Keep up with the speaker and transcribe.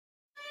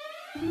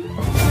Hello,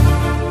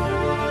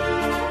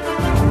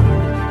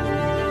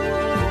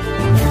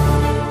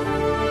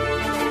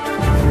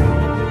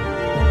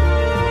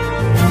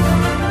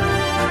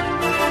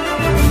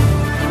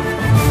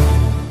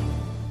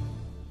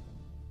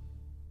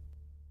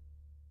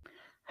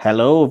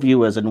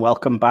 viewers, and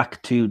welcome back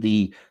to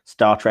the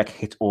Star Trek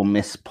Hit or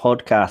Miss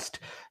podcast.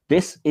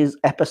 This is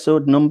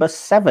episode number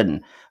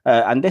 7,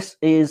 and this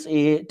is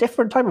a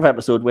different type of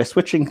episode. We're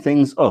switching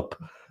things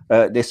up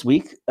this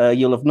week.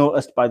 You'll have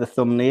noticed by the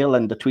thumbnail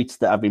and the tweets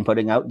that I've been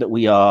putting out that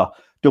we are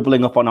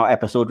doubling up on our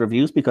episode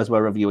reviews because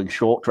we're reviewing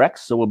short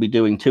treks, so we'll be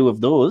doing 2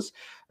 of those.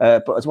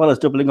 But as well as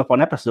doubling up on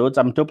episodes,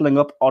 I'm doubling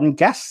up on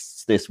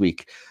guests this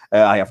week.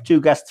 I have 2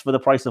 guests for the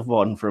price of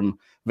 1 from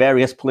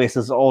various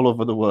places all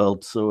over the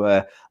world.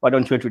 So why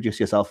don't you introduce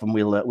yourself, and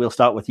we'll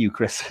start with you,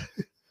 Chris.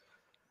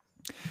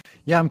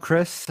 Yeah, I'm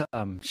Chris,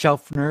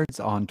 Shelf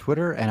Nerds on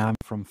Twitter, and I'm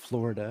from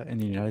Florida in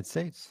the United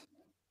States.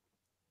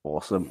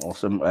 Awesome.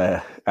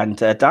 And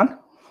Dan?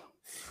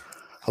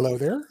 Hello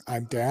there,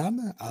 I'm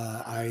Dan.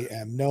 I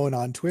am known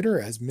on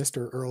Twitter as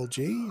Mr. Earl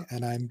G,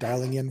 and I'm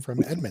dialing in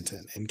from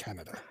Edmonton in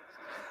Canada.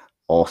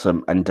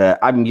 Awesome. And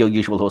I'm your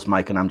usual host,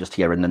 Mike, and I'm just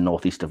here in the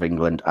northeast of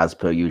England, as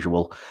per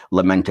usual,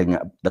 lamenting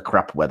the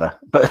crap weather.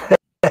 But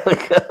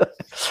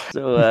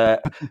so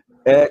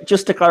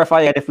just to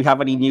clarify, if we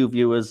have any new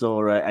viewers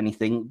or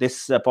anything,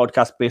 this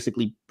podcast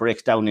basically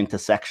breaks down into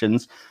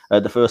sections.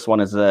 The first one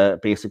is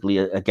basically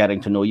a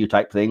getting to know you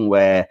type thing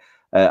where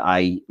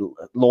I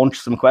launch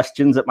some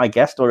questions at my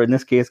guest, or in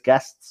this case,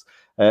 guests,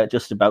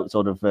 just about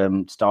sort of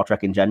Star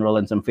Trek in general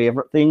and some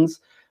favorite things.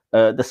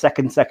 The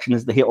second section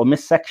is the hit or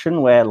miss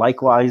section, where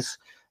likewise,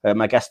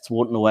 my guests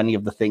won't know any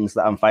of the things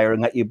that I'm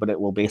firing at you, but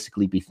it will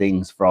basically be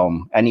things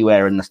from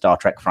anywhere in the Star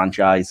Trek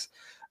franchise.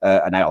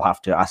 And I'll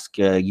have to ask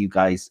you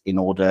guys in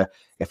order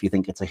if you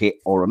think it's a hit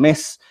or a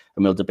miss,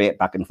 and we'll debate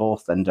back and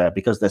forth. And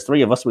because there's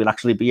 3 of us, we'll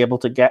actually be able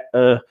to get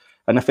an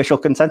official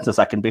consensus.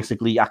 I can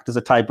basically act as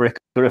a tiebreaker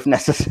if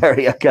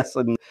necessary, I guess,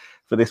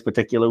 for this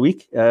particular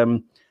week.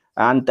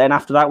 And then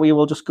after that, we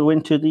will just go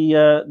into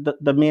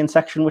the main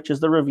section, which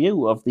is the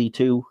review of the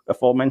 2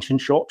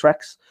 aforementioned short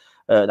treks,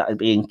 that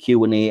being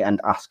Q&A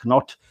and Ask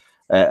Not.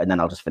 And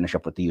then I'll just finish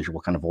up with the usual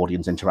kind of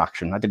audience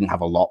interaction. I didn't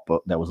have a lot,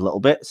 but there was a little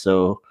bit.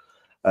 So,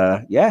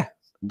 yeah,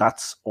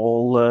 that's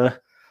all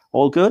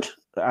good.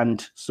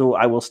 And so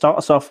I will start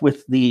us off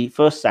with the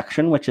first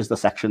section, which is the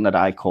section that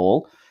I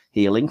call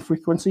Hailing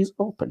Frequencies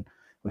Open,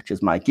 which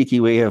is my geeky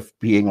way of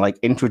being like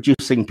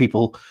introducing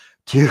people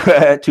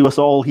to us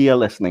all here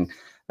listening.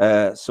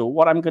 So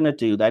what I'm going to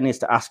do then is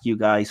to ask you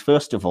guys,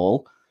 first of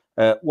all,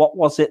 what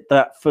was it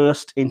that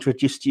first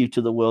introduced you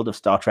to the world of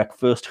Star Trek,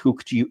 first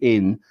hooked you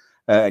in?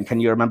 And can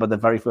you remember the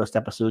very first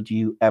episode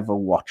you ever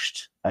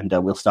watched? And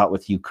we'll start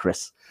with you,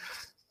 Chris.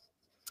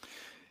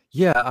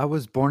 Yeah, I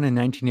was born in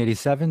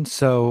 1987,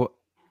 so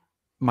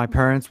my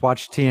parents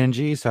watched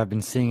TNG, so I've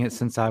been seeing it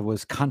since I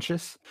was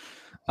conscious.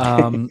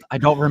 I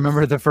don't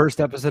remember the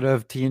first episode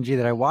of TNG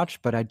that I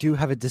watched, but I do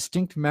have a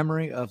distinct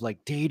memory of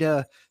like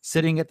Data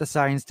sitting at the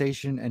science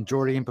station and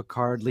Geordi and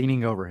Picard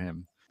leaning over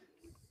him.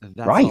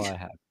 That's right. All I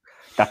have.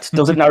 That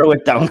doesn't narrow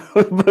it down,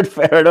 but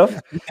fair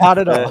enough. Not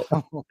at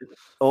all.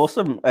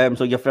 Awesome.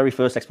 So your very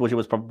first exposure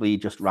was probably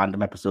just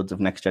random episodes of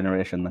Next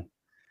Generation then?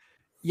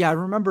 Yeah, I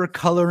remember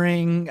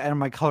coloring and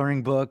my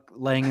coloring book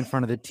laying in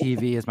front of the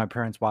TV as my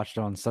parents watched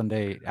it on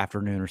Sunday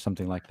afternoon or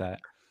something like that.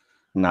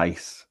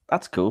 Nice.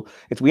 That's cool.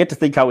 It's weird to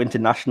think how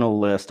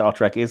international Star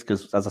Trek is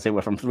because, as I say,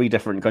 we're from 3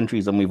 different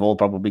countries and we've all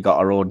probably got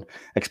our own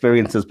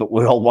experiences, but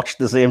we all watched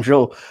the same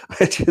show,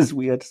 which is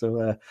weird.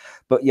 So,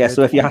 but yeah.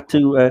 So if you had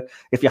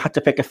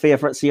to pick a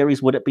favorite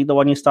series, would it be the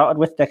one you started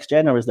with, Next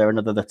Gen, or is there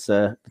another that's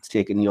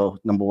taken your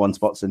number 1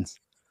 spot since?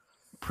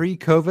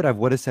 Pre-COVID, I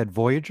would have said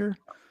Voyager.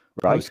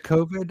 Right.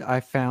 Post-COVID,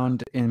 I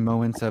found in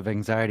moments of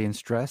anxiety and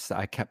stress,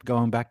 I kept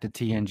going back to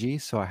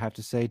TNG, so I have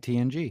to say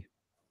TNG.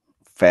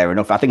 Fair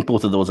enough. I think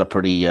both of those are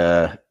pretty,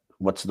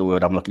 what's the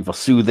word I'm looking for?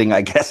 Soothing,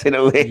 I guess, in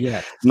a way.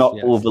 Yes, not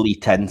overly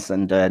tense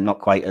and not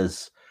quite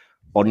as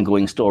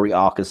ongoing story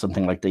arc as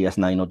something like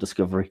DS9 or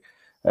Discovery.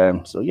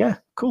 So, yeah,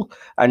 cool.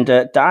 And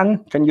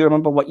Dan, can you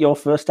remember what your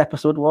first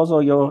episode was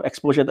or your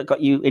exposure that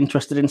got you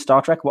interested in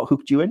Star Trek? What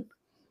hooked you in?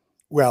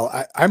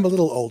 Well, I'm a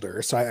little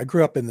older, so I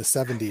grew up in the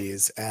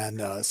 70s,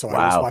 and so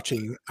Wow.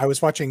 I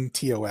was watching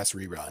TOS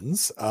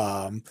reruns.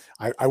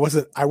 I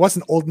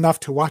wasn't old enough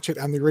to watch it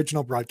on the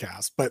original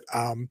broadcast, but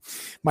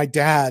my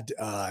dad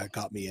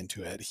got me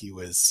into it. He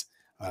was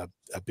a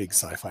big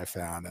sci-fi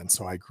fan, and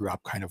so I grew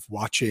up kind of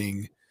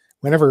watching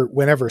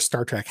whenever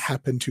Star Trek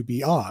happened to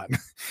be on,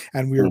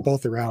 and we were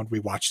both around. We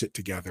watched it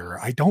together.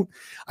 I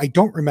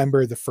don't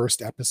remember the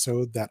first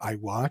episode that I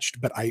watched,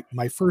 but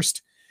my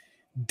first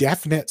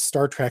definite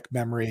Star Trek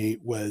memory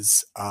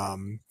was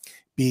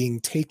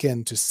being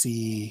taken to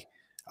see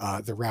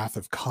The Wrath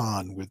of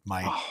Khan with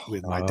my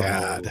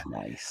dad.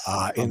 Nice.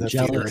 In the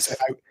theaters.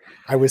 And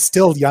I was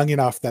still young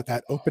enough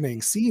that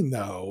opening scene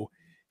though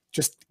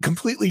just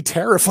completely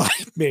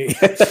terrified me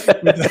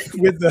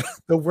with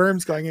the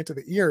worms going into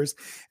the ears,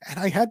 and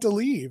I had to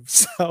leave.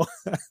 So,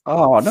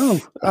 oh no,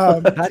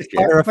 that's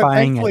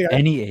terrifying at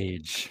any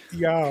age.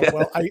 Yeah,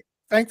 well,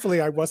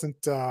 thankfully I wasn't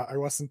so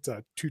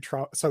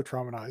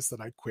traumatized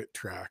that I quit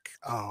Trek.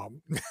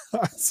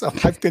 So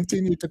I've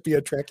continued to be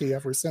a Trekkie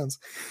ever since.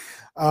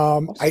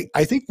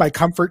 I think my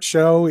comfort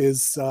show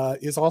is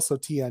also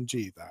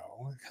TNG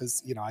though,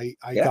 because I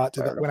got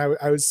to that when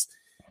I was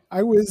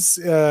in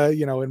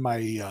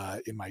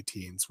my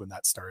teens when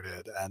that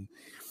started, and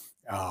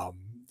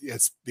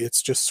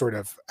it's just sort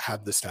of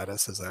had the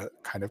status as a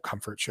kind of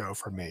comfort show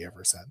for me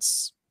ever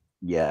since.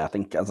 Yeah, I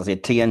think, as I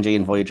said, TNG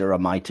and Voyager are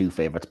my two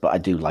favorites, but I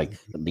do like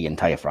the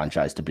entire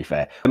franchise, to be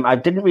fair. I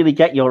didn't really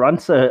get your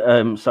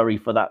answer. Sorry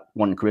for that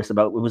one, Chris.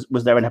 About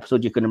was there an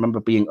episode you can remember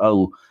being,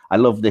 oh, I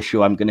love this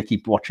show, I'm going to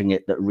keep watching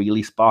it, that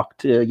really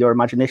sparked your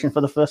imagination for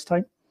the first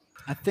time?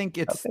 I think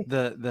it's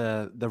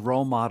the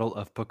role model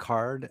of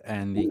Picard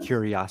and the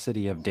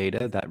curiosity of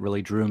Data that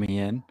really drew me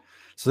in.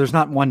 So there's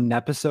not one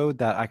episode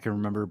that I can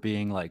remember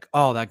being like,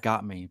 oh, that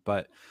got me.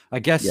 But I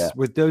guess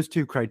with those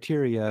two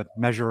criteria,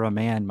 Measure a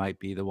Man might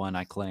be the one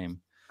I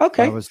claim.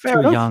 Okay, I was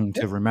too young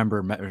to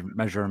remember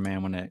Measure a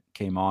Man when it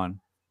came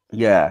on.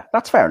 Yeah,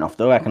 that's fair enough,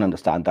 though. I can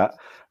understand that.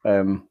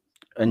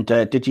 And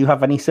did you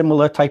have any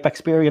similar type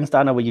experience,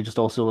 Dana, where you just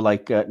also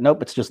like,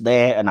 nope, it's just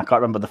there, and I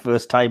can't remember the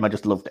first time, I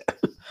just loved it?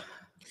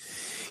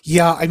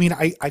 Yeah, I mean,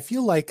 I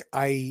feel like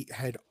I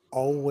had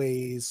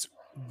always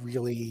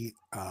really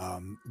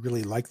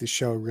liked the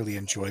show, really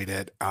enjoyed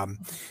it.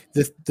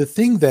 The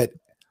thing that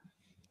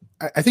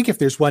I think, if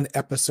there's one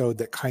episode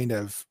that kind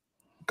of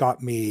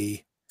took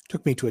me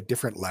to a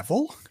different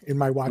level in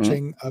my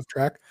watching of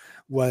Trek,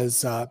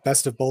 was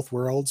Best of Both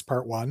Worlds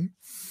Part 1.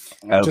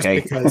 Okay. Just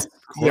because,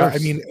 I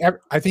mean,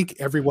 I think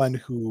everyone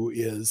who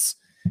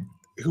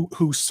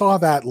saw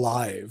that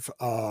live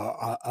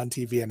on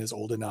TV and is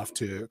old enough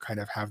to kind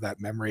of have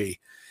that memory,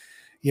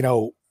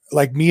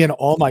 like me and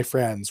all my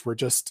friends were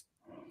just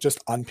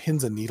on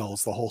pins and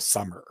needles the whole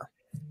summer,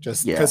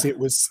 just because it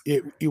was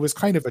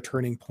kind of a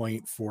turning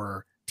point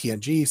for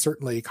TNG,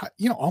 certainly,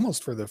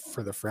 almost for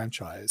the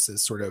franchise.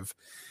 Is sort of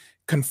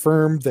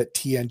confirmed that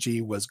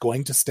TNG was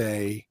going to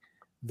stay,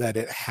 that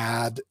it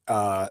had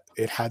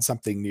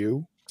something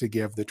new to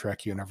give the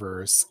Trek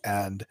universe,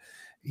 and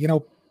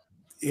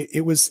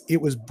it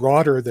was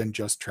broader than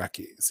just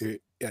Trekkies.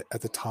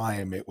 At the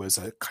time, it was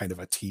a kind of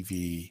a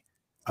TV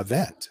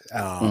event,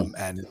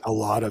 and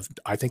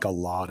I think a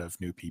lot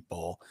of new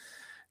people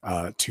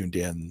tuned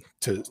in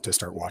to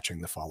start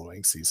watching the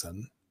following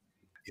season.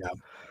 Yeah.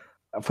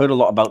 I've heard a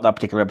lot about that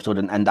particular episode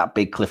and that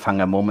big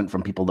cliffhanger moment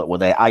from people that were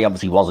there. I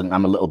obviously wasn't.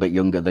 I'm a little bit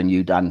younger than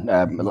you, Dan,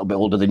 a little bit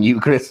older than you,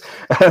 Chris.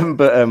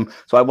 So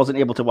I wasn't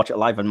able to watch it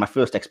live. And my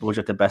first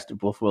exposure to Best of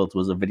Both Worlds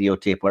was a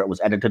videotape where it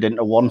was edited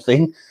into one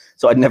thing.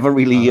 So I never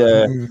really,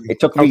 it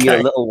took me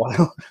a little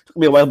while. It took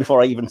me a while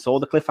before I even saw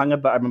the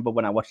cliffhanger. But I remember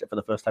when I watched it for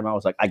the first time, I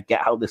was like, I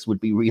get how this would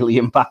be really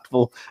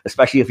impactful,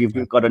 especially if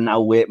you've got to now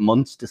wait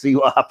months to see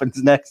what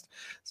happens next.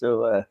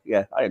 So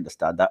yeah, I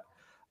understand that.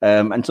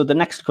 And so the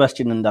next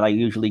question that I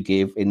usually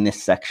give in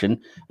this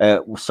section,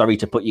 sorry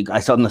to put you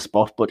guys on the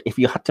spot, but if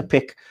you had to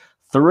pick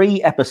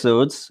 3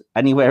 episodes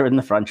anywhere in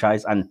the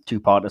franchise, and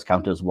 2-parters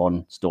count as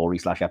one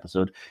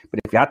story/episode, but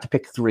if you had to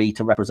pick 3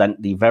 to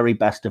represent the very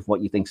best of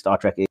what you think Star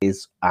Trek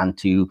is, and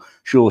to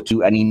show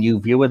to any new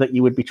viewer that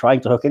you would be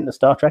trying to hook into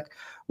Star Trek,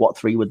 what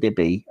 3 would they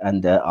be?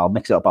 And I'll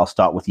mix it up. I'll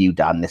start with you,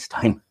 Dan, this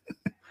time.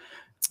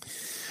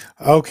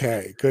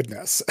 Okay,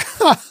 goodness.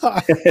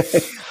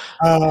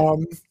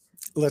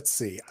 Let's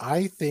see.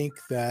 I think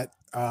that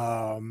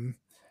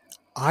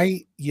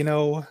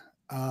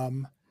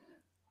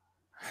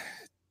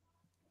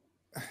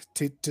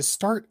to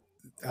start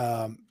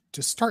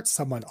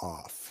someone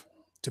off,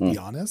 to be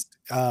honest,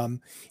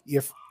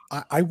 if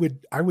I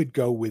would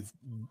go with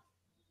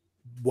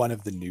one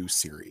of the new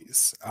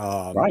series,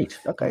 right?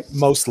 Okay.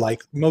 Most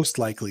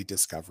likely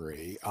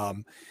Discovery,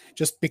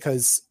 just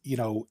because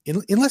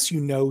unless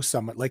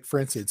someone, like,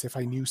 for instance, if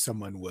I knew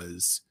someone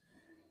was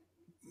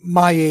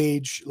my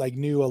age, like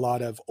knew a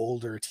lot of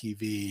older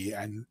TV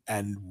and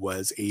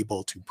was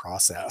able to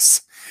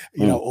process,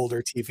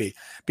 older TV,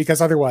 because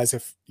otherwise,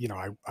 if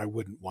I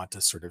wouldn't want to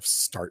sort of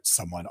start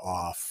someone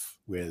off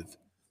with,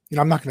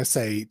 I'm not going to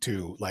say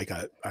to like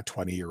a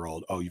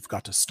 20-year-old, oh, you've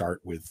got to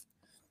start with,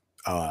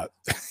 the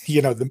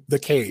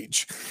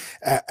Cage,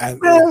 and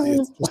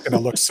it's just going to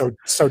look so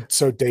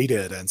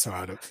dated and so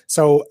out of.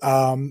 So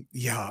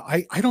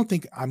I don't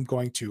think I'm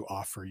going to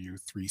offer you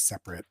 3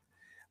 separate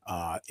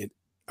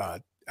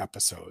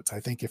episodes. I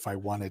think if I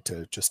wanted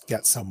to just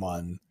get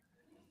someone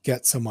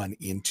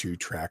into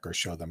Trek or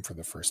show them for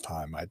the first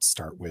time, I'd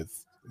start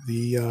with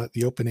the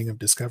opening of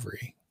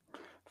Discovery.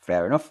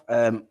 Fair enough.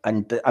 And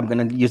I'm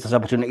going to use this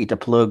opportunity to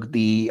plug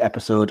the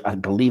episode, I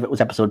believe it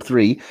was episode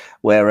 3,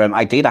 where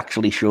I did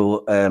actually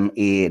show an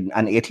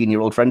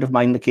 18-year-old friend of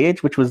mine The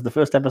Cage, which was the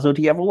first episode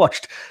he ever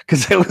watched,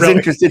 because I was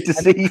interested to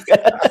see.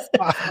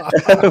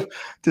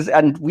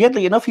 And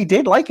weirdly enough, he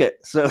did like it.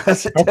 So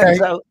as it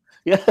turns out,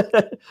 Yeah,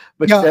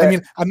 but Yeah, I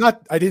mean,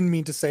 I didn't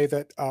mean to say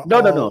that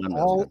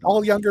no.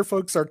 all younger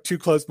folks are too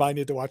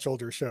close-minded to watch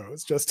older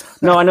shows. Just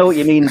No, I know what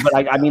you mean, but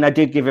I mean, I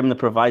did give him the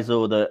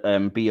proviso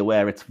that be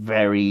aware it's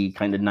very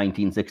kind of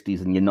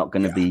 1960s, and you're not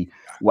going to be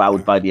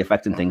wowed by the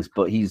effects and things.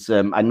 But he's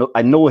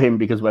I know him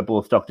because we're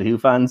both Doctor Who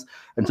fans,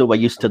 and so we're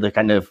used to the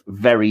kind of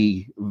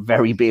very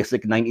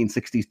basic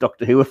 1960s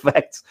Doctor Who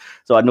effects.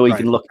 So I know he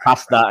can look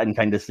past that and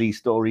kind of see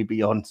story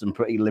beyond some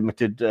pretty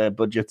limited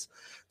budgets.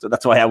 So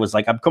that's why I was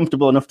like, I'm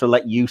comfortable enough to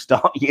let you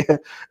start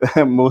here.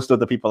 Most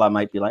other people, I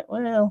might be like,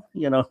 well,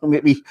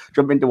 maybe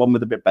jump into one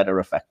with a bit better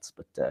effects.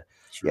 But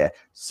yeah.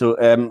 So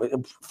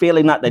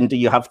failing that, then, do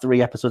you have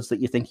 3 episodes that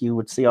you think you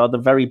would see are the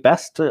very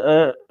best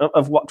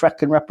of what Trek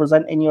can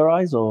represent in your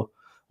eyes, or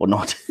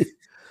not?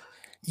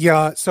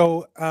 Yeah.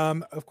 So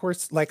of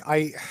course, like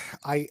I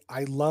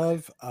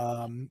love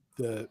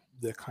the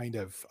kind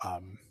of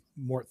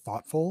more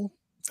thoughtful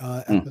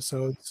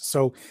episodes.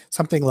 So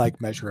something like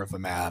Measure of a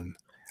Man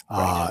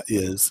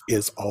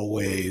is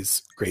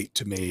always great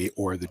to me,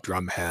 or the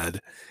Drumhead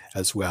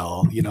as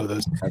well.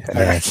 Those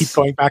I keep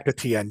going back to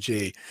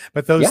TNG,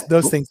 but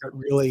those things that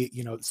really,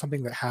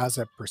 something that has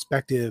a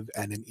perspective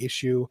and an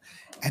issue,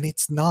 and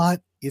it's not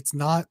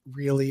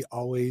really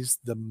always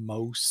the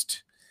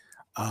most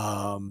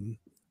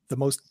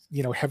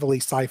heavily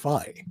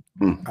sci-fi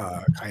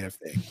kind of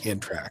thing in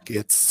Trek.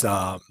 It's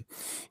I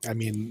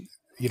mean,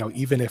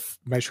 even if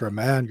Measure a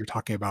Man, you're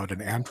talking about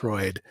an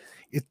android,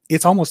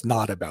 it's almost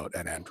not about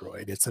an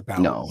android. It's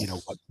about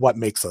what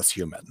makes us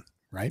human,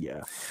 right?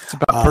 Yeah, it's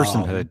about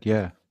personhood.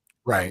 Yeah,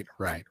 right.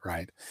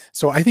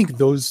 So I think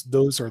those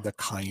are the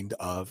kind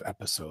of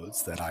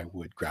episodes that I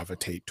would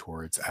gravitate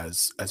towards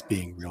as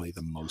being really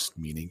the most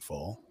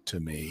meaningful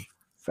to me.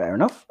 Fair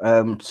enough.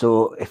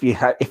 So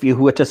if you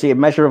were to see a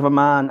Measure of a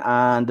Man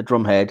and the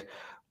Drumhead,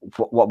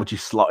 what would you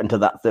slot into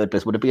that third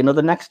place? Would it be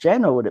another Next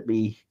Gen, or would it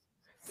be?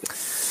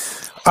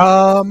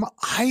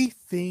 I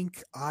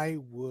think I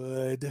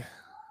would.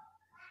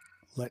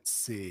 Let's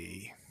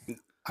see.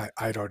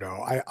 I don't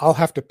know. I'll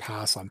have to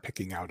pass on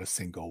picking out a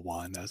single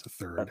one as a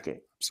third.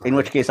 Okay. In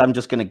which case, I'm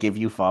just going to give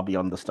you Far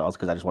Beyond the Stars,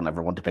 because I just want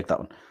everyone to pick that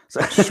one.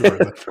 So, sure.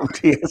 From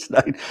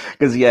TS9,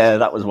 because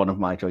that was one of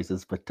my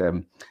choices. But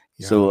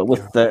so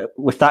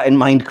with that in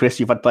mind, Chris,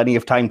 you've had plenty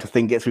of time to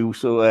think it through.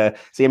 So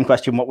same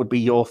question: what would be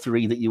your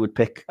 3 that you would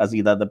pick as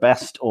either the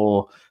best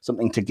or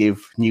something to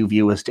give new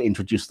viewers to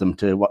introduce them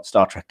to what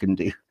Star Trek can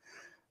do?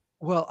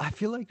 Well, I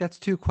feel like that's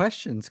 2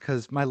 questions,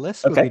 because my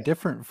list would be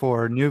different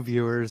for new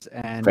viewers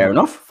and fair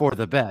enough for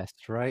the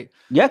best, right?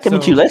 Yeah, give me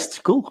 2 lists.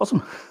 Cool,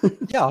 awesome.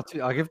 Yeah,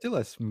 I'll give 2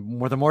 lists.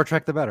 The more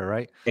Trek, the better,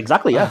 right?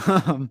 Exactly.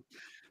 Yeah.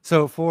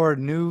 So for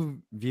new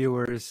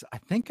viewers, I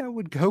think I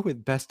would go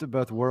with Best of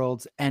Both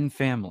Worlds and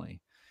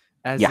Family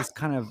as this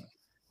kind of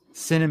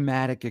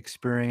cinematic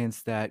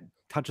experience that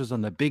touches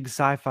on the big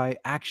sci-fi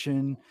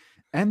action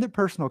and the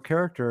personal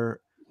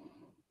character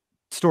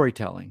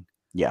storytelling.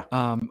 Yeah.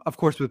 Of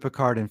course, with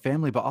Picard and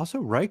Family, but also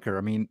Riker.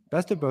 I mean,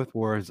 Best of Both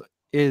Worlds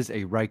is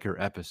a Riker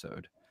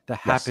episode that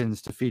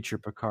happens to feature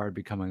Picard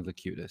becoming the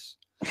cutest.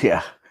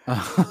 Yeah.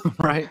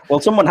 Right. Well,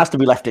 someone has to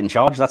be left in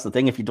charge. That's the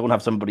thing. If you don't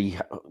have somebody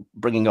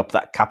bringing up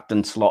that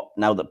captain slot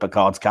now that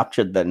Picard's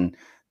captured, then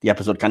the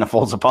episode kind of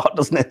falls apart,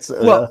 doesn't it?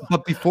 Well,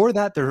 but before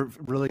that, they're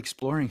really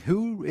exploring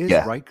who is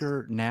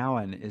Riker now,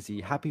 and is he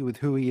happy with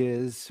who he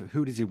is?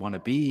 Who does he want to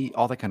be?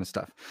 All that kind of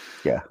stuff.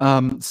 Yeah.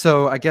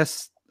 So I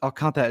guess I'll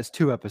count that as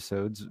 2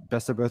 episodes.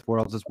 Best of Both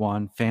Worlds is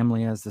 1,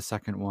 Family as the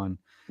second one.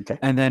 Okay.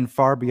 And then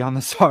Far Beyond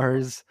the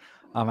Stars,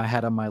 I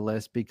had on my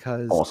list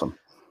because awesome.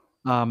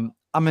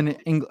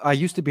 I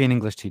used to be an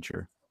English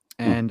teacher,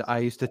 and I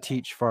used to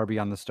teach Far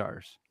Beyond the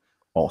Stars.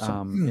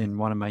 Awesome. In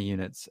one of my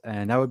units,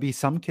 and that would be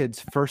some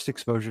kids' first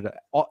exposure to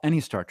any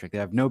Star Trek. They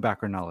have no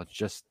background knowledge,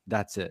 just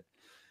that's it,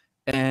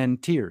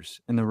 and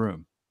tears in the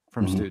room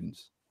from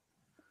students.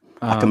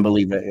 I can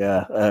believe it.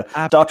 Yeah,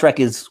 Star Trek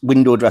is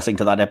window dressing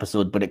to that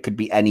episode, but it could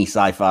be any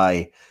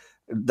sci-fi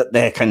that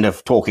they're kind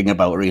of talking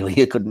about,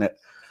 really, couldn't it?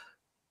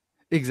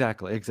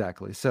 Exactly.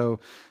 So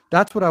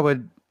that's what I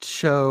would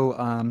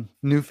show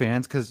new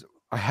fans, because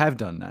I have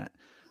done that.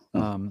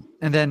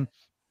 And then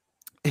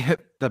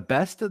the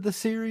best of the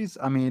series,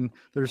 I mean,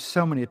 there's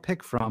so many to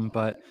pick from,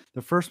 but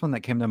the first one that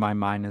came to my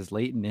mind is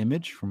Latent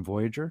Image from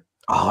Voyager.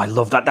 Oh, I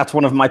love that. That's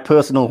one of my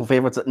personal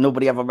favorites that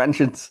nobody ever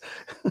mentions.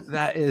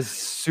 That is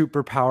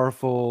super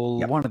powerful.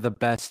 Yep. One of the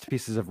best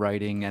pieces of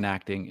writing and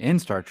acting in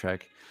Star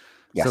Trek.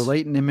 Yes. So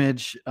Latent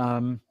Image,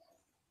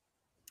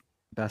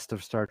 best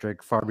of Star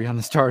Trek, Far Beyond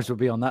the Stars will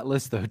be on that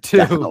list, though, too.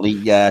 Definitely.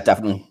 Yeah,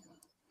 definitely.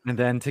 And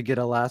then to get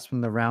a last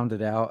one to round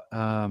it out,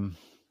 I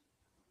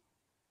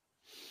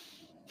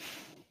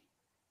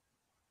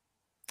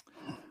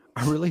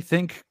really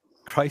think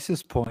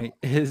Crisis Point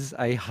is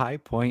a high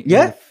point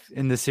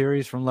in the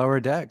series from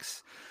Lower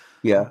Decks.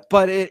 Yeah.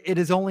 But it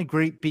is only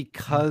great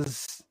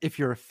because if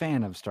you're a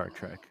fan of Star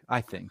Trek,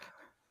 I think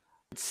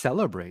it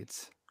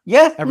celebrates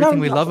everything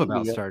we love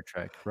about Star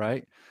Trek,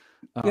 right?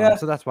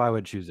 So that's why I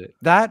would choose it.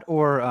 That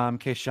or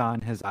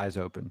Keshan, His Eyes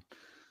Open.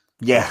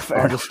 Yeah, fair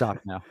I'll enough. just stop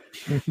now.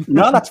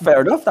 No, that's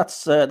fair enough.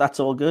 That's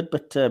all good.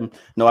 But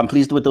no, I'm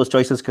pleased with those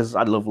choices because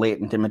I love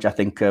Latent Image. I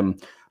think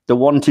the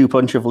 1-2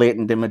 punch of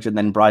Latent Image and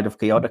then Bride of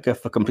Chaotica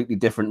for completely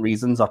different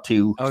reasons are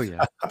two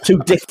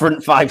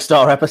different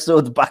 5-star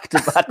episodes back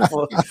to back.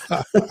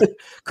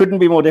 Couldn't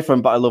be more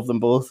different, but I love them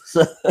both.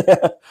 So,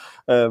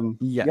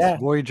 yes,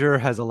 Voyager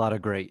has a lot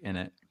of great in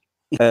it.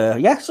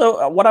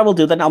 So what I will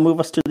do then, I'll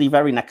move us to the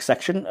very next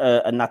section,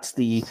 and that's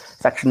the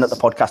section that the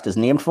podcast is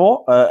named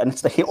for, and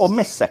it's the hit or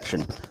miss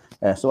section.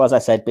 So as I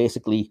said,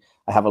 basically,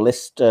 I have a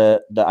list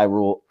that I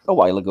wrote a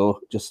while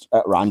ago, just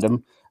at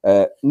random.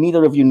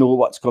 Neither of you know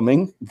what's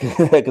coming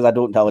because I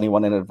don't tell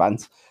anyone in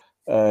advance.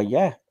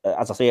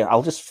 As I say,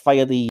 I'll just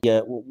fire the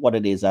what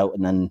it is out,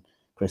 and then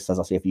Chris,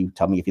 as I say, if you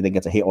tell me if you think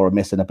it's a hit or a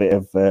miss and a bit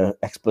of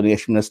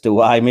explanation as to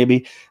why,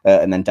 maybe,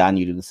 and then Dan,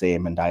 you do the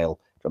same, and I'll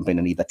jump in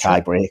and either tie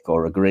break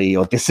or agree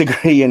or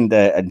disagree and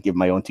give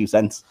my own 2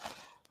 cents.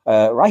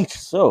 Right,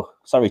 so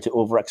sorry to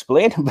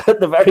over-explain, but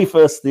the very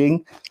first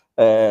thing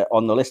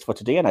on the list for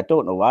today, and I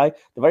don't know why,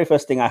 the very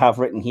first thing I have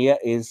written here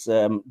is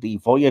the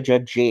Voyager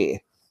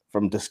J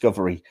from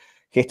Discovery.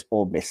 Hit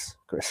or miss,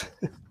 Chris?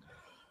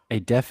 A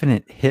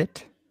definite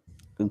hit.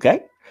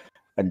 Okay,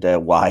 and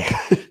why?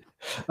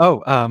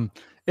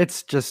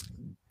 It's just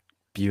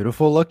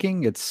beautiful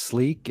looking. It's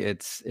sleek.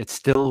 It's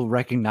still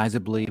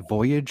recognizably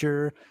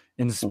Voyager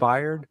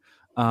inspired,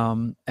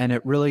 and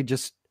it really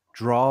just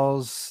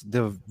draws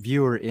the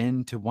viewer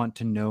in to want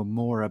to know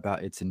more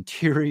about its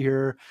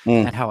interior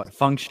and how it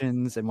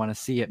functions and want to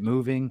see it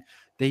moving.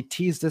 They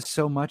teased us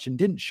so much and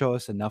didn't show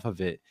us enough of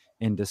it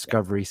in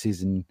Discovery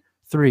season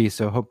 3,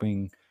 so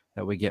hoping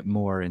that we get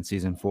more in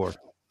season 4.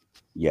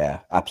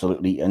 Yeah,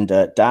 absolutely. And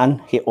Dan,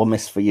 hit or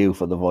miss for you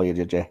for the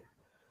Voyager J?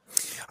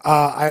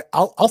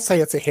 I'll say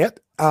it's a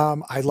hit.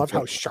 I love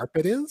how sharp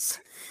it is.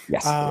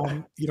 Yes.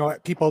 You know,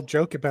 people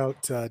joke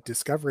about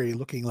Discovery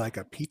looking like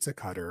a pizza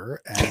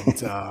cutter, and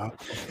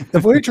the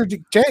Voyager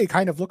J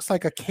kind of looks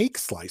like a cake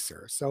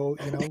slicer. So,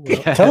 you know,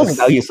 tell me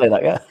how you say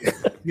that. Yeah.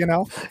 You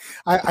know,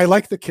 I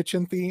like the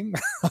kitchen theme,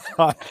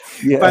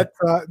 but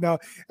no,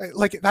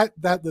 like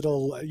that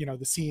little, you know,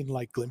 the scene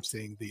like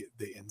glimpsing the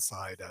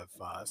inside of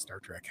Star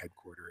Trek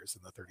headquarters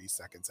in the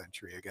 32nd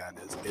century again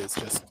is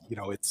just, you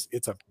know,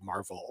 it's a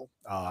marvel,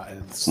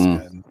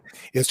 and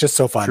it's just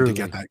so fun to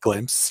get that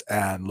glimpse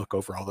and look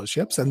over all those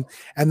ships, and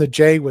the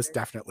J was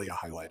definitely a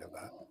highlight of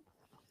that.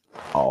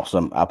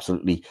 Awesome,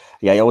 absolutely.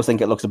 Yeah, I always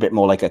think it looks a bit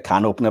more like a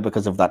can opener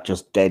because of that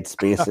just dead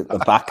space at the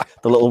back,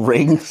 the little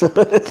rings.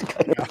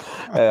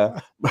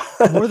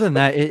 More than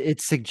that,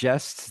 it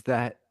suggests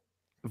that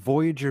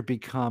Voyager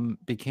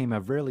became a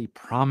really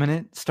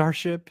prominent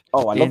starship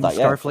in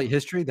Starfleet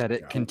history, that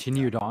it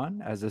continued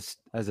on as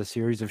a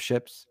series of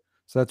ships.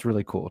 So that's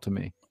really cool to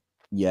me.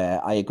 Yeah,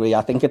 I agree.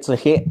 I think it's a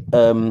hit.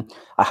 I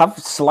have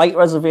slight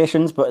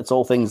reservations, but it's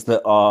all things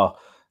that are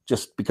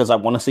just because I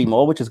want to see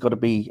more, which has got to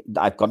be,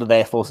 I've got to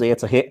therefore say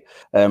it's a hit,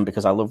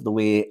 because I love the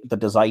way the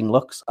design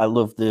looks. I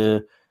love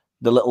the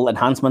little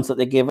enhancements that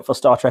they gave it for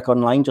Star Trek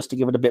Online, just to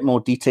give it a bit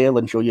more detail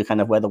and show you kind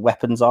of where the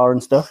weapons are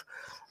and stuff.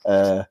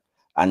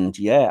 And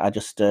yeah, I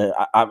just,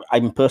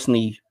 I'm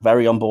personally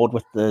very on board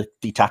with the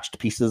detached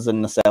pieces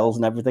and the cells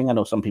and everything. I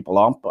know some people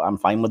aren't, but I'm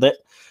fine with it.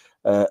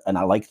 And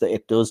I like that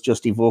it does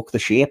just evoke the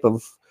shape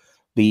of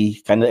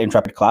the kind of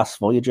Intrepid class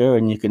Voyager,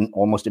 and you can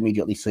almost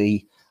immediately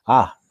see,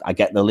 I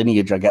get the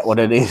lineage, I get what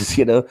it is,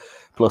 you know.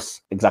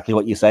 Plus, exactly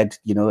what you said,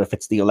 you know, if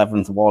it's the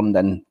 11th one,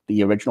 then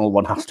the original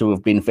one has to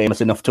have been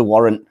famous enough to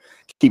warrant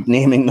keep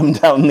naming them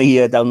down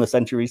the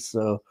centuries.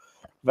 So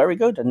very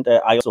good, and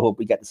I also hope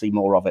we get to see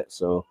more of it.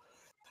 So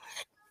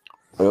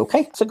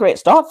okay, it's a great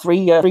start.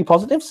 Three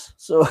positives.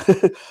 So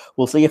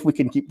we'll see if we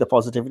can keep the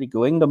positivity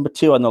going. Number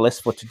 2 on the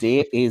list for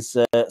today is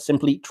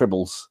simply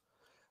Tribbles.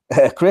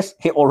 Chris,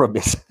 hit or a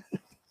miss?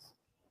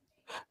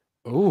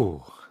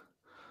 Ooh.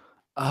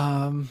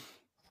 A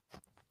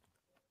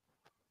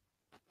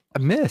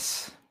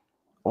miss.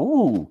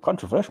 Ooh,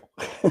 controversial.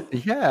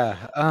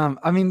 Yeah.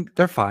 I mean,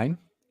 they're fine.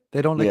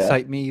 They don't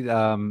excite me.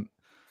 The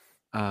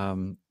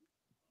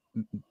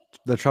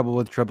Trouble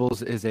with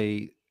Tribbles is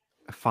a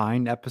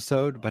fine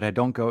episode, but I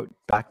don't go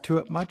back to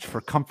it much for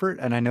comfort,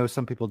 and I know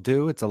some people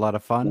do. It's a lot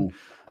of fun.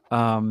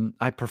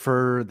 I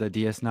prefer the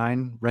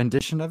DS9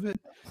 rendition of it.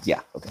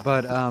 Yeah. Okay.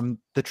 But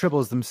the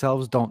Tribbles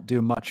themselves don't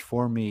do much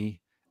for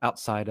me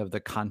outside of the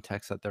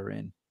context that they're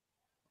in.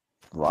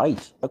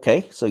 Right.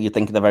 Okay. So you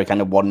think they're very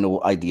kind of one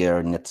note idea,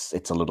 and it's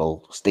a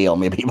little stale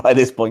maybe by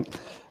this point.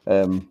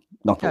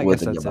 Not put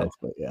words in your mouth,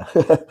 but yeah.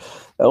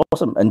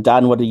 Awesome. And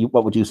Dan, what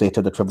would you say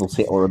to the Tribbles,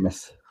 hit or a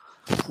miss?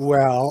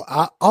 Well,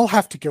 I'll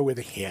have to go with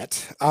a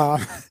hit.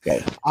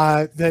 Okay.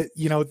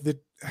 The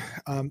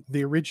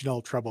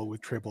original Trouble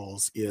with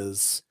Tribbles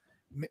is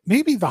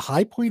maybe the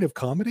high point of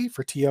comedy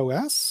for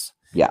TOS.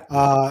 Yeah.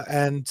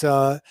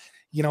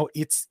 You know,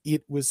 it's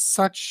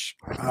such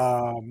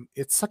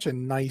a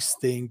nice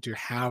thing to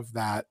have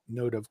that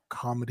note of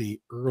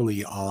comedy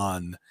early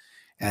on,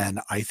 and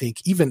I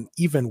think even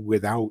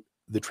without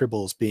the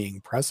Tribbles being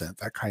present,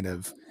 that kind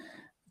of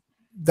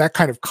that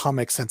kind of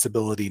comic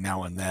sensibility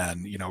now and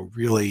then,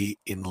 really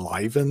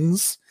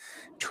enlivens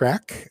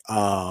Trek,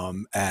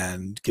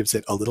 and gives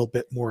it a little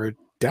bit more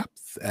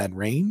depth and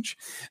range.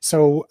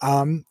 So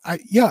I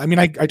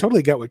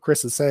totally get what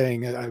Chris is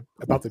saying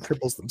about the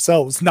Tribbles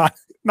themselves not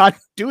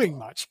doing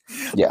much.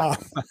 Yeah.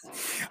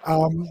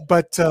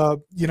 But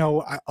so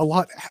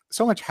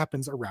much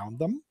happens around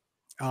them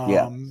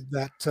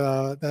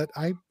that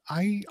I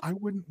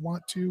wouldn't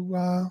want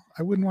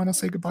to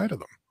say goodbye to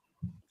them.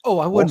 Oh,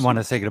 I wouldn't want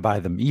to say goodbye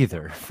to them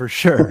either, for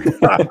sure.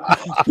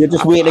 You're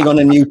just waiting on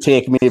a new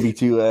take, maybe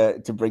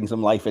to bring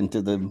some life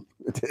into them,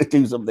 to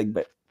do something a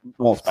bit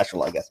more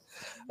special, I guess.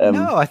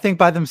 No, I think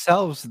by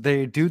themselves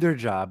they do their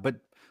job,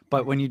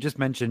 but when you just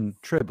mentioned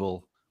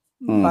Tribble,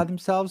 by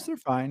themselves they're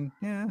fine.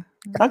 Yeah.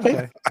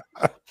 Okay.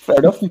 Fair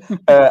enough.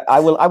 I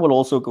will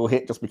also go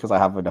hit just because I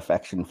have an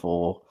affection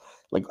for.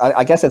 Like,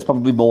 I guess it's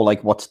probably more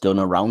like what's done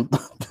around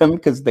them,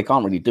 because they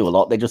can't really do a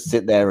lot. They just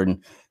sit there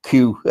and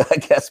coo, I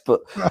guess.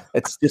 But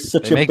it's just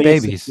such they a make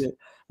basic, babies.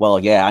 Well,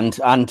 yeah,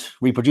 and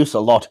reproduce a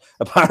lot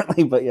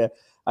apparently. But yeah,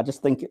 I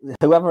just think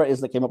whoever it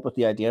is that came up with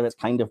the idea, it's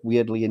kind of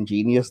weirdly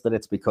ingenious that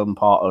it's become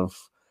part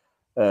of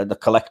the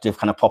collective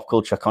kind of pop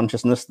culture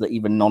consciousness that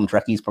even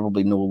non-Trekkies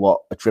probably know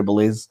what a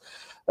Tribble is.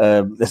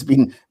 There's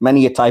been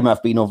many a time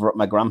I've been over at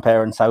my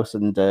grandparents' house,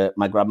 and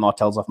my grandma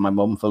tells off my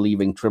mum for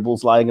leaving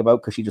Tribbles lying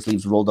about because she just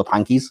leaves rolled up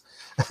hankies.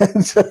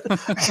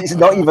 She's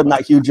not even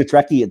that huge a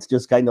Trekkie. It's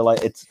just kind of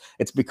like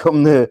it's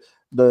become the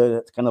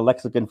kind of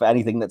lexicon for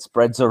anything that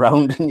spreads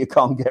around and you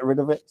can't get rid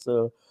of it.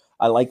 So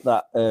I like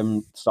that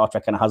Star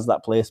Trek kind of has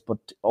that place, but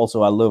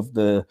also I love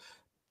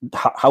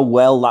how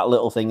well that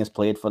little thing is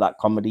played for that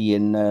comedy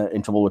in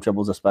Trouble with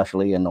Tribbles,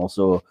 especially, and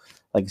also,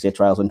 like I say,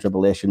 Trials and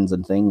Tribulations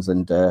and things.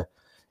 And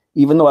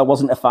even though I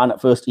wasn't a fan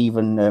at first,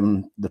 even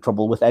The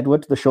Trouble with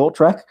Edward, the short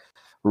Trek,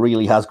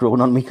 really has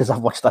grown on me because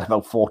I've watched that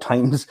about 4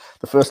 times.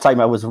 The first time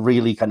I was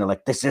really kind of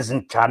like, this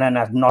isn't canon,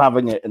 I'm not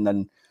having it. And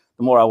then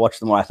the more I watch,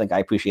 the more I think I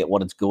appreciate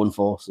what it's going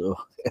for. So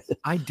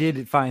I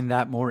did find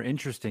that more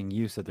interesting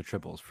use of the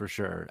Tribbles, for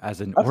sure, as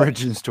an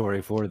origin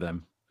story for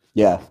them.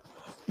 Yeah.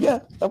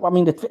 Yeah. I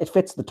mean, it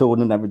fits the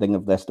tone and everything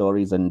of their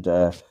stories. And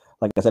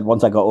like I said,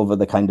 once I got over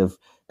the kind of,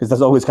 because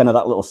there's always kind of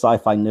that little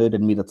sci-fi nerd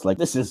in me that's like,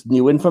 this is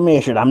new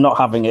information, I'm not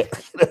having it.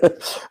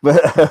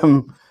 But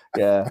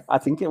yeah, I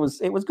think it was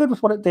good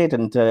with what it did,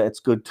 and it's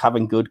good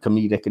having good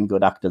comedic and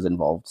good actors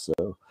involved.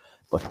 So,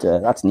 but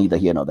that's neither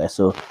here nor there.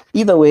 So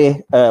either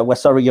way, we're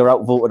sorry you're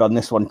outvoted on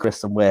this one,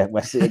 Chris, and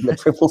we're seeing the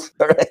Tribbles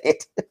for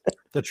it.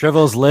 The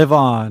Tribbles live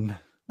on.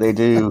 They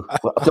do.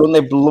 Don't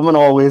they bloomin'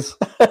 always?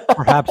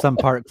 Perhaps I'm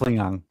part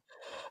Klingon.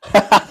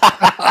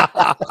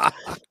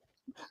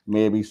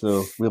 Maybe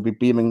so. We'll be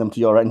beaming them to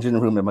your engine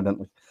room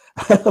imminently.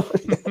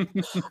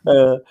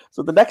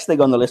 So the next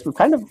thing on the list, we've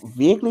kind of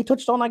vaguely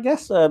touched on, I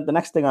guess. The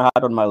next thing I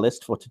had on my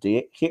list for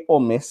today, hit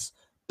or miss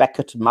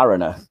Beckett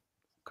Mariner.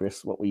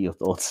 Chris, what were your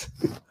thoughts?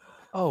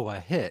 Oh, a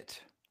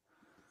hit.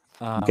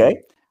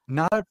 Okay.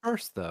 Not at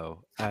first,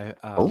 though.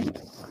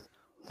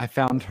 I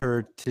found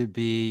her to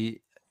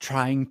be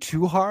trying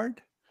too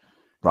hard.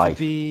 Right. To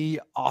be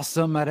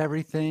awesome at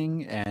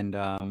everything and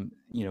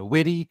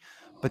witty,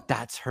 but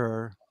that's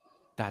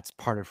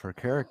part of her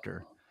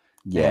character.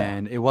 Yeah.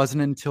 And it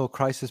wasn't until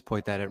Crisis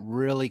Point that it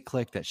really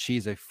clicked that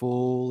she's a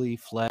fully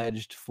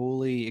fledged,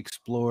 fully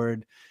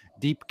explored,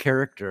 deep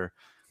character,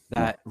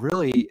 that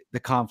really the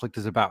conflict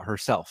is about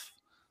herself.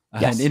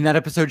 Yes. And in that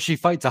episode, she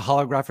fights a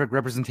holographic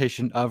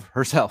representation of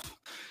herself.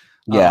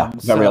 Yeah,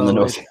 very on the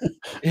nose.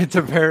 It's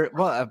a very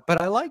well, but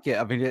I like it.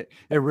 I mean,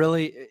 it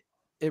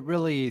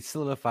really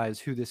solidifies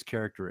who this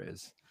character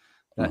is,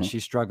 that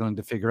she's struggling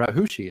to figure out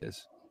who she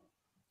is.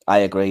 I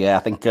agree. Yeah,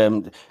 I think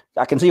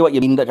I can see what you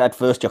mean. That at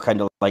first you're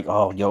kind of like,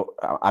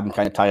 I'm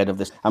kind of tired of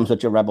this. I'm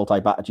such a rebel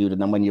type attitude,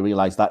 and then when you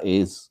realize that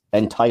is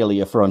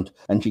entirely a front,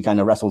 and she kind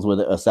of wrestles with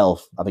it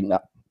herself, I think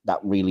that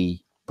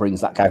really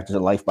brings that character to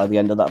life by the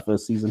end of that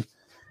first season.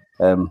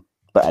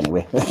 But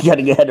anyway,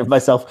 getting ahead of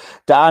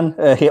myself. Dan,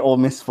 hit or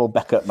miss for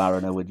Beckett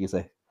Mariner, would you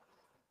say?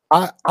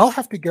 I'll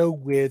have to go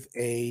with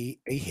a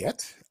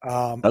hit.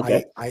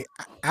 Okay. I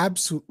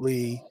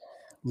absolutely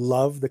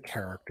love the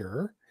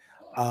character.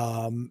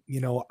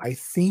 I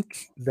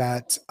think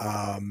that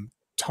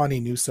Tawny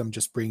Newsome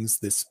just brings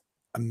this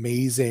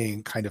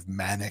amazing kind of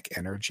manic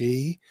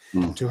energy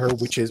to her,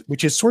 which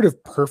is sort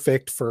of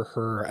perfect for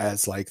her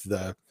as like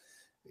the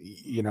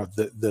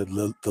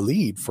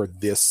lead for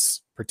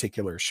this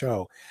particular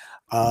show.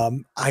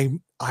 I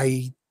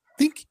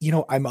think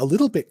I'm a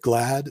little bit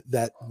glad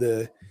that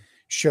the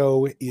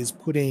show is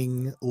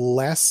putting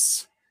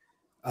less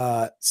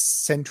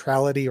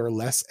centrality or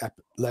less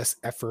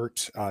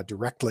effort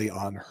directly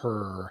on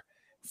her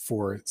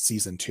for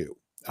season 2.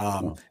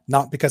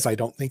 Not because I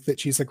don't think that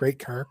she's a great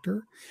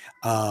character,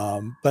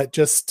 but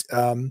just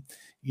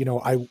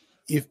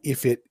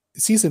if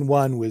season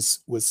 1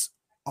 was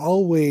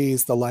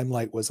always the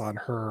limelight was on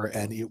her,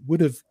 and it would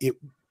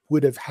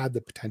have had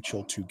the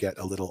potential to get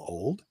a little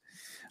old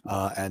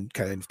and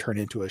kind of turn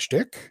into a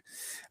shtick.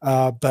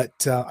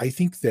 But I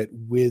think that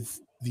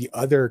with the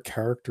other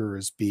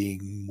characters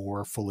being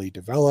more fully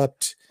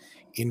developed,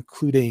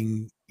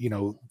 including,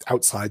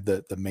 outside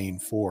the main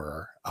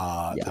four,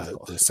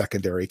 the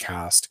secondary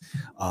cast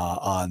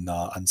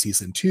on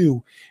season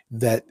 2,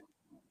 that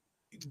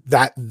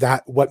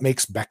what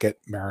makes Beckett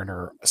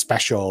Mariner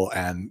special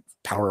and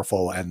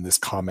powerful and this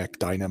comic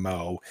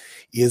dynamo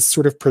is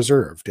sort of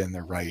preserved in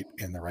the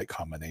right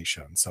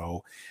combination.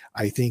 So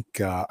I think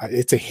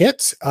it's a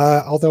hit,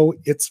 although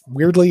it's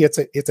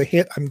a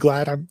hit I'm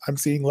glad I'm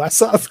seeing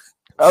less of.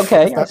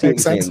 Okay, that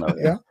makes sense.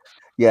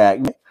 Yeah.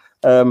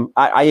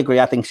 I agree.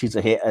 I think she's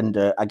a hit, and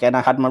again,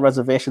 I had my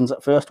reservations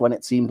at first when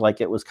it seemed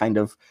like it was kind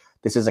of,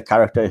 this is a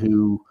character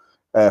who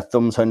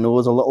thumbs her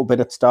nose a little bit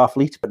at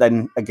Starfleet, but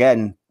then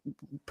again,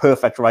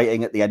 perfect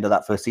writing at the end of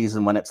that first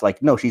season when it's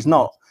like, no, she's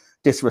not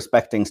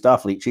disrespecting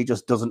Starfleet. She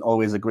just doesn't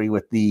always agree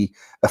with the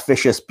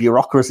officious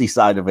bureaucracy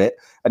side of it,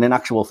 and in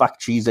actual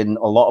fact, she's in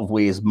a lot of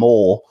ways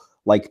more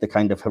like the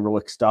kind of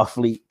heroic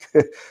Starfleet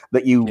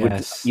that you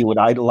would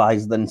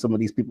idolize than some of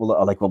these people that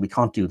are like, well, we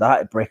can't do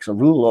that, it breaks a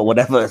rule or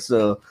whatever.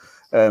 So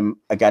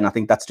again, I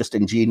think that's just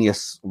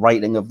ingenious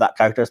writing of that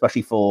character,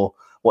 especially for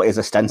what is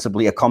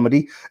ostensibly a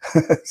comedy.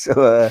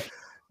 So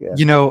yeah.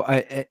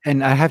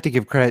 I have to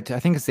give credit to,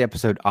 I think it's the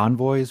episode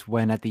Envoys,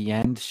 when at the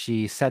end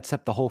she sets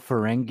up the whole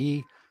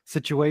Ferengi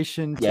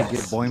situation to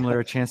give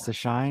Boimler a chance to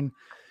shine.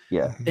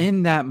 Yeah.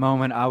 In that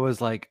moment, I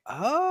was like,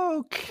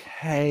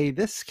 okay,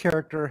 this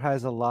character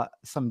has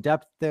some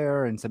depth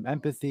there and some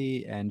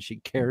empathy, and she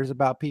cares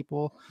about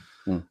people.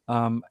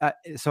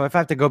 So if I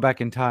have to go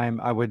back in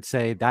time, I would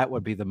say that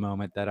would be the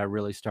moment that I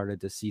really started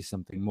to see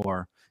something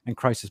more, and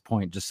Crisis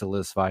Point just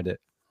solidified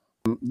it.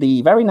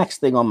 The very next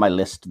thing on my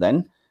list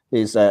then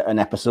is an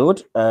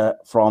episode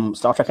from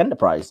Star Trek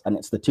Enterprise, and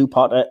it's the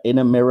two-parter In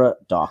a Mirror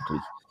Darkly.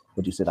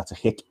 Would you say that's a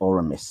hit or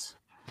a miss?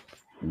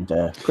 And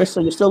Chris,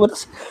 are you still with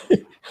us?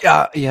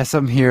 Yes,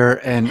 I'm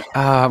here, and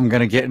I'm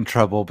gonna get in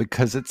trouble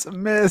because it's a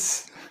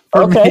miss.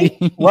 Okay,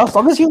 me. Well, as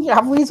long as you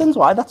have reasons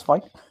why, that's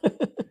fine.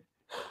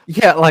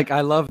 Yeah, like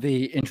I love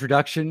the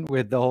introduction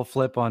with the whole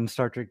flip on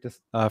Star Trek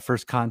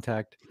First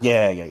Contact.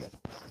 Yeah.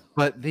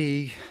 But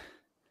the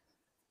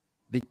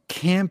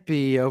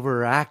campy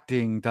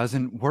overacting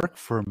doesn't work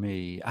for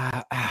me.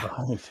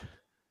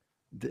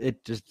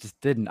 It just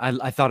didn't.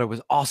 I thought it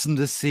was awesome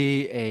to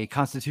see a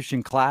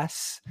Constitution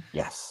class,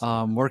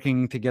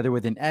 working together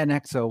with an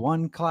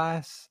NX-01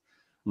 class.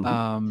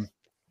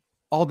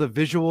 All the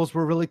visuals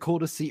were really cool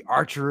to see.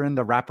 Archer in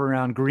the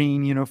wraparound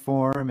green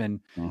uniform, and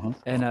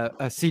a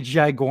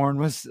CGI Gorn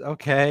was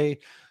okay.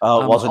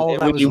 Oh, wasn't it?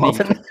 That was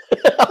wasn't.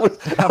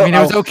 I mean, it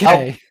was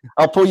okay.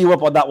 I'll pull you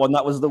up on that one.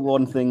 That was the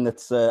one thing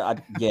that's, I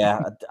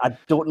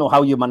don't know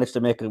how you managed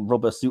to make a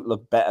rubber suit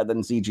look better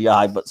than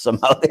CGI, but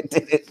somehow they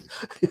did it.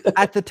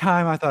 At the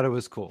time, I thought it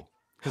was cool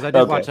because I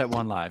did watch that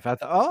one live. I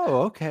thought,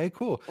 oh, okay,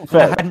 cool.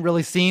 I hadn't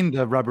really seen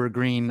the rubber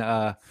green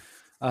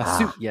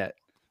suit yet.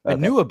 I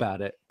knew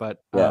about it,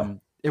 but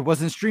it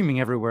wasn't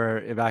streaming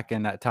everywhere back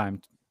in that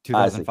time,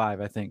 2005,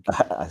 I think.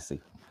 I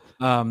see.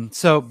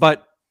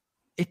 But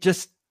it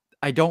just,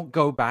 I don't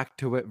go back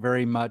to it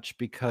very much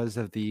because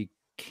of the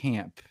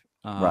camp.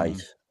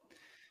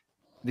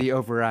 The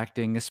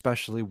overacting,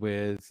 especially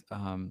with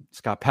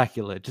Scott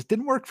Bakula, it just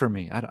didn't work for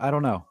me. I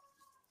don't know.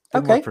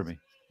 Didn't work for me.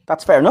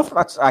 That's fair enough.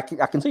 I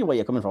can see where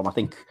you're coming from. I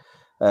think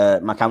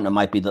my counter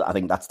might be that I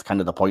think that's kind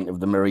of the point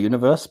of the mirror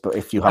universe. But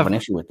if you have an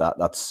issue with that,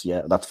 that's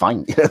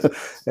fine.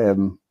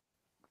 And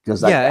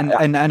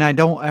I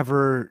don't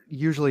ever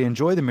usually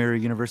enjoy the mirror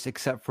universe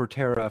except for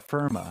Terra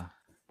Firma,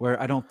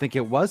 where I don't think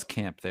it was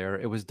camp there.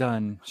 It was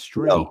done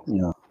straight.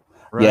 No.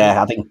 Right?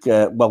 Yeah, I think,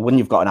 when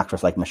you've got an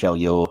actress like Michelle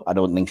Yeoh, I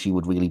don't think she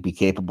would really be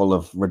capable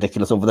of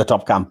ridiculous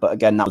over-the-top camp. But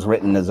again, that was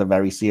written as a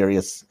very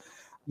serious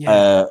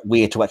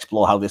way to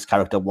explore how this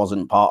character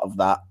wasn't part of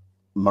that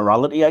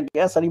morality, I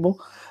guess, anymore.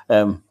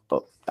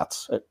 But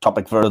that's a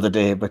topic for another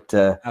day. But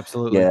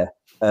absolutely. Yeah.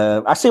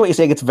 I see what you're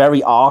saying. It's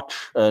very arch,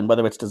 and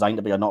whether it's designed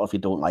to be or not, if you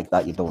don't like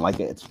that, you don't like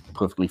it. It's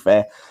perfectly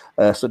fair.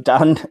 So,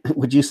 Dan,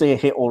 would you say a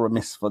hit or a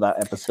miss for that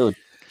episode?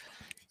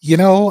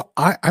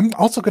 I'm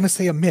also going to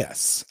say a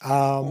miss,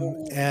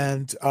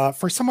 and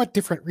for somewhat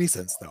different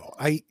reasons, though.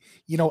 I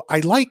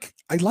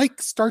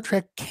like Star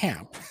Trek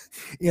camp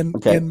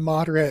in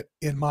moderate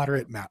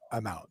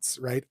amounts,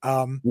 right?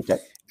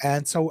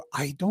 And so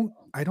I don't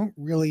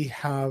really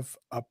have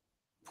a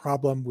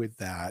problem with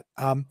that.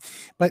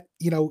 But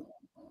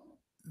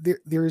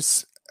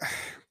there's,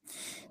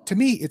 to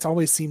me, it's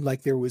always seemed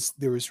like there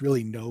was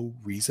really no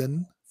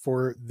reason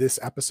for this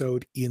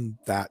episode in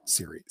that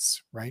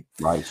series, right?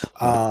 Right.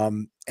 I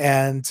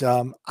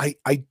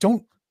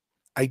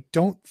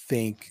don't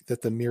think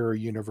that the mirror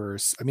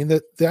universe, I mean,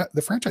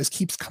 the franchise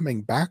keeps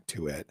coming back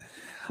to it,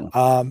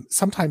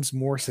 sometimes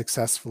more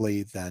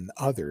successfully than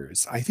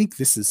others. I think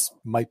this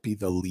might be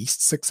the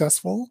least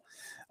successful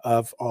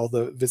of all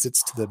the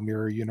visits to the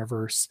mirror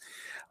universe.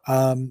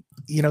 Now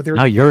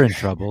you're in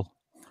trouble.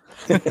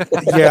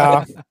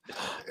 Yeah,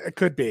 it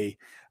could be.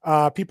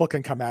 People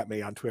can come at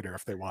me on Twitter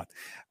if they want.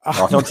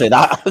 Don't say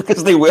that,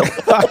 because they will.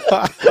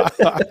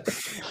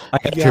 I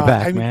got your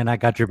back, man. I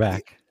got your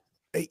back.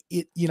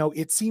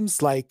 it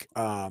seems like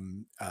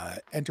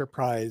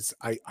Enterprise.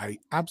 I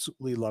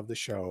absolutely love the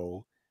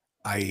show.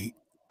 I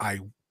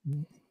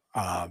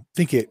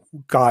think it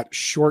got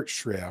short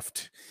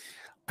shrift.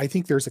 I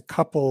think there's a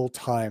couple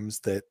times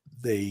that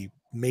they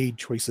made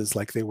choices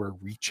like they were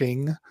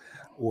reaching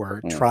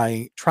or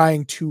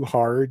trying too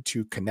hard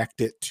to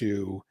connect it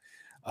to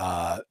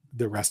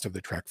the rest of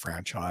the Trek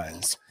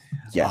franchise.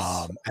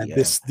 Yes. And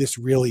this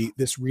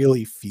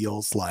really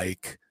feels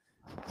like,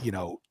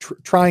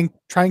 trying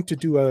to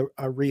do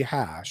a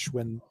rehash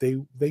when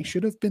they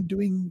should have been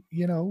doing,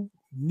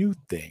 new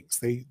things.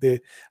 I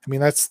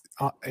mean, that's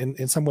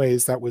in some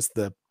ways that was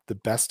the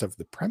best of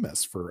the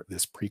premise for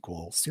this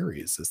prequel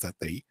series, is that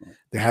they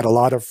had a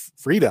lot of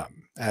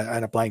freedom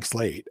and a blank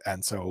slate,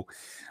 and so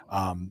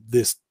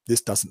this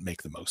doesn't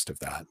make the most of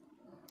that.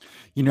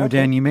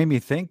 Dan, you made me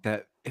think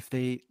that if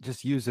they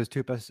just use those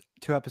two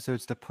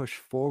episodes to push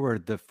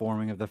forward the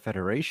forming of the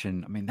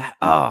Federation, I mean,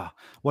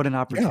 what an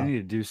opportunity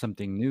to do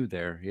something new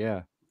there.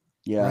 Yeah.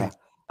 Right.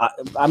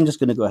 I'm just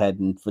going to go ahead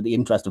and, for the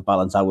interest of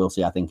balance, I will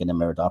say I think In a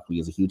Mirror Darkly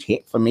is a huge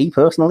hit for me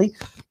personally,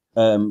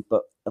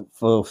 but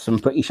for some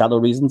pretty shallow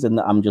reasons, in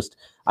that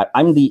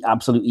I'm the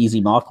absolute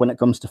easy mark when it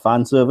comes to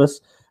fan service.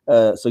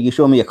 So you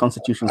show me a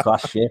Constitution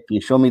class ship,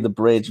 you show me the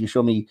bridge, you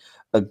show me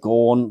a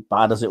Gorn,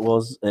 bad as it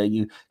was,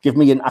 you give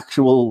me an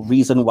actual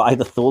reason why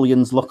the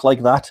Tholians look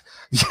like that,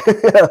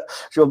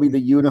 show me the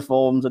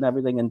uniforms and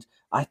everything, and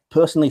I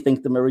personally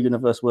think the Mirror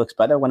Universe works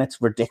better when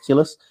it's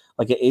ridiculous.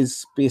 Like, it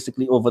is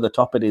basically over the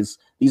top. These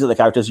are the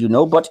characters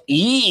but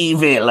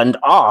evil and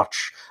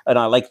arch, and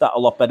I like that a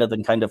lot better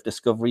than kind of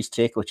Discovery's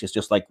take, which is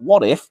just like,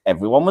 what if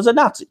everyone was a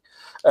Nazi?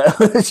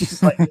 It's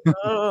just like,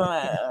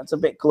 it's a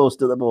bit close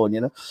to the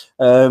bone,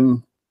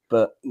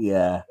 but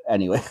yeah,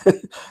 anyway.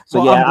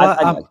 So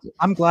well,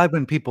 I'm glad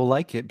when people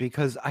like it,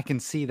 because I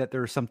can see that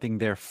there's something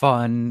there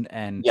fun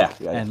and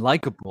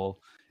likable.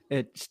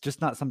 It's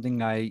just not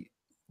something I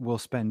will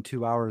spend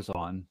 2 hours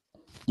on.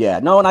 Yeah,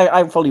 no, and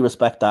I fully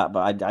respect that,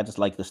 but I just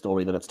like the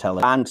story that it's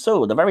telling. And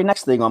so the very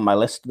next thing on my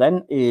list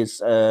then is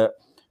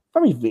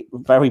very,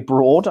 very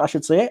broad, I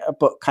should say,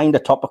 but kind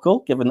of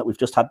topical, given that we've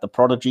just had the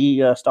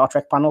Prodigy Star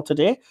Trek panel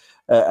today,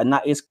 and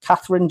that is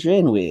Catherine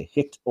Janeway.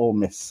 Hit or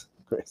miss,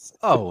 Chris?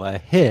 Oh, a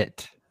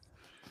hit.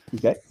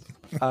 Okay.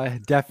 A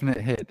definite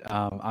hit.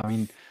 I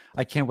mean,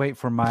 I can't wait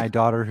for my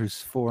daughter,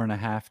 who's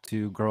 4.5,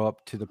 to grow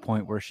up to the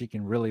point where she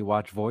can really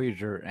watch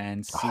Voyager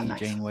and see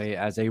Janeway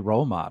as a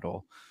role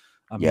model.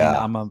 I mean,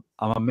 I'm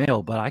a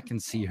male, but I can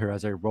see her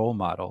as a role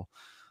model.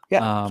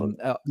 Yeah.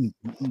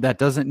 That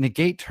doesn't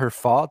negate her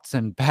faults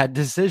and bad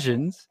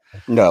decisions.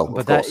 No,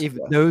 but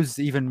those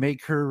even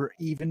make her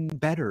even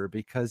better,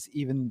 because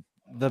even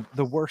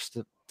the worst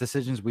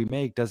decisions we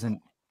make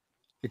doesn't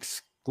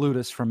exclude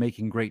us from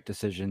making great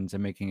decisions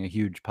and making a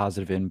huge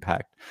positive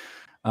impact.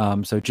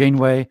 So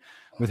Janeway,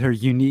 with her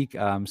unique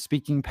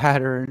speaking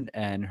pattern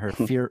and her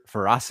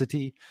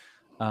ferocity,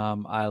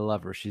 I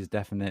love her. She's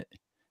definite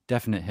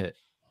hit.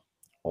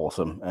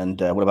 Awesome.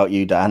 And what about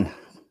you, Dan?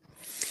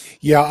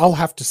 Yeah, I'll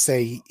have to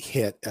say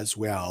hit as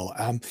well.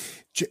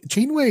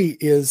 Janeway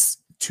is,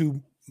 to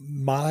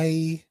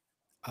my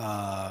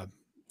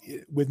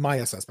with my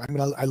assessment, I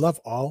mean, I love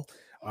all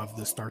of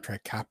the Star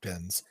Trek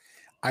captains.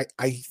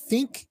 I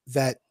think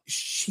that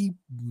she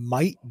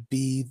might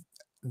be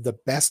the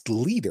best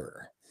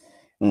leader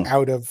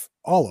out of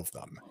all of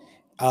them.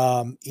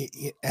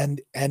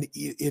 And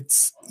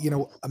it's,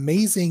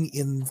 amazing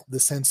in the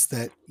sense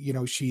that,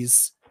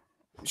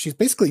 she's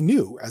basically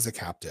new as a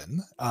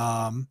captain.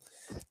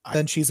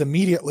 Then she's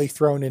immediately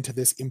thrown into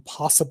this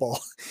impossible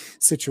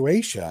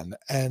situation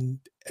and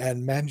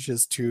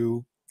manages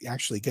to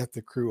actually get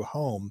the crew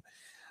home.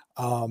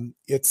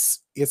 It's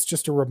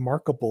just a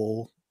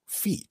remarkable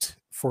feat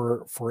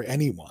for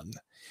anyone.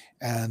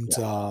 And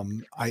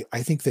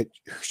I think that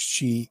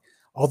she,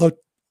 although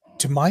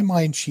to my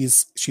mind,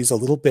 she's a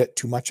little bit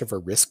too much of a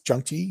risk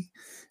junkie.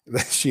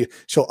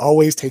 She'll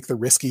always take the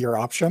riskier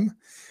option.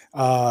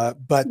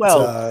 But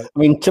I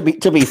mean, to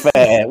be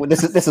fair,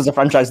 this is a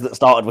franchise that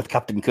started with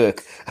Captain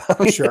Kirk.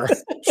 Sure.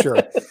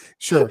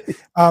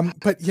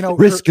 But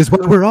risk is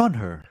what we're on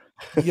her.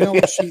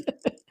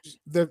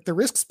 The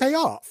risks pay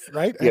off,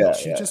 right? And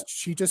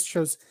she just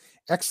shows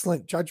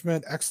excellent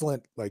judgment,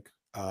 excellent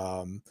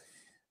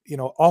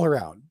all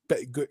around,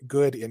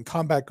 good in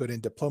combat, good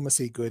in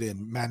diplomacy, good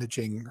in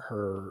managing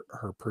her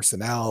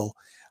personnel,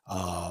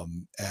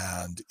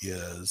 and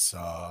is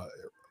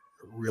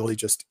really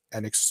just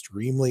an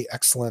extremely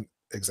excellent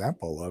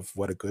example of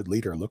what a good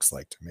leader looks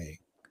like to me.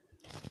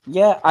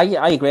 Yeah,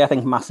 I agree. I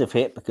think massive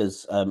hit,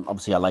 because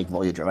obviously I like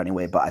Voyager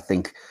anyway, but I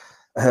think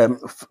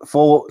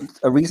for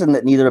a reason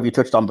that neither of you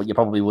touched on, but you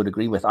probably would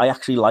agree with, I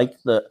actually like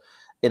that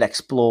it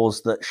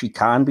explores that she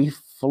can be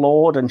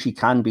flawed and she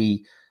can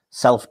be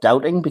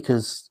self-doubting,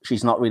 because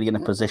she's not really in a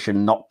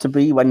position not to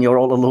be when you're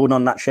all alone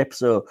on that ship.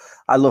 So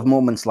I love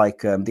moments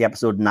like the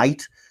episode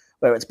Night,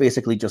 where it's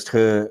basically just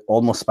her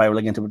almost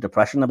spiraling into a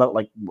depression about,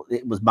 like,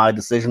 it was my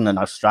decision and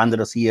I've stranded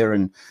us here,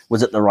 and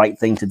was it the right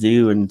thing to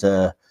do? And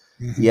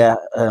Yeah,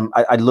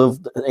 I love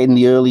in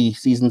the early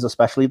seasons,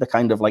 especially the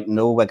kind of like,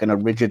 no, we're going to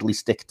rigidly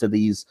stick to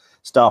these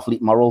Starfleet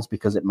morals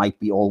because it might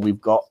be all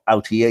we've got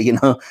out here, you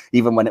know,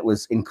 even when it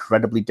was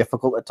incredibly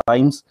difficult at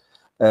times.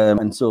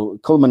 And so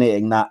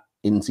culminating that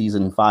in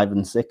season 5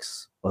 and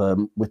 6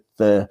 with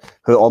her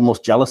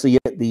almost jealousy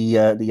at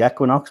the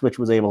Equinox, which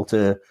was able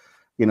to,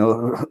 you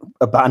know,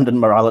 abandon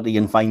morality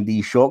and find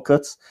these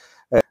shortcuts.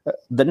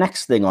 The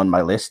next thing on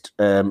my list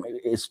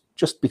is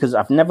just because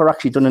I've never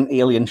actually done an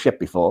alien ship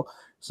before.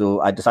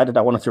 So I decided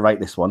I wanted to write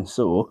this one.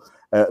 So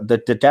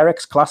the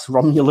Derek's class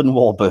Romulan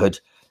warbird.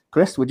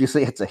 Chris, would you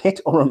say it's a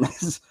hit or a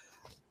miss?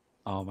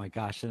 Oh my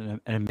gosh,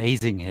 an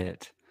amazing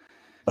hit.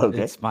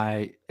 Okay. It's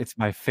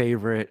my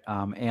favorite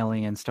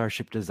alien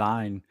starship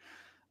design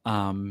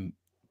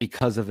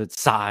because of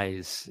its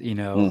size, you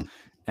know,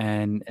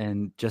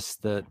 and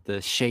just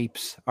the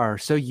shapes are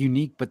so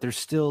unique, but there's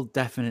still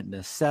definite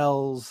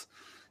nacelles.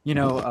 You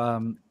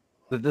know,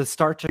 the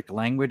Star Trek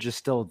language is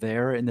still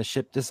there in the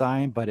ship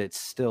design, but it's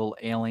still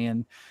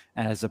alien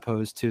as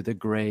opposed to the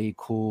gray,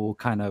 cool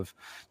kind of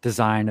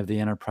design of the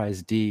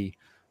Enterprise D.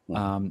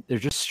 They're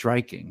just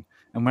striking.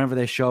 And whenever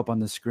they show up on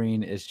the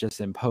screen, it's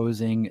just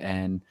imposing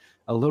and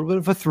a little bit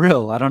of a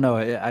thrill. I don't know.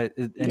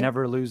 It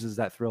never loses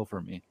that thrill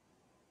for me.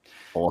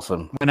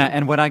 Awesome.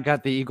 When I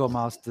got the Eagle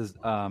Mouse,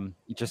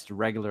 just a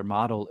regular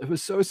model, it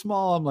was so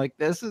small. I'm like,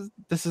 this is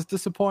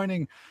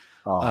disappointing.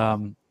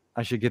 Oh.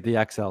 I should get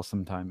the XL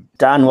sometime.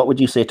 Dan, what would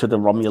you say to the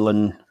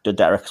Romulan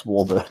Derek's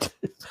warbird?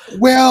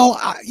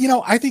 Well, you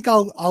know, I think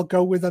I'll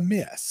go with a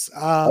miss.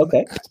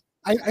 Okay.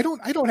 I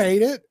don't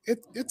hate it.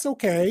 It's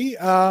okay.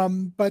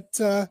 But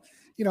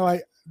you know,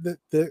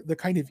 the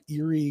kind of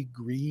eerie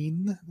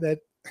green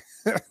that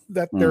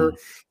that they're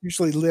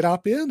usually lit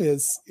up in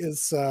is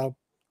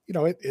you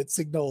know, it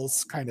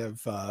signals kind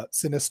of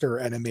sinister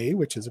enemy,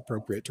 which is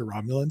appropriate to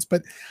Romulans.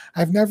 But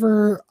I've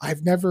never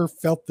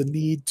felt the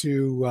need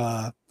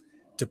to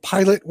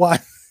pilot one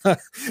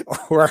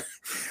or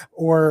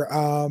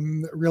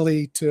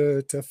really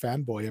to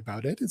fanboy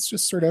about it. It's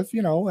just sort of,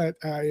 you know,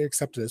 I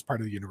accept it as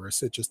part of the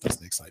universe. It just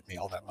doesn't excite me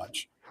all that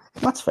much.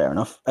 That's fair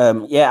enough.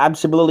 Yeah, I'm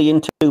similarly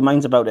in two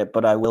minds about it,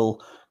 but I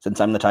will,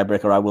 since I'm the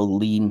tiebreaker, I will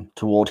lean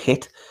toward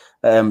hit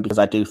because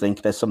I do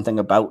think there's something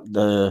about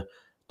the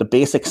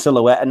basic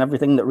silhouette and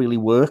everything that really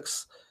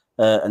works,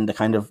 and the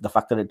kind of the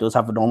fact that it does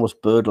have an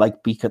almost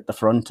bird-like beak at the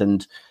front,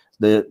 and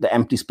the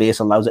empty space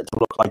allows it to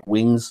look like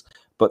wings.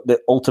 But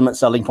the ultimate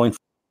selling point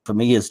for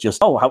me is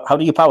just, how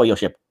do you power your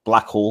ship?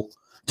 Black hole.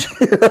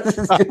 Simple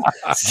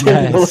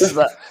as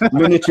that.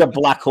 Miniature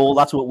black hole.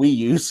 That's what we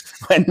use.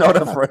 We're not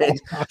afraid.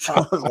 So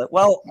I was like,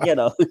 well, you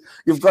know,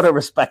 you've got to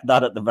respect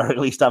that at the very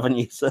least, haven't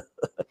you? So,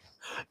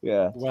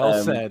 yeah.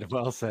 Well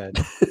said.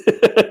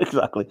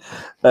 Exactly.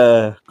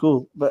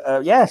 Cool.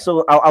 But yeah,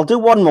 so I'll do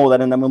one more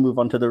then, and then we'll move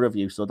on to the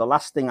review. So the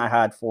last thing I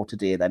had for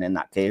today, then, in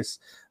that case,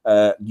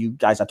 you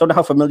guys, I don't know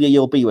how familiar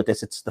you'll be with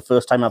this. It's the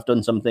first time I've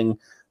done something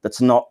that's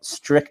not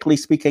strictly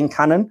speaking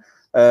canon,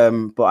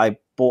 but I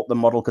bought the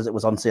model because it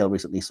was on sale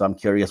recently, so I'm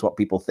curious what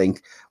people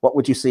think. What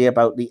would you say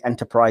about the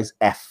Enterprise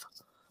F?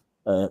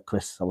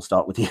 Chris, I will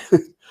start with you.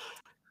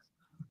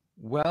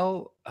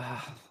 Well,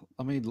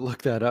 let me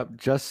look that up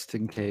just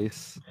in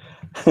case.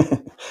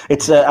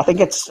 It's I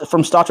think it's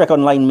from Star Trek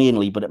Online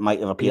mainly, but it might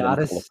have appeared in a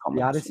couple of comics.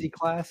 The Odyssey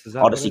class? Is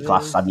that Odyssey what it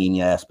class, is? I mean,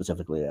 yeah,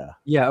 specifically, yeah.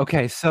 Yeah,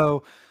 okay.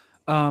 So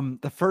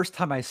the first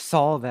time I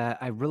saw that,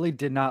 I really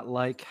did not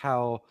like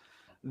how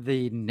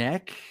the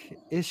neck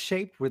is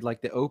shaped with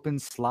like the open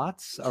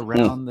slots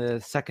around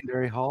the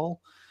secondary hull.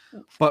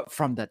 But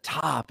from the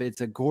top, it's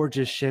a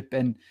gorgeous ship,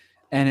 and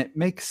it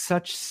makes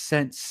such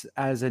sense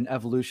as an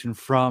evolution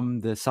from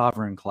the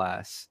Sovereign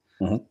class,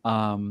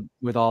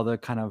 with all the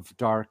kind of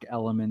dark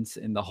elements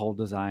in the hull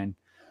design.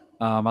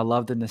 I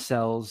love the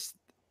nacelles,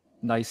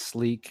 nice,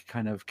 sleek,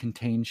 kind of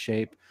contained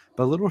shape,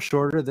 but a little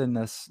shorter than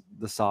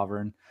the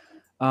Sovereign.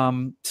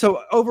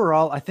 So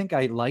overall, I think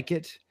I like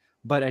it,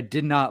 but I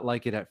did not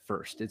like it at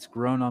first. It's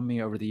grown on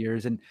me over the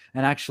years, and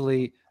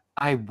actually,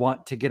 I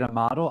want to get a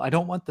model. I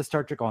don't want the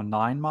Star Trek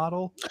Online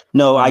model.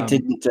 No, I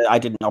didn't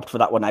opt for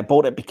that one. I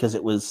bought it because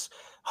it was,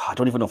 I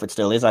don't even know if it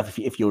still is.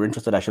 If you were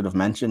interested, I should have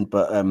mentioned,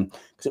 but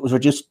because it was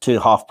reduced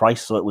to half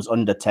price, so it was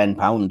under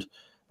 £10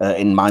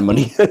 in my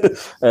money.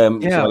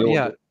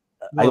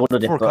 I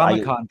ordered it for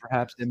Comic-Con.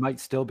 Perhaps it might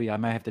still be. I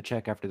might have to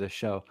check after the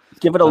show.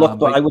 Give it a look,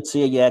 but I would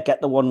say, yeah,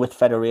 get the one with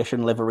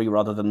Federation livery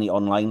rather than the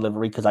online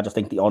livery, because I just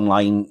think the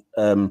online,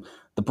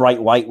 the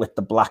bright white with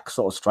the black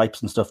sort of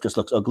stripes and stuff just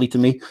looks ugly to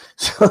me.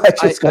 So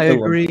I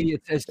agree.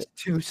 It's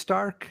too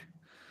stark.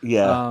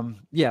 Yeah.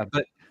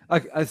 But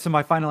so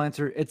my final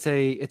answer, it's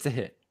a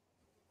hit.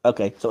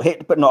 Okay, so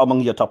hit, but not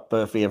among your top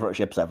favorite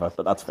ships ever,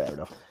 but that's fair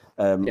enough.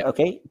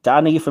 Okay,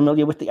 Dan, are you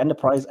familiar with the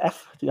Enterprise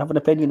F? Do you have an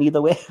opinion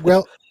either way?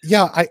 Well,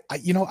 yeah, I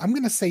I'm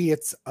going to say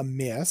it's a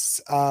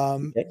miss.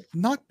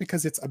 Not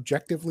because it's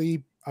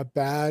objectively a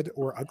bad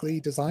or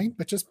ugly design,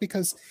 but just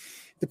because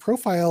the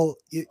profile.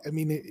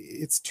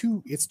 It's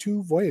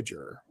too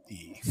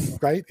Voyager-y,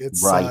 right?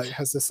 It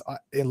has this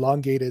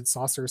elongated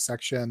saucer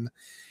section.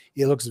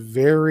 It looks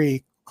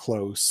very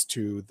close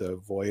to the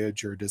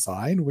Voyager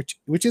design,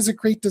 which is a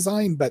great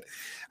design, but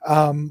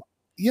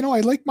you know,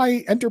 I like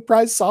my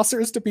Enterprise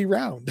saucers to be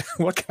round.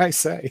 What can I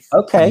say?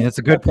 Okay, I mean, it's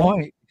a good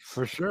point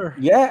for sure.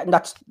 Yeah, and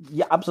that's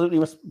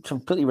absolutely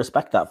completely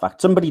respect that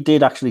fact. Somebody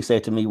did actually say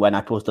to me when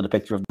I posted a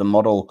picture of the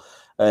model,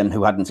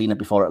 who hadn't seen it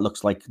before, it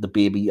looks like the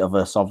baby of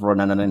a Sovereign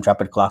and an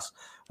Intrepid class.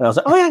 And I was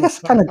like, oh yeah, I guess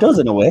it kind of does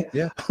in a way.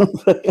 Yeah.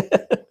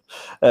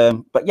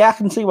 But yeah, I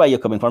can see where you're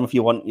coming from. If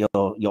you want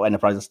your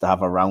Enterprises to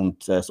have a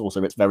round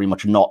saucer, it's very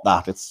much not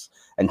that. It's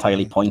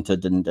entirely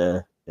pointed, and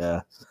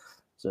yeah.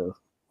 So,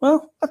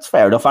 well, that's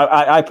fair enough.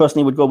 I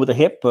personally would go with a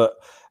hip, but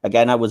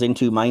again, I was in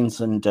two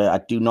minds, and I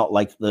do not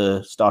like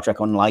the Star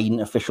Trek Online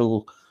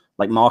official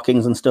like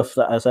markings and stuff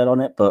that I said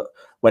on it. But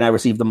when I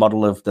received the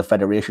model of the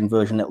Federation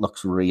version, it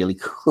looks really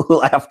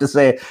cool. I have to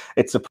say,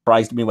 it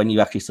surprised me when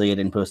you actually see it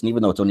in person,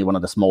 even though it's only one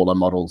of the smaller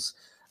models.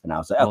 And I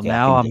was like, well, okay,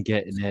 now I'm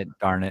getting it.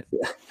 Darn it!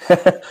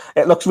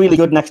 It looks really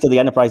good next to the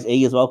Enterprise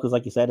E as well, because,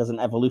 like you said, as an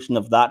evolution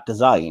of that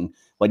design,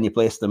 when you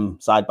place them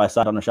side by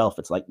side on a shelf,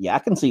 it's like, yeah, I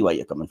can see where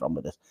you're coming from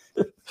with this.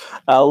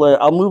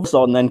 I'll move this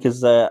on then,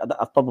 because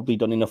I've probably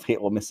done enough hit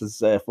or misses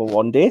for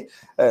one day.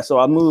 So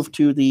I'll move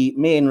to the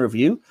main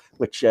review,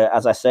 which,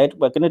 as I said,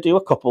 we're going to do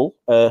a couple.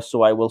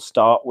 So I will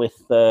start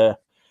with the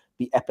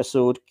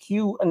episode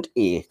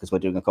Q&A, because we're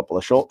doing a couple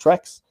of short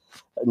treks,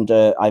 and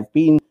I've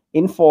been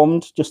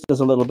informed, just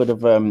as a little bit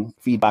of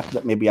feedback,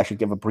 that maybe I should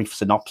give a brief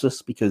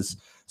synopsis, because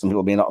some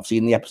people may not have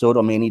seen the episode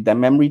or may need their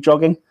memory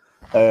jogging.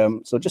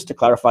 So just to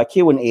clarify,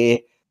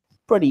 Q&A,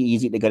 pretty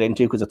easy to get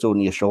into because it's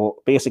only a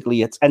short.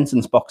 Basically, it's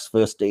Ensign Spock's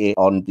first day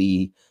on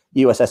the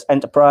USS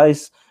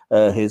Enterprise,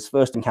 his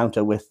first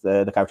encounter with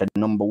the character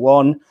number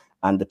one,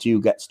 and the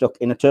two get stuck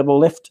in a turbo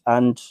lift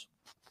and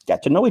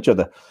get to know each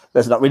other.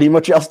 There's not really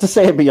much else to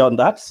say beyond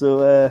that.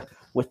 So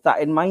with that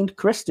in mind,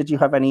 Chris, did you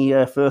have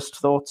any first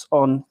thoughts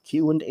on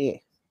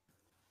Q&A?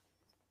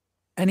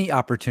 Any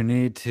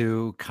opportunity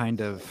to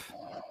kind of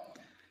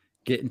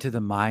get into the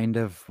mind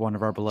of one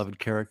of our beloved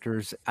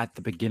characters at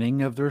the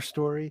beginning of their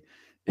story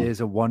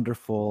is a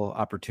wonderful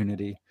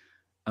opportunity.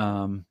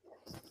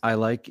 I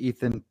like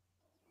Ethan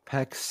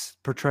Peck's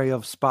portrayal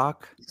of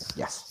Spock.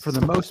 Yes. For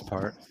the most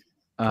part.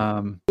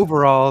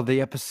 Overall,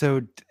 the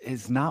episode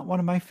is not one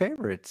of my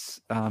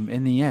favorites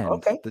in the end.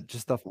 Okay.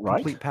 Just the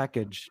complete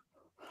package.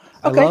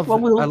 Okay, I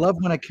love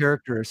when a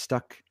character is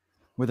stuck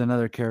with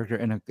another character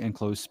in an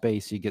enclosed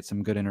space. You get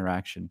some good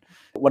interaction.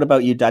 What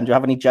about you, Dan? Do you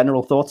have any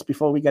general thoughts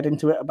before we get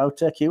into it about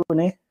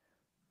Q&A?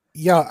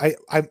 Yeah,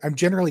 I'm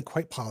generally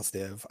quite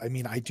positive. I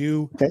mean, I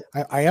do. Okay.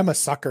 I am a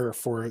sucker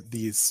for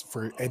these.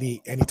 For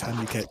anytime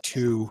you get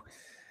two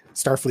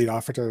Starfleet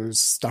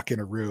officers stuck in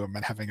a room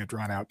and having a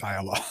drawn out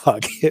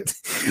dialogue,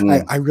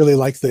 I really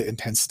like the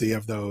intensity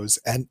of those.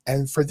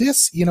 And for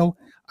this, you know,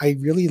 I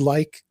really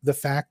like the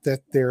fact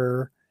that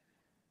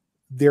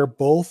they're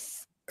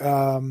both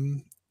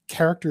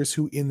characters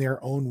who, in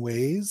their own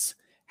ways,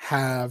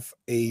 have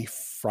a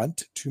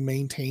front to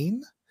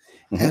maintain,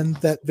 and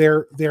that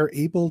they're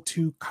able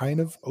to kind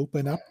of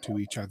open up to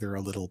each other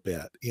a little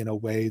bit in a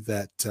way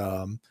that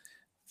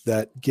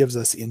that gives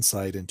us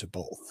insight into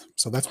both.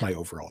 So that's my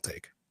overall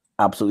take.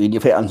 Absolutely.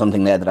 You've hit on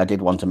something there that I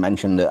did want to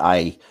mention that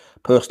I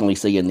personally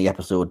see in the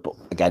episode, but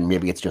again,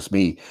 maybe it's just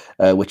me,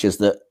 which is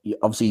that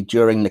obviously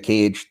during the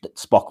cage,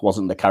 Spock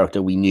wasn't the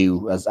character we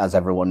knew, as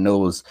everyone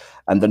knows.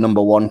 And the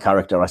number one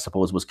character, I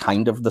suppose, was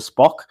kind of the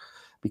Spock,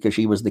 because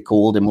she was the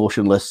cold,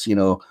 emotionless, you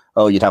know,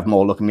 oh, you'd have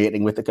more luck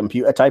mating with the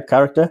computer type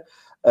character.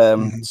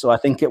 So I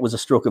think it was a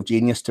stroke of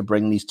genius to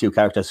bring these two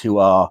characters who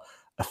are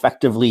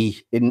effectively,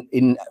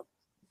 in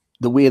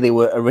the way they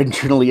were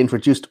originally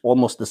introduced,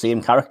 almost the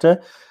same character.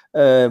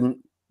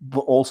 But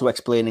also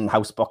explaining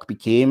how Spock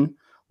became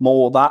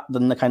more that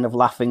than the kind of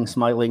laughing,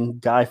 smiling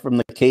guy from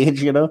the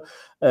cage, you know,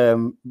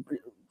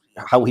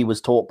 how he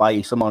was taught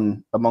by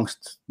someone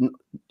amongst,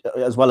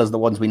 as well as the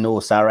ones we know,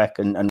 Sarek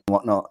and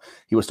whatnot,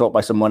 he was taught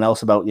by someone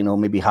else about, you know,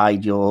 maybe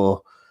hide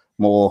your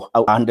more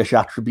outlandish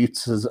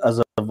attributes as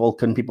a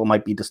Vulcan. People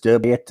might be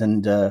disturbed by it.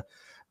 And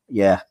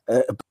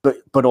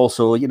but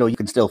also, you know, you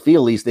can still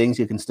feel these things.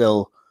 You can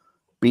still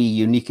be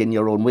unique in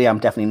your own way. I'm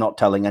definitely not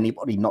telling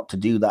anybody not to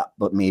do that,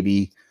 but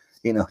maybe,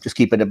 you know, just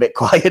keep it a bit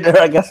quieter,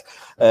 I guess.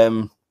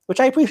 Which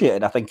I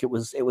appreciated. I think it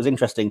was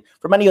interesting.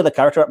 From any other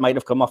character, it might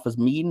have come off as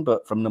mean,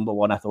 but from number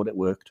one, I thought it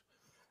worked.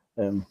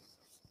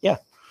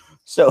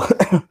 So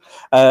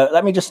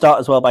let me just start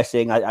as well by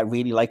saying I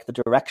really like the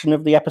direction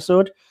of the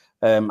episode.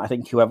 I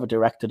think whoever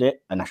directed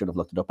it, and I should have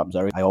looked it up, I'm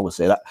sorry, I always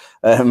say that,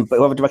 but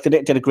whoever directed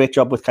it did a great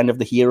job with kind of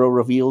the hero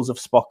reveals of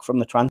Spock from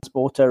the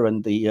transporter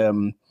and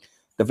the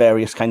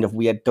various kind of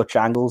weird Dutch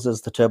angles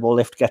as the turbo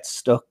lift gets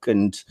stuck,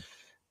 and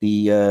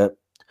the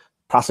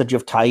passage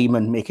of time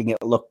and making it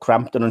look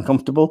cramped and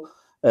uncomfortable.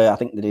 I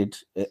think they did,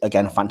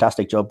 again, a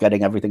fantastic job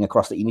getting everything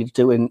across that you needed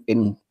to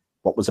in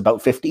what was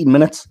about 15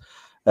 minutes.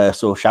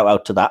 So shout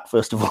out to that,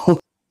 first of all.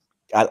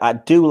 I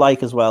do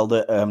like as well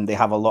that they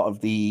have a lot of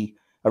the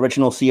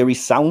original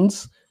series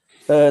sounds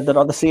that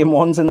are the same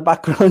ones in the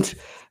background,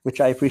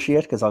 which I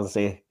appreciate, because as I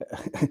say,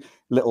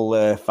 little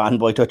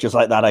fanboy touches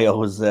like that I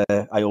always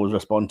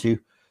respond to.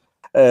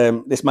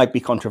 This might be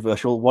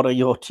controversial. What are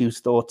your two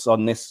thoughts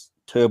on this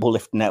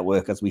turbolift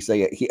network, as we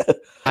say it here?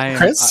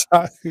 Chris, you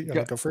want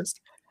to go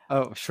first?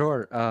 Oh,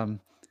 sure.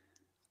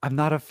 I'm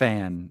not a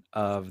fan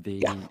of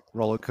the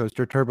roller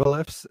coaster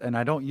turbolifts, and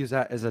I don't use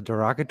that as a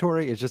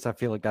derogatory. It's just I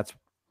feel like that's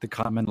the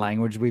common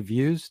language we've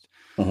used.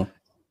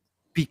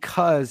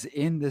 Because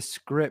in the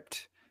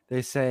script,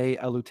 they say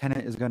a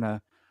lieutenant is going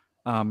to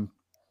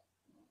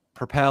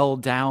propel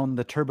down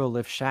the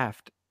turbolift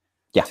shaft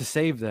to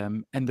save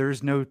them, and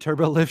there's no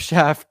turbolift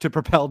shaft to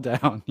propel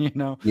down, you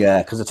know?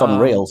 Yeah, because it's on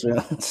rails.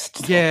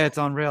 Yeah, it's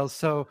on rails.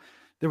 So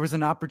there was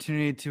an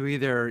opportunity to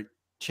either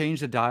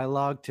change the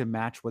dialogue to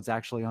match what's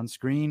actually on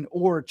screen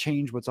or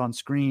change what's on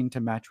screen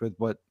to match with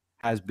what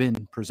has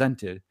been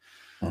presented.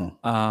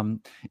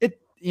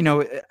 You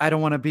know, I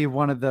don't want to be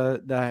one of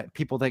the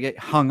people that get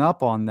hung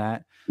up on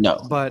that.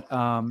 No, but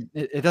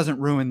it doesn't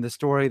ruin the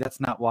story. That's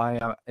not why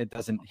it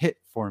doesn't hit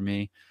for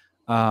me.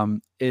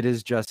 It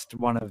is just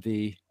one of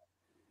the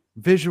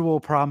visual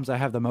problems I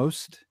have the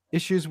most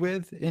issues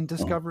with in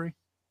Discovery.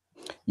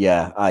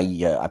 Yeah,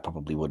 I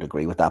probably would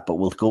agree with that, but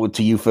we'll go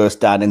to you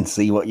first, Dan, and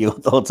see what your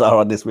thoughts are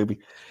on this movie.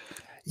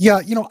 Yeah,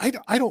 you know,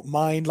 I don't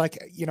mind, like,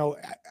 you know,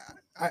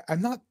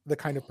 I'm not the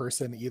kind of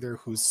person either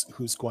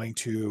who's going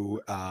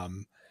to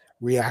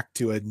react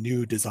to a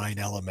new design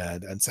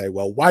element and say,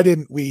 well, why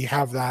didn't we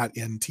have that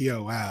in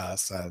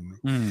TOS?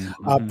 And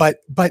but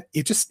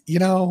it just, you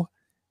know,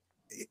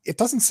 it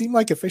doesn't seem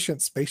like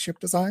efficient spaceship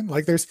design.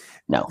 Like there's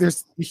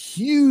a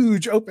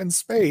huge open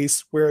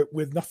space where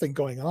with nothing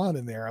going on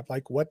in there. I'm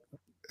like, what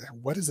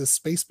is this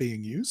space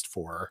being used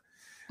for?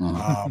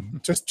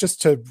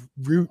 Just to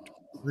route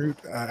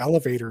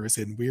elevators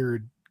in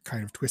weird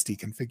kind of twisty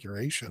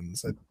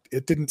configurations.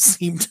 It didn't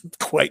seem to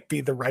quite be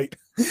the right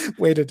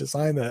way to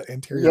design the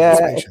interior of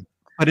the spaceship.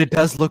 But it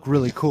does look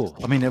really cool.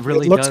 I mean, it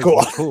really looks does cool.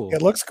 Look cool.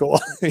 It looks cool.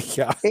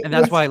 Yeah. And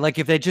that's why, like,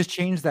 if they just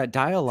change that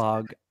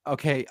dialogue,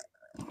 okay,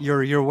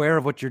 you're aware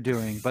of what you're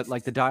doing, but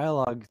like the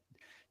dialogue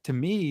to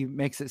me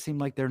makes it seem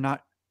like they're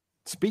not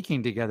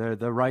speaking together,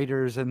 the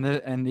writers and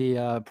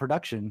the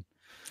production.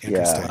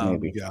 Interesting.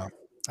 Maybe. Yeah.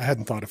 I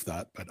hadn't thought of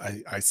that, but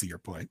I see your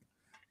point.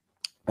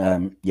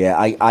 Yeah,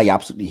 I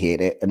absolutely hate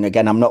it. And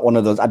again, I'm not one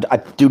of those. I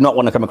do not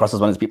want to come across as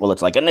one of those people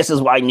that's like, and this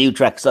is why New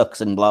Trek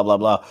sucks and blah blah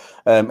blah.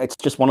 It's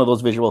just one of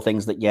those visual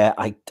things that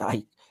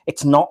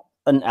it's not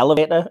an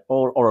elevator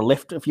or a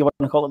lift, if you want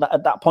to call it that.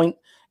 At that point,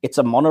 it's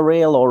a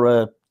monorail or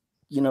a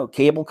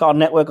cable car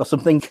network or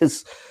something,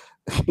 because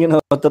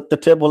the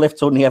turbo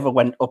lifts only ever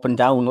went up and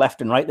down,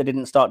 left and right. They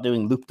didn't start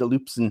doing loop to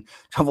loops and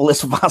travel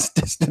this vast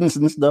distance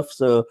and stuff.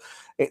 So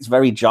it's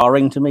very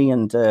jarring to me.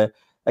 And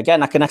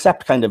again, I can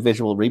accept kind of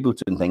visual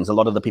reboots and things. A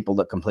lot of the people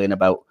that complain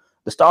about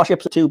the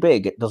starships are too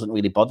big, it doesn't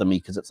really bother me,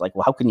 because it's like,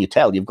 well, how can you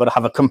tell? You've got to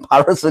have a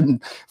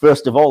comparison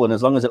first of all. And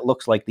as long as it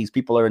looks like these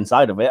people are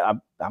inside of it,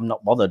 I'm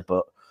not bothered.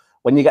 But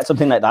when you get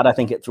something like that, I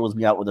think it throws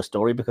me out with the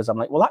story, because I'm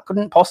like, well, that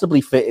couldn't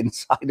possibly fit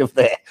inside of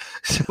there.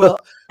 So, well,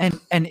 and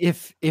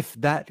if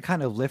that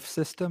kind of lift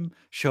system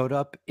showed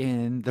up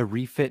in the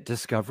refit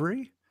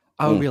Discovery,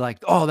 I would be like,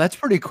 oh, that's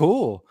pretty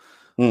cool.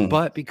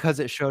 But because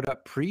it showed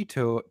up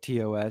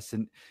pre-TOS,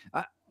 and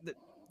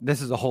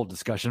this is a whole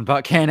discussion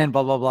about canon,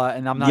 blah, blah, blah,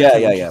 and I'm not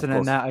interested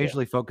in that. I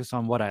usually focus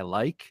on what I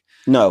like.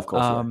 No, of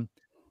course.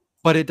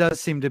 But it does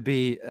seem to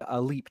be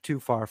a leap too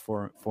far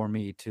for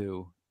me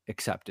to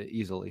accept it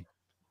easily.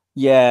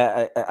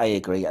 Yeah, I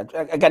agree.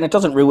 Again, it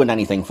doesn't ruin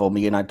anything for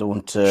me, and I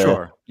don't.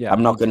 Sure. Yeah,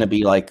 I'm not going to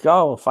be like,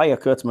 oh, fire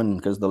Kurtzman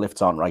because the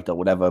lifts aren't right or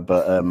whatever.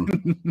 But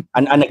and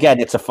again,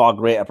 it's a far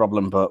greater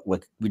problem. But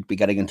we'd be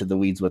getting into the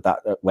weeds with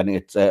that when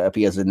it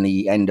appears in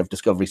the end of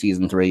Discovery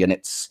season 3, and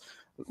it's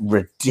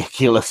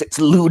ridiculous. It's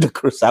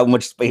ludicrous how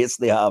much space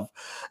they have.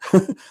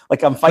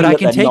 Like, I'm fine. But I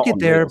can take it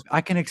there. I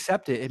can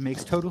accept it. It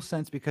makes total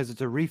sense because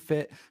it's a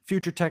refit,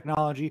 future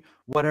technology,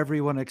 whatever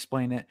you want to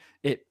explain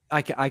it.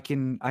 I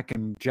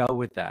can gel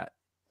with that.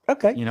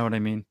 Okay. You know what I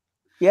mean?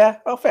 Yeah.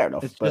 Oh, fair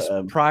enough. It's just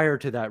prior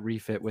to that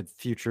refit with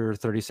future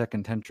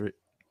 32nd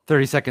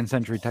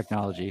century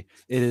technology,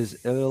 it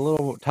is a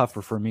little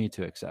tougher for me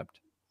to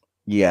accept.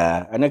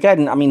 Yeah, and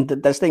again, I mean,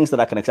 there's things that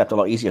I can accept a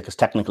lot easier, because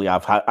technically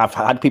I've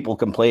had people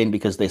complain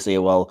because they say,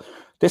 well,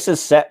 this is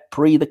set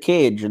pre the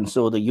cage, and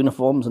so the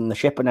uniforms and the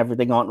ship and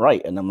everything aren't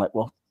right. And I'm like,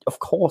 well, of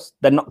course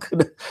they're not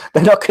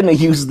gonna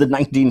use the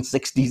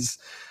 1960s,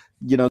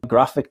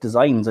 graphic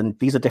designs, and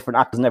these are different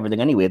actors and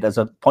everything anyway. There's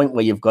a point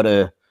where you've got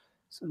to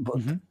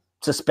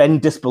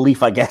suspend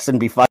disbelief, I guess, and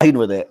be fine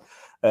with it.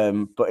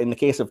 But in the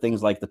case of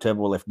things like the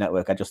turbo lift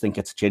network, I just think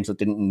it's a change that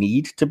didn't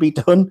need to be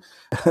done.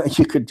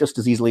 You could just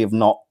as easily have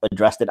not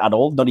addressed it at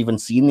all, not even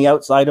seen the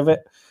outside of it.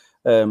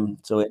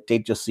 So it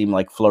did just seem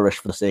like flourish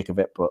for the sake of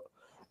it. But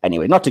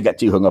anyway, not to get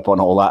too hung up on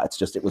all that. It's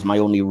just, it was my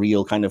only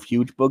real kind of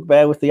huge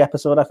bugbear with the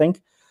episode, I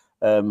think.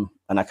 And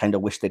I kind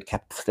of wish they'd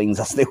kept things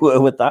as they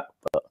were with that,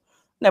 but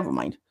never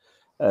mind.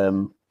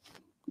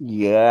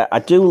 Yeah, I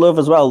do love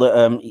as well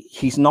that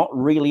he's not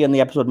really in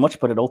the episode much,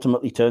 but it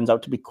ultimately turns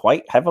out to be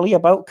quite heavily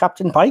about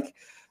Captain Pike.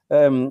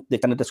 The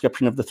kind of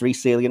description of the 3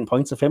 salient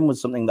points of him was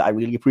something that I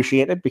really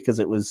appreciated, because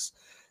it was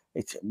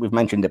we've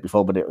mentioned it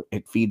before, but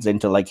it feeds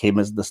into like him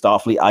as the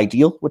Starfleet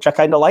ideal, which I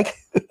kind of like.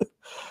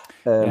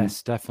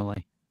 Yes,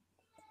 definitely.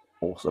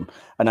 Awesome.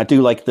 And I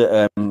do like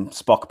that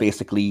Spock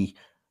basically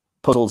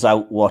puzzles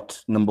out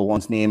what number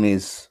one's name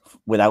is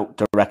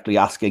without directly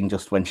asking,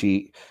 just when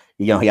he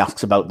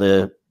asks about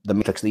the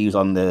matrix they use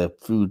on the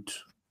food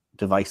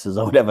devices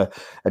or whatever,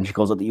 and she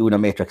calls it the Una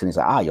matrix, and he's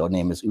like, your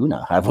name is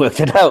Una, I've worked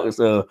it out.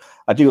 So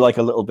I do like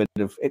a little bit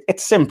of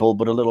it's simple,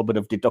 but a little bit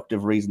of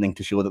deductive reasoning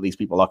to show that these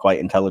people are quite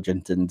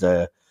intelligent and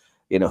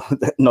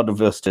not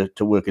averse to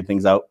working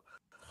things out.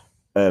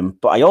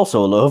 But I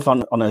also love,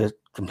 on a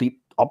complete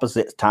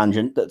opposite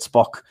tangent, that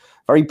Spock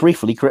very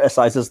briefly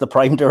criticizes the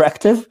Prime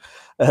Directive.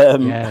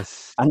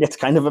 Yes. And it's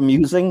kind of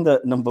amusing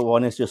that number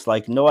one is just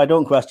like, no, I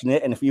don't question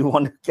it. And if you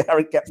want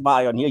to get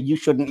by on here, you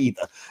shouldn't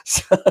either.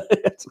 So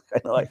it's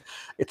kind of like,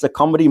 it's a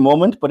comedy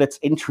moment, but it's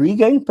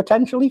intriguing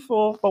potentially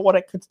for what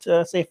it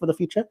could say for the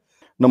future.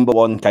 Number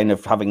one kind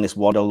of having this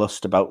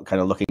wanderlust about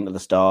kind of looking at the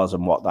stars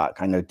and what that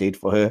kind of did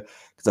for her.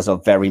 Because there's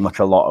very much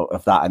a lot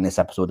of that in this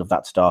episode of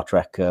that Star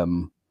Trek,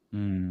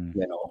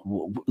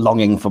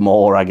 longing for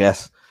more, I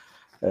guess.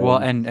 Well,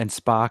 and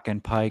Spock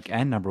and Pike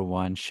and number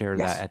one share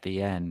that at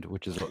the end,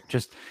 which is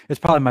it's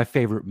probably my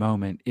favorite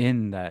moment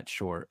in that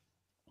short,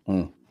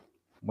 when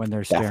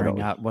they're staring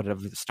at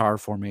whatever the star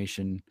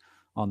formation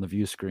on the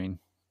view screen.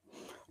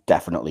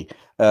 Definitely.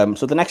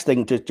 So the next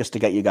thing, just to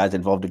get you guys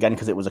involved again,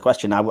 because it was a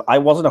question I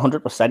wasn't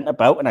 100%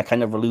 about, and I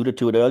kind of alluded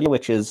to it earlier,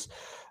 which is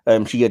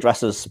she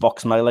addresses Spock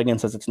smiling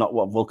and says it's not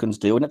what Vulcans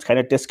do, and it's kind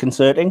of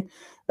disconcerting.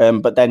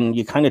 But then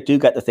you kind of do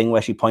get the thing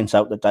where she points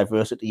out that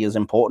diversity is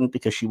important,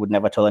 because she would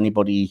never tell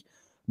anybody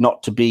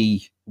not to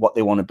be what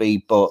they want to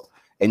be. But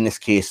in this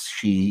case,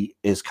 she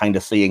is kind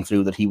of seeing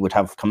through that he would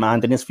have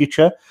command in his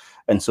future.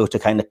 And so to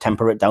kind of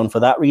temper it down for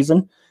that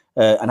reason.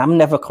 And I'm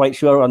never quite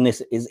sure on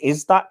this.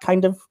 Is that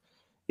kind of,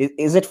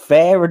 is it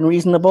fair and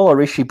reasonable, or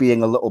is she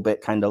being a little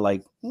bit kind of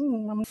like,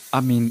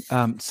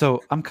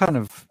 so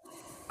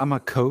I'm a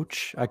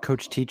coach. I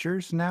coach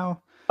teachers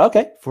now.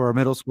 Okay. For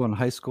middle school and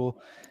high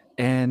school.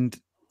 And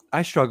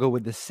I struggle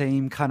with the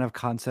same kind of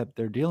concept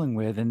they're dealing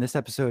with. And this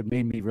episode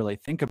made me really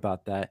think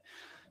about that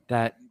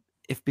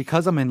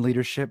because I'm in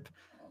leadership,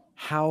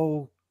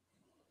 how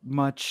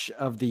much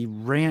of the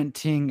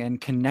ranting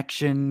and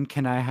connection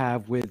can I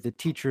have with the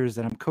teachers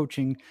that I'm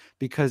coaching?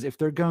 Because if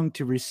they're going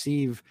to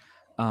receive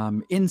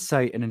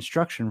insight and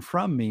instruction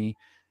from me,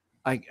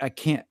 I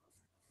can't,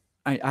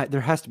 there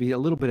has to be a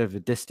little bit of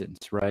a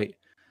distance, right?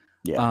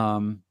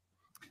 Yeah.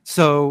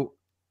 So,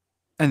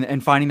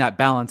 and finding that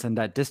balance and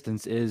that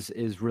distance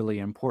is really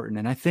important.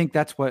 And I think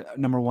that's what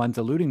number one's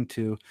alluding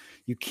to.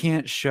 You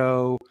can't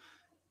show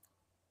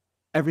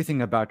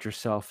everything about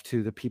yourself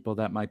to the people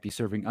that might be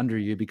serving under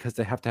you, because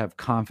they have to have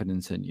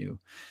confidence in you.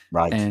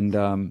 Right. And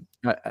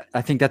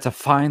I think that's a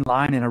fine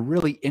line and a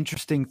really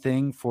interesting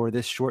thing for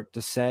this short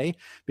to say,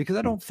 because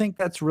I don't think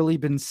that's really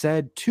been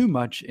said too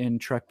much in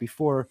Trek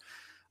before.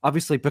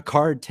 Obviously,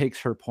 Picard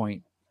takes her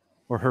point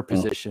or her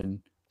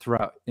position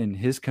throughout in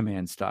his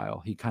command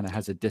style. He kind of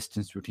has a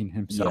distance between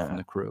himself and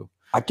the crew.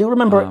 I do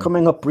remember it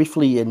coming up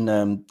briefly in,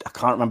 I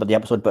can't remember the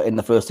episode, but in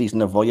the first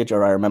season of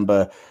Voyager, I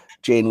remember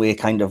Janeway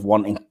kind of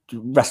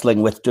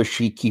wrestling with, does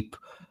she keep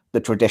the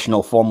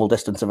traditional formal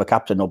distance of a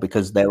captain, or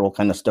because they're all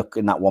kind of stuck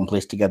in that one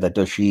place together,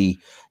 does she,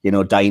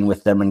 dine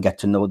with them and get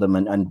to know them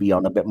and be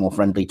on a bit more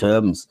friendly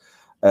terms?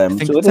 I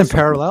think it's in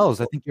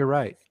parallels. I think you're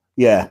right.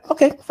 Yeah.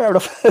 Okay. Fair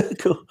enough.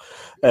 Cool.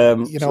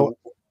 To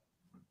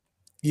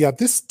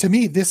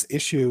me, this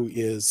issue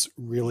is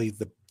really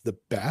the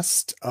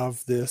best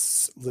of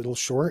this little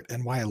short,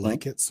 and why I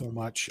like it so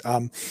much.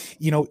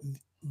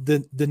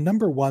 The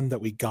number one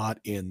that we got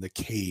in the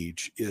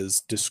cage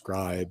is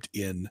described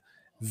in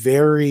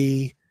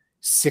very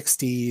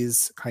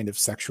 60s kind of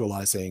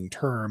sexualizing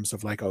terms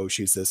of like, oh,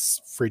 she's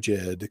this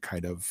frigid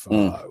kind of,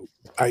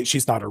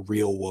 she's not a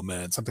real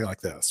woman, something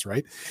like this,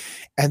 right?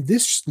 And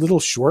this little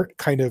short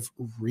kind of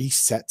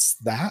resets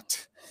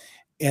that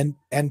and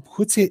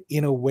puts it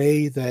in a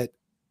way that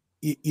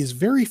is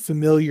very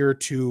familiar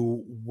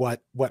to what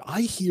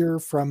I hear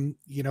from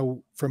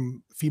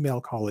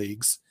female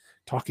colleagues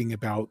talking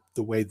about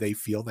the way they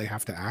feel they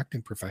have to act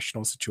in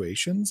professional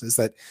situations, is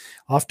that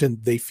often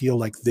they feel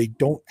like they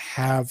don't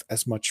have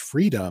as much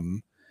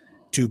freedom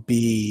to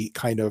be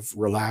kind of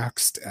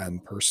relaxed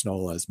and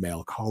personal as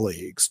male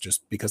colleagues,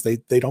 just because they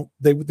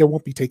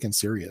won't be taken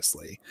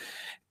seriously.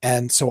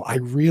 And so I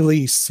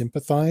really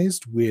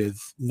sympathized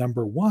with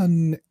number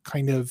one,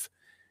 kind of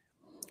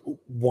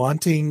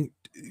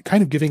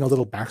giving a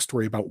little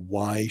backstory about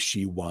why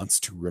she wants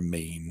to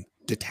remain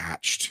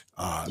detached,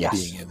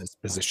 being in this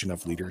position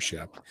of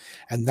leadership.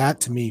 And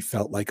that to me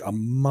felt like a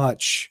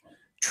much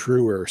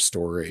truer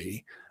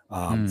story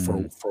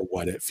for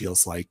what it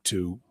feels like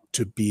to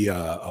be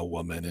a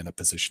woman in a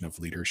position of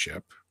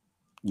leadership.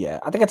 Yeah,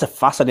 I think it's a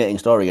fascinating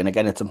story. And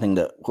again, it's something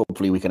that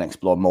hopefully we can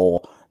explore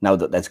more now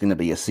that there's going to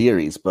be a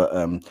series. But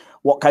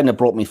what kind of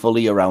brought me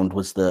fully around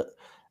was that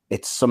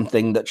it's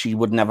something that she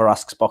would never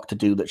ask Spock to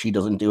do, that she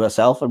doesn't do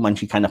herself. And when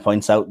she kind of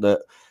points out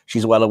that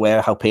she's well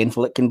aware how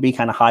painful it can be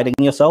kind of hiding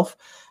yourself,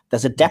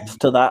 there's a depth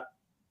to that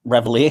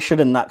revelation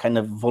and that kind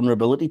of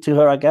vulnerability to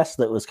her, I guess,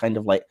 that was kind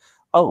of like,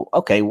 oh,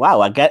 okay,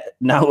 wow, I get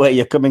now where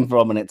you're coming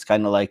from. And it's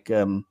kind of like,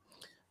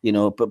 you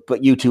know,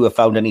 but you two have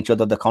found in each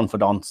other the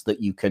confidants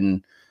that you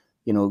can,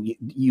 you know,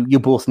 you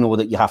both know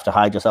that you have to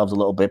hide yourselves a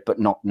little bit, but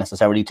not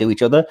necessarily to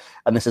each other.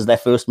 And this is their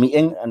first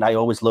meeting. And I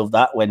always love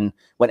that when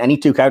any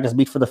two characters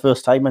meet for the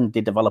first time and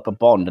they develop a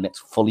bond and it's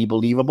fully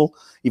believable,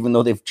 even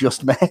though they've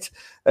just met.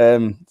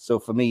 So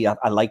for me,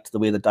 I liked the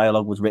way the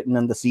dialogue was written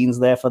and the scenes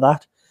there for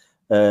that.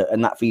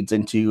 And that feeds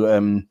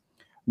into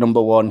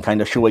number one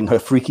kind of showing her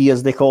freaky,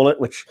 as they call it,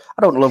 which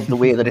I don't love the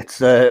way that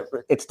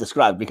it's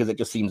described because it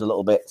just seems a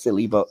little bit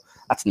silly, but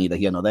that's neither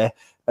here nor there.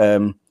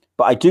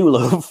 But I do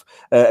love,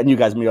 and you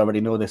guys may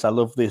already know this, I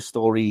love this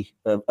story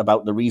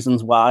about the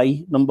reasons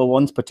why number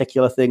one's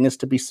particular thing is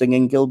to be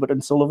singing Gilbert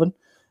and Sullivan,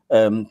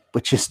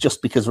 which is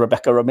just because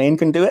Rebecca Romaine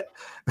can do it,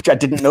 which I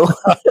didn't know.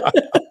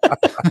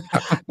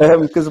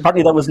 Because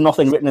apparently there was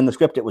nothing written in the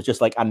script. It was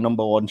just like, and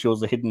number one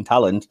shows a hidden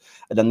talent.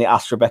 And then they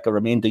asked Rebecca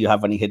Romaine, do you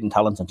have any hidden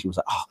talents? And she was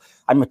like, oh,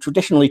 I'm a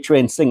traditionally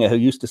trained singer who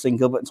used to sing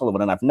Gilbert and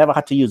Sullivan, and I've never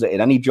had to use it in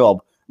any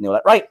job. And they were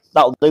like, right,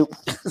 that'll do.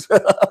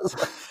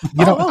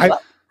 You know,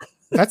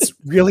 that's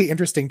really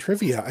interesting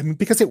trivia. I mean,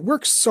 because it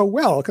works so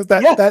well. Because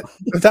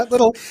that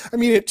little, I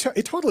mean, it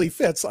totally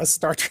fits a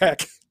Star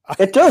Trek.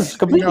 It does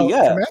completely,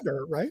 yeah.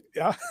 Commander, right?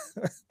 Yeah,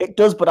 it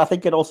does. But I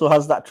think it also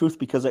has that truth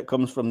because it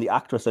comes from the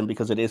actress and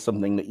because it is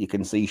something that you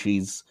can see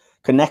she's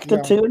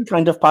connected to and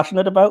kind of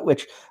passionate about.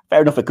 Which,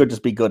 fair enough, it could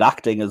just be good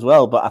acting as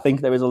well. But I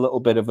think there is a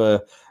little bit of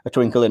a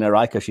twinkle in her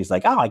eye because she's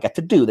like, oh, I get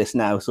to do this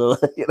now. So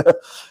you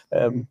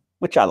know,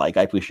 which I like.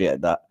 I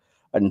appreciate that.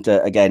 And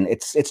again,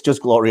 it's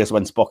just glorious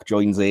when Spock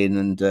joins in,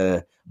 and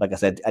like I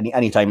said,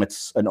 anytime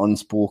it's an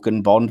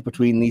unspoken bond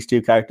between these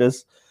two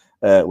characters,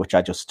 which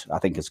I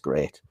think is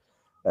great.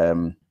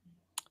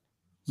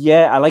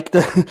 Yeah, I like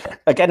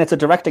again, it's a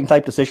directing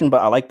type decision,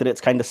 but I like that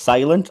it's kind of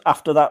silent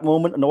after that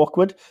moment and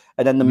awkward,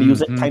 and then the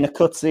music kind of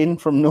cuts in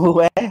from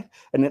nowhere,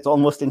 and it's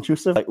almost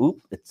intrusive. Like,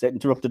 oop, it's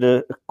interrupted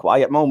a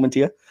quiet moment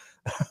here,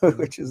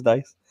 which is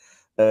nice.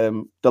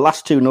 The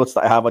last two notes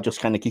that I have are just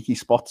kind of geeky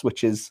spots,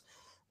 which is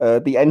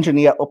the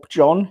engineer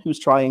Upjohn, who's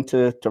trying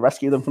to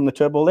rescue them from the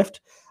turbo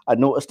lift. I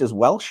noticed is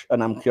Welsh,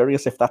 and I'm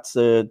curious if that's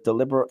a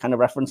deliberate kind of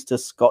reference to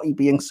Scotty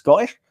being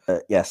Scottish.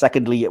 Yeah,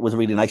 secondly, it was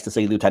really nice to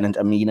see Lieutenant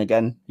Amin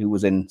again, who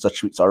was in Such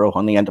Sweet Sorrow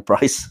on the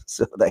Enterprise.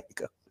 So there you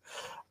go.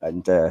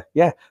 And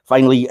yeah,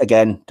 finally,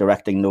 again,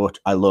 directing note,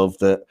 I love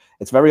that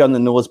it's very on the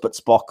nose, but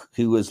Spock,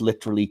 who has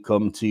literally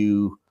come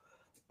to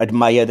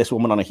admire this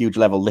woman on a huge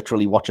level,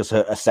 literally watches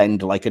her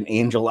ascend like an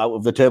angel out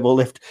of the turbo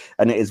lift,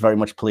 and it is very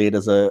much played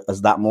as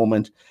that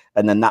moment,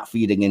 and then that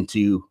feeding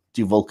into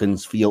do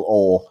Vulcans feel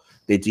awe?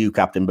 They do,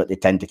 Captain, but they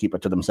tend to keep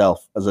it to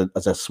themselves as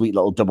a sweet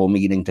little double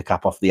meaning to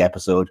cap off the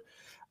episode.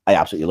 I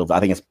absolutely love that. I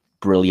think it's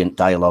brilliant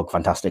dialogue,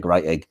 fantastic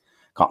writing.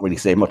 Can't really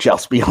say much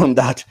else beyond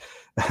that.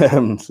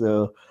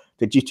 So,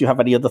 did you two have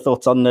any other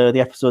thoughts on the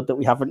episode that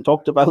we haven't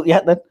talked about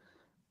yet? Then,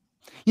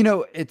 you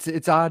know,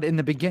 it's odd in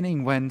the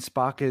beginning when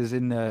Spock is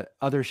in the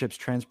other ship's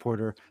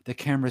transporter, the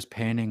camera's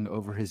panning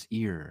over his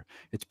ear.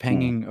 It's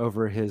panning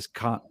over his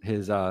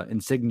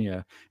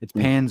insignia. It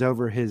pans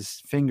over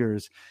his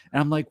fingers.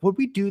 And I'm like, would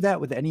we do that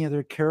with any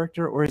other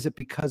character? Or is it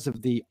because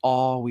of the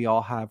awe we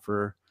all have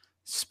for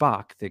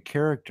Spock, the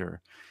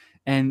character?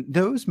 And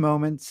those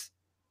moments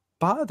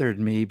bothered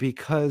me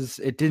because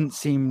it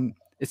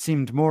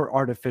seemed more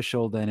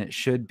artificial than it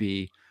should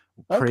be.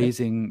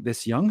 Praising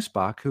this young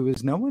Spock who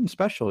is no one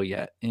special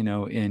yet, you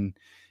know, in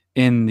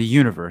the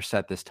universe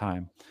at this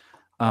time.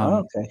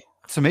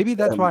 So maybe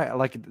that's why I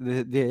like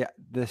the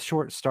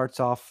short starts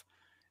off,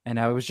 and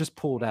I was just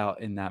pulled out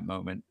in that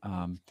moment.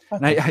 And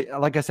I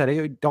like I said,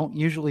 I don't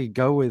usually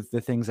go with the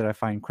things that I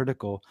find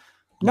critical.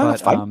 No,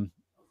 that's fine.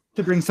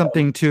 To bring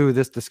something to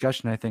this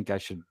discussion, I think I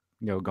should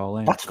go all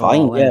in. That's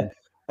fine. Yeah.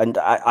 And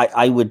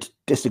I would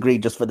disagree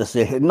just for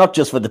not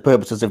just for the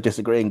purposes of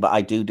disagreeing, but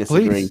I do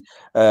disagree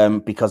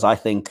because I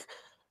think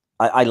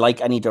I like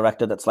any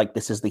director that's like,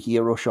 this is the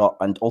hero shot.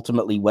 And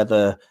ultimately,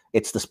 whether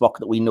it's the Spock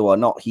that we know or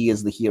not, he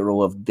is the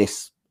hero of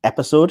this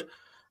episode.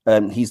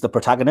 He's the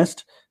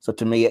protagonist. So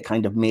to me, it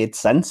kind of made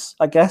sense,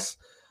 I guess.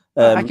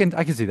 I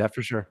can see that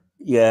for sure.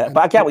 Yeah,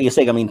 but I get what you're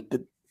saying. I mean,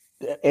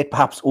 it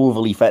perhaps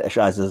overly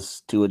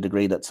fetishizes to a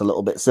degree that's a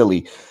little bit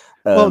silly.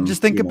 Well,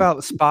 just think about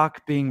Spock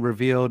being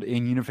revealed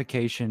in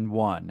Unification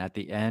 1 at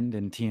the end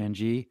in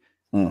TNG.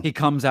 He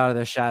comes out of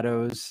the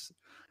shadows,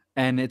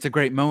 and it's a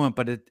great moment,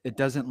 but it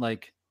doesn't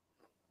like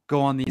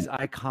go on these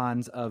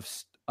icons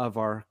of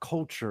our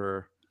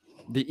culture,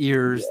 the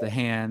ears, the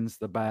hands,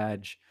 the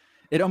badge.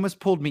 It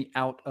almost pulled me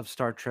out of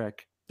Star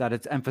Trek that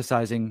it's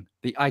emphasizing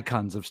the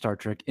icons of Star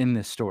Trek in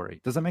this story.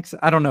 Does that make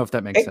sense? I don't know if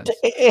that makes sense.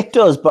 It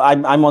does, but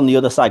I'm on the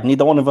other side.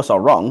 Neither one of us are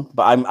wrong,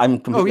 but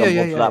I'm completely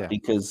on board for that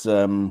because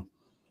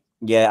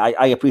yeah,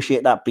 I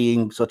appreciate that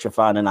being such a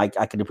fan, and I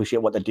can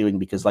appreciate what they're doing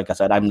because, like I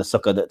said, I'm the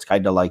sucker that's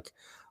kind of like,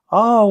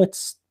 oh,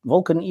 it's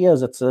Vulcan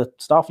ears, it's a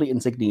Starfleet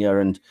insignia,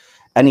 and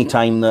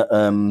anytime that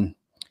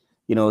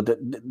you know,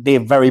 they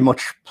very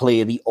much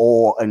play the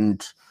awe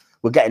and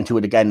we'll get into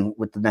it again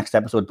with the next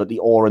episode, but the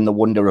awe and the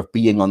wonder of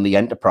being on the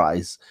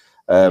Enterprise.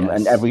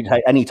 And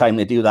anytime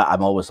they do that,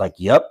 I'm always like,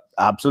 yep,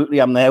 absolutely,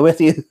 I'm there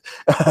with you.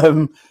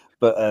 I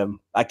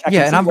can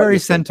and I'm very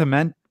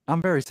sentimental.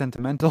 I'm very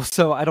sentimental,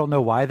 so I don't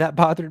know why that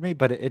bothered me,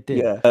 but it did.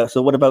 Yeah.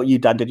 So what about you,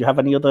 Dan? Did you have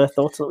any other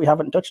thoughts that we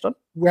haven't touched on?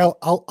 Well,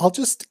 I'll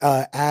just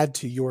add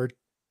to your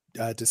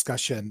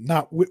discussion,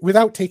 not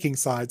without taking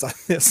sides on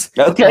this.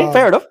 Okay,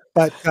 fair enough.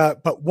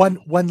 But one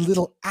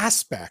little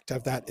aspect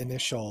of that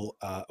initial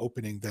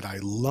opening that I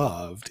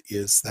loved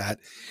is that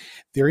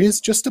there is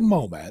just a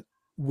moment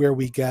where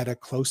we get a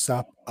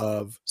close-up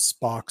of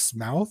Spock's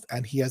mouth,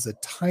 and he has a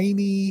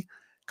tiny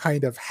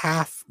kind of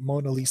half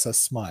Mona Lisa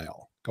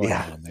smile going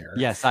on there.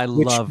 Yes, I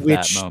love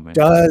that moment. Which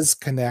does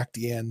connect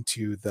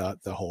into the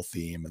whole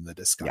theme and the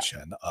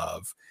discussion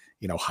of,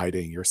 you know,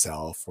 hiding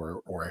yourself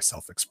or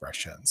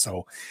self-expression.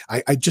 So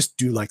I just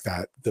do like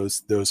that,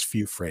 those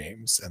few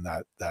frames, and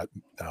that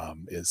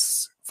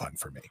is fun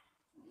for me.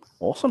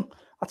 Awesome.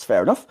 That's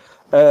fair enough.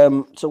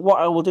 So what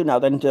I will do now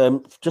then,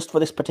 just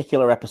for this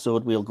particular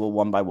episode, we'll go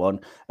one by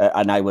one,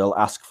 and I will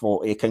ask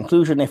for a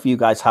conclusion if you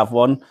guys have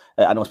one.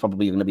 I know it's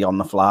probably going to be on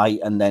the fly,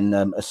 and then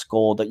a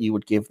score that you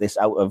would give this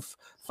out of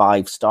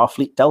 5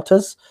 Starfleet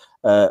Deltas.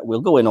 We'll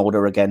go in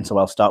order again, so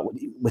I'll start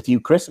with you,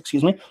 Chris,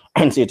 excuse me,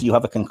 and say, do you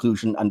have a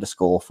conclusion and a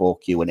score for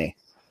Q&A?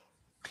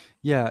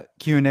 Yeah,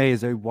 Q&A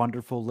is a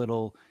wonderful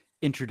little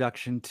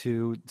introduction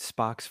to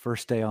Spock's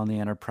first day on the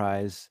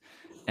Enterprise,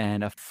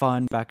 and a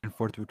fun back and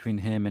forth between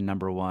him and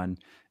number 1.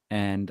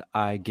 And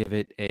I give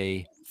it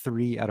a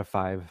 3 out of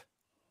 5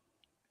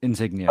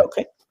 insignia.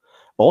 Okay,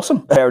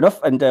 awesome, fair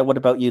enough. And what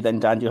about you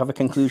then, Dan? Do you have a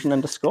conclusion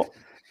and a score?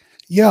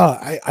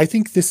 Yeah, I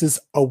think this is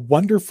a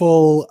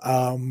wonderful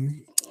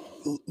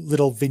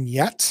little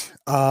vignette.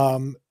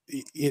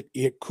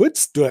 It could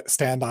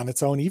stand on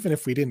its own, even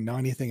if we didn't know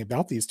anything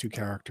about these two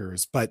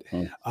characters. But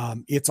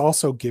it's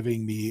also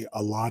giving me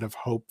a lot of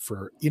hope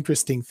for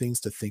interesting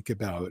things to think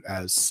about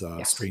as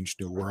Strange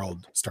New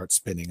World starts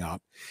spinning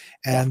up.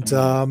 And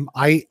so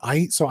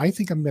I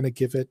think I'm going to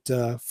give it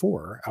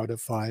 4 out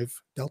of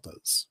 5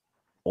 deltas.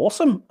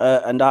 Awesome.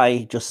 And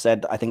I just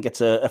said, I think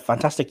it's a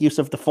fantastic use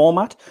of the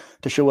format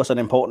to show us an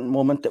important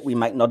moment that we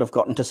might not have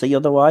gotten to see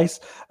otherwise.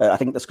 I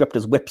think the script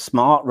is whip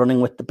smart, running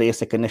with the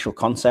basic initial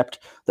concept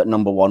that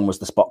number 1 was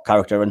the Spock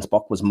character and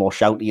Spock was more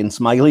shouty and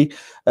smiley,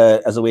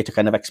 as a way to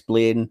kind of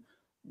explain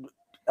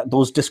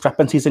those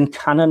discrepancies in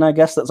canon, I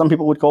guess, that some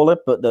people would call it,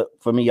 but that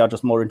for me are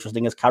just more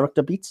interesting as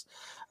character beats.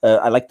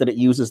 I like that it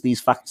uses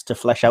these facts to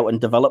flesh out and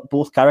develop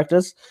both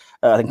characters.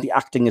 I think the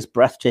acting is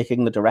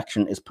breathtaking. The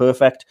direction is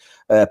perfect,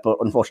 but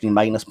unfortunately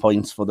minus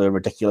points for the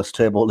ridiculous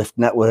turbo lift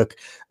network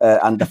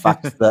and the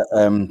fact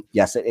that,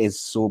 yes, it is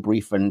so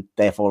brief and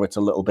therefore it's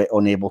a little bit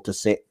unable to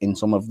sit in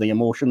some of the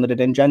emotion that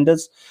it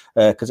engenders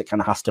because it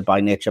kind of has to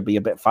by nature be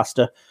a bit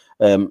faster.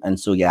 And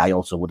so, yeah, I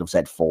also would have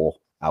said 4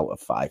 out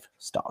of 5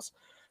 stars.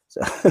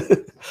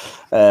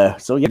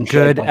 So yeah,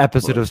 good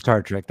episode of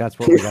Star Trek. That's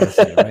what we gotta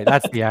say, right?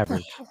 That's the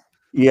average.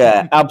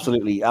 Yeah,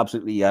 absolutely.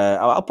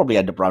 I'll probably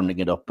end up rounding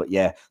it up, but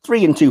yeah,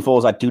 3 and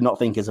 2/4s I do not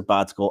think is a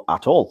bad score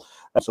at all.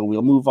 So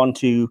we'll move on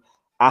to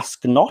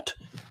Ask Not,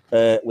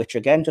 which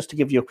again, just to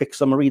give you a quick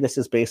summary, this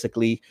is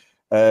basically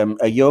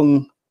a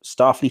young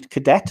Starfleet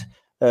cadet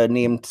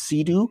named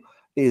Sidhu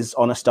is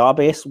on a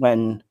starbase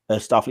when a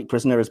Starfleet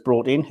prisoner is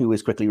brought in, who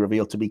is quickly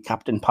revealed to be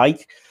Captain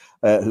Pike,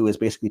 who is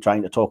basically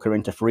trying to talk her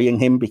into freeing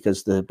him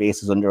because the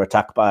base is under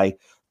attack by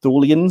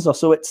Tholians, or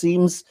so it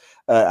seems.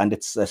 And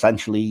it's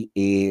essentially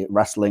a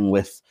wrestling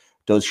with,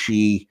 does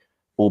she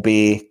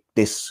obey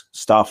this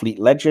Starfleet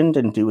legend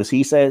and do as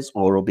he says,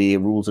 or obey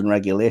rules and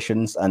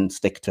regulations and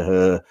stick to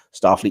her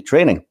Starfleet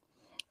training?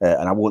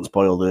 And I won't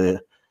spoil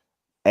the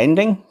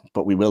ending,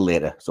 but we will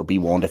later. So be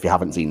warned if you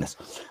haven't seen this.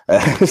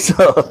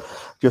 So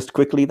just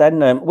quickly then,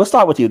 we'll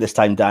start with you this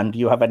time, Dan. Do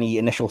you have any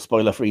initial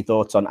spoiler-free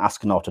thoughts on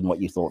Ask Not and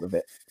what you thought of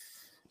it?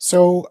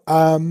 So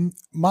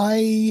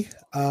my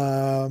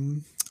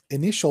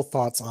initial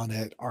thoughts on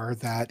it are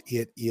that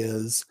it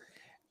is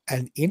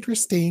an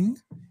interesting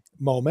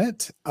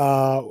moment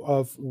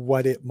of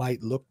what it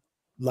might look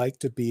like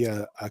to be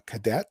a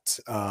cadet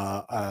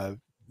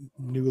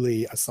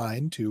newly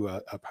assigned to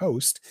a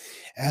post,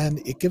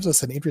 and it gives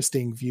us an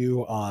interesting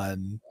view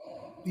on,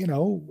 you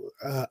know,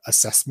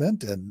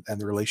 assessment and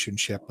the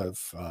relationship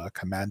of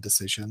command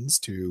decisions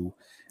to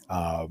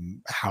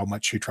how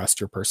much you trust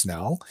your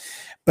personnel.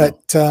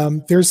 But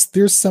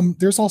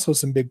there's also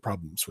some big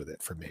problems with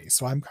it for me.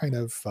 So I'm kind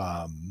of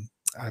I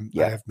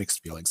have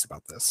mixed feelings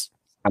about this.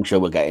 I'm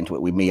sure we'll get into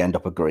it. We may end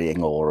up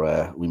agreeing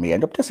or we may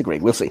end up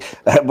disagreeing. We'll see.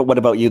 But what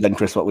about you then,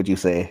 Chris? What would you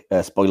say,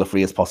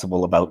 spoiler-free as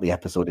possible, about the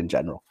episode in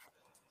general?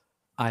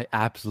 I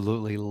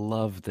absolutely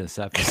love this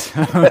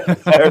episode.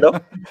 Fair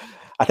enough.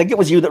 I think it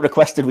was you that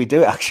requested we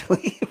do it,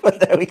 actually. But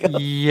there we go.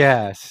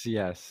 Yes.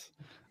 Okay.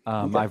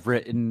 I've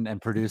written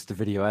and produced a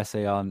video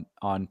essay on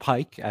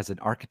Pike as an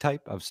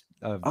archetype of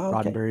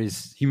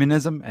Roddenberry's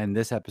humanism, and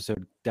this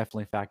episode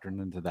definitely factored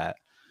into that.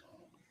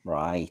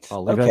 Right.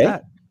 I'll leave it at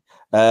that.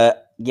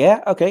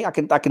 Yeah, okay, I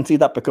can see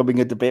that becoming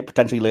a debate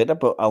potentially later,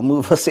 but I'll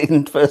move us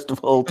in first of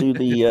all to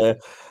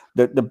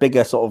the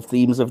bigger sort of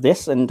themes of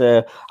this. And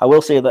I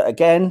will say that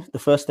again, the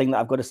first thing that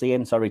I've got to say,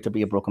 and sorry to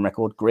be a broken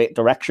record, great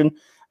direction.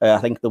 I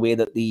think the way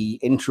that the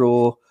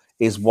intro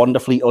is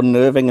wonderfully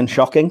unnerving and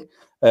shocking.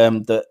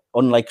 That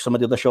unlike some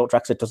of the other short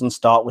tracks, it doesn't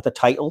start with a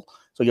title,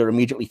 so you're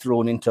immediately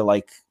thrown into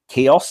like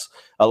chaos,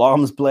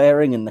 alarms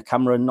blaring, and the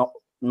camera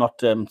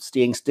not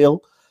staying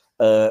still.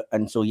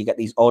 And so you get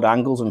these odd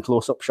angles and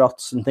close-up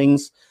shots and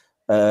things.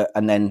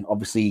 And then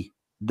obviously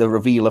the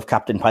reveal of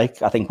Captain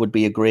Pike, I think, would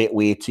be a great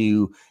way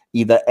to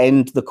either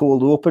end the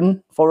cold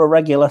open for a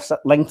regular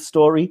length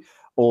story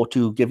or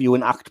to give you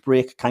an act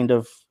break kind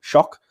of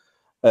shock.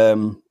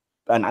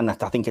 And I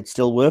think it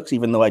still works,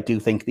 even though I do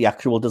think the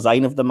actual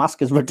design of the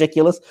mask is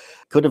ridiculous.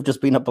 Could have just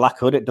been a black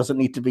hood. It doesn't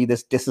need to be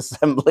this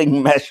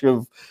disassembling mesh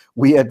of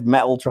weird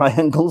metal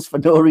triangles for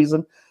no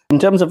reason. In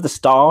terms of the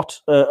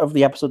start of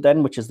the episode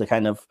then, which is the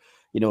kind of,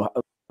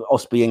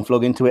 us being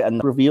plugged into it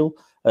and the reveal,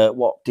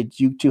 what did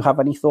you two have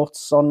any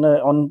thoughts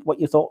on what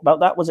you thought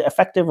about that? Was it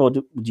effective, or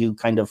did you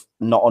kind of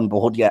not on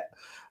board yet?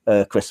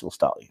 Chris, we'll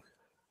start with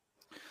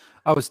you.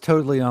 I was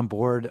totally on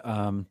board.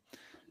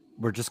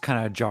 We're just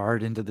kind of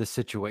jarred into this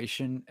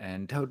situation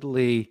and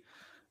totally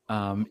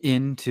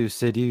into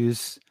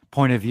Sidhu's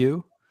point of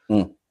view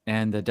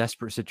and the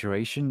desperate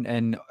situation,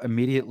 and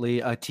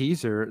immediately a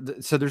teaser.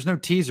 So there's no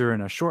teaser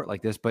in a short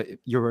like this, but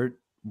we're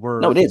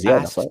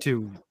asked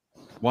to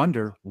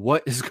wonder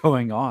what is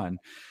going on.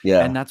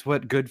 Yeah, and that's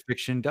what good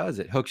fiction does.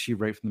 It hooks you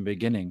right from the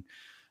beginning.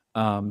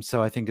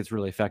 So I think it's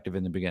really effective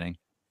in the beginning.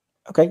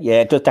 Okay, yeah,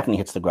 it definitely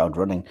hits the ground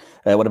running.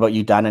 What about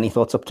you, Dan? Any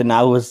thoughts up to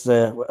now as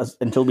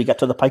until we get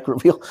to the Pike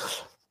reveal?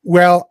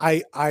 Well,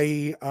 I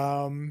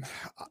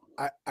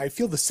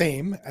feel the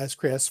same as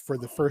Chris for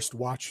the first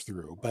watch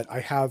through, but I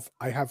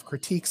have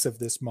critiques of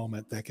this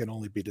moment that can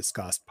only be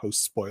discussed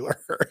post spoiler.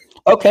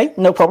 Okay,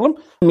 no problem.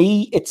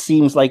 Me, it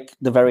seems like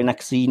the very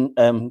next scene,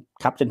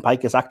 Captain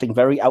Pike is acting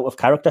very out of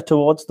character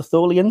towards the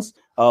Tholians.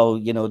 Oh,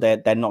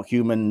 they're not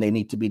human. They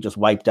need to be just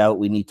wiped out.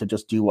 We need to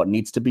just do what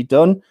needs to be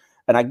done.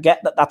 And I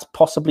get that that's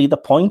possibly the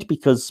point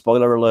because,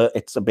 spoiler alert,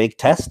 it's a big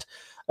test.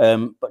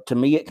 But to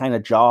me, it kind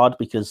of jarred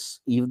because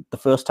even the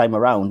first time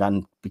around,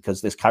 and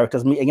because this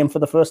character's meeting him for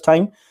the first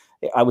time,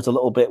 I was a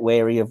little bit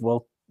wary of,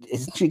 well,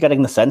 isn't she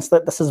getting the sense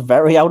that this is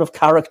very out of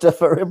character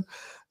for him?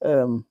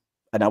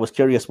 And I was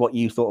curious what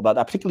you thought about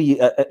that, particularly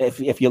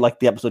if you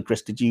liked the episode,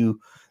 Chris. Did you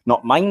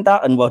not mind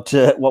that? And what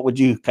would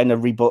you kind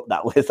of rebut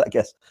that with, I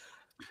guess?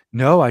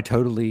 No, I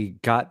totally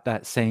got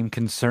that same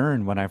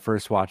concern when I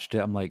first watched it.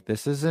 I'm like,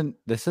 this isn't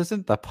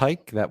the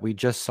Pike that we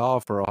just saw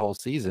for a whole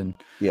season.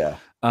 Yeah.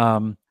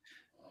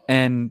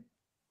 And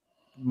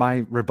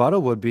my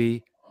rebuttal would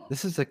be,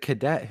 this is a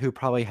cadet who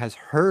probably has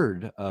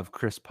heard of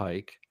Chris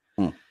Pike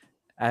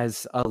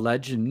as a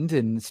legend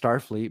in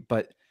Starfleet,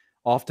 but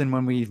often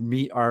when we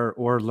meet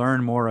or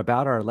learn more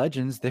about our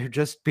legends, they're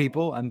just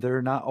people and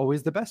they're not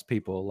always the best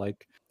people.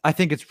 Like, I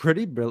think it's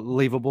pretty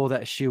believable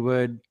that she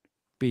would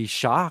be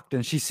shocked,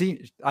 and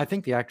I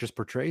think the actress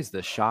portrays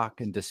the shock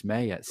and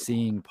dismay at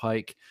seeing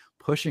Pike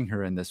pushing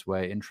her in this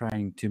way and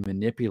trying to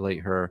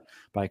manipulate her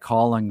by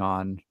calling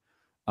on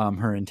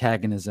her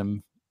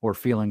antagonism or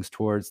feelings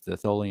towards the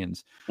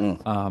Tholians.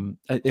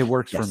 It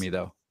works for me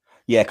though.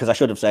 Yeah, because I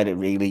should have said it.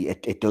 Really,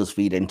 it does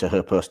feed into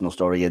her personal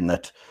story in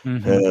that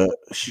her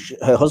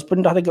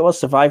husband, I think it was,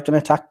 survived an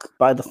attack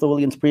by the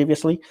Tholians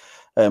previously.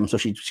 So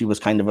she was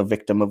kind of a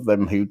victim of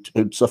them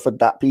who'd suffered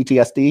that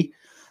PTSD.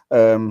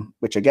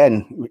 Which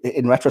again,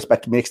 in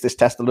retrospect, makes this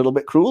test a little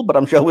bit cruel, but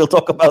I'm sure we'll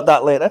talk about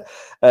that later.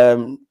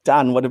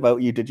 Dan, what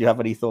about you? Did you have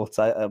any thoughts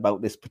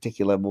about this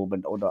particular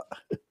moment or not?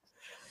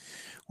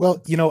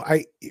 Well,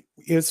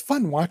 it was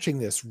fun watching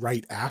this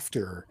right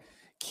after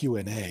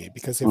Q&A,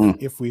 because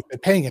if we've been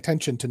paying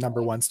attention to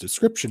number one's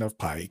description of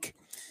Pike,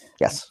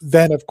 yes,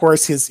 then of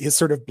course his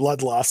sort of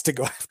bloodlust to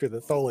go after the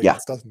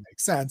Tholians doesn't make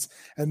sense,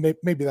 and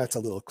maybe that's a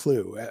little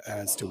clue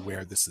as to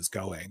where this is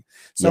going.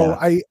 So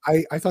I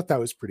thought that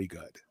was pretty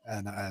good,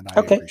 and I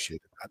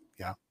appreciated that.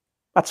 Yeah,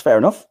 that's fair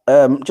enough.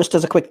 Just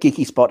as a quick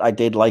geeky spot, I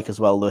did like as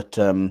well that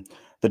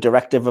the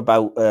directive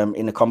about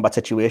in a combat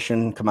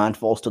situation, command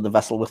falls to the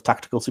vessel with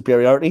tactical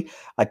superiority.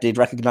 I did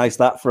recognize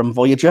that from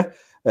Voyager.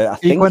 I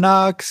think,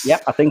 Equinox. Yeah,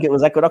 I think it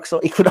was Equinox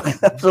or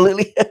Equinox,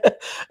 absolutely.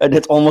 And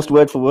it's almost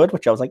word for word,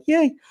 which I was like,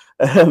 yay.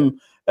 On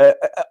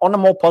a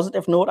more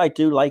positive note, I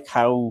do like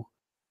how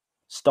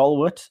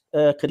stalwart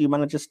Caillou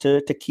manages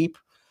to keep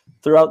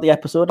throughout the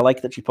episode. I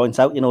like that she points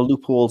out,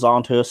 loopholes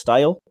aren't her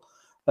style.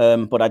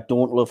 But I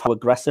don't love how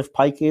aggressive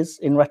Pike is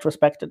in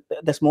retrospect at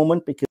this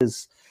moment,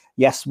 because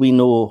yes, we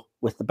know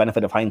with the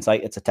benefit of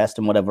hindsight, it's a test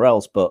and whatever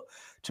else. But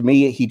to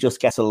me, he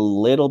just gets a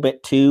little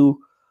bit too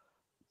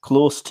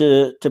close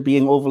to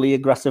being overly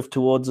aggressive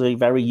towards a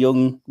very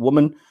young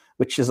woman,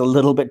 which is a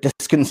little bit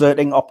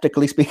disconcerting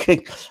optically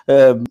speaking.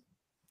 I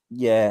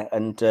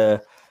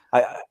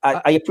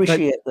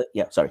appreciate that.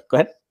 Yeah, sorry, go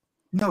ahead.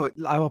 No,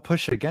 I will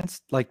push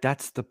against, like,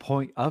 that's the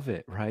point of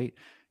it, right?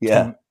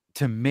 Yeah.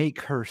 To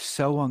make her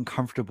so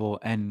uncomfortable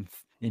and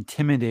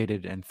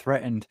intimidated and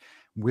threatened.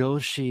 Will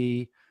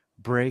she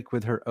break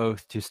with her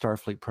oath to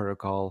Starfleet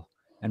protocol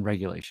and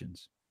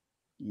regulations?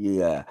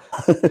 Yeah.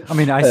 I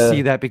mean, I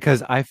see that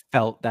because I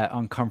felt that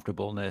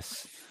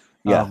uncomfortableness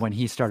Yeah. when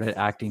he started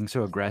acting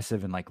so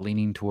aggressive and like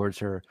leaning towards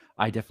her.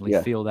 I definitely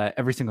Yeah. feel that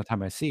every single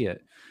time I see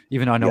it,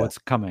 even though I know Yeah. it's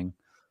coming.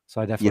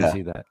 So I definitely Yeah.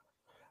 see that.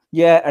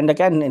 Yeah, and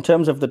again, in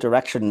terms of the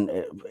direction,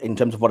 in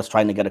terms of what it's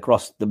trying to get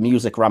across, the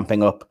music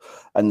ramping up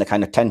and the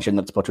kind of tension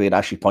that's portrayed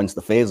as she points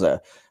the phaser,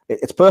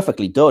 it's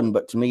perfectly done.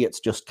 But to me, it's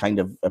just kind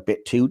of a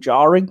bit too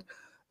jarring.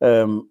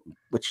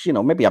 Which, you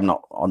know, maybe I'm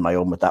not on my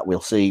own with that.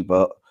 We'll see.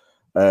 But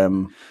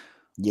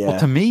yeah. Well,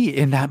 to me,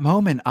 in that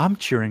moment, I'm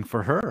cheering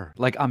for her.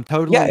 Like, I'm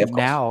totally Yeah, of course.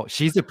 now.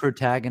 She's the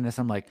protagonist.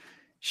 I'm like,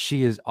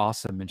 she is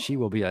awesome, and she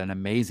will be an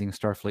amazing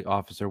Starfleet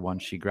officer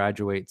once she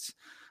graduates.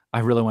 I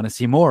really want to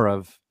see more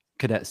of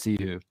Cadet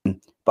Sihu.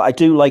 But I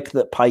do like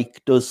that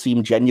Pike does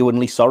seem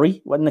genuinely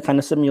sorry when the kind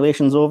of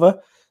simulation's over.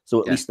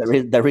 So at least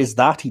there is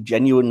that. He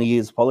genuinely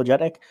is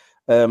apologetic.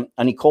 And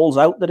he calls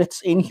out that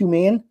it's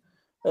inhumane.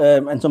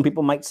 And some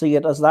people might see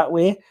it as that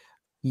way.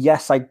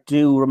 Yes, I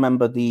do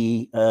remember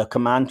the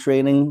command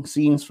training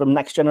scenes from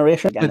Next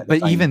Generation.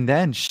 But even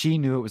then, she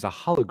knew it was a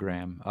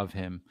hologram of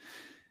him.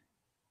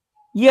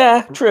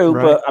 Yeah, true.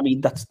 Right? But I mean,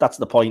 that's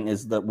the point.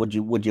 Is that would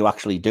you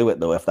actually do it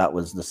though if that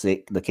was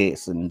the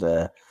case? And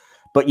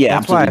but yeah,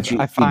 that's why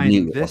absolutely. I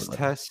find this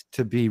test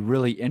to be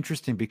really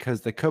interesting,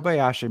 because the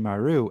Kobayashi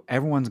Maru,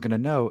 everyone's going to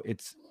know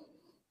it's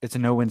a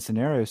no-win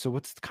scenario. So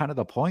what's kind of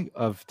the point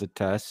of the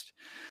test?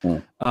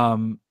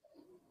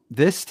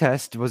 This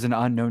test was an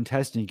unknown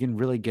test, and you can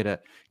really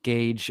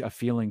gauge a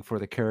feeling for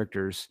the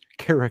character's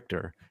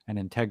character and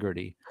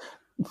integrity.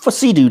 For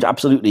Sea-Dude,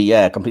 absolutely,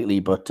 yeah,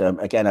 completely. But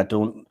again, I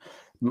don't.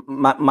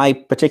 My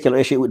particular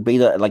issue would be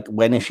that, like,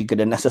 when is she going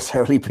to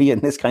necessarily be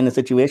in this kind of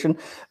situation?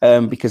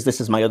 Because this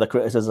is my other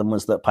criticism,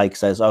 was that Pike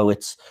says, "Oh,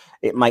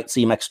 it might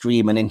seem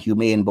extreme and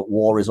inhumane, but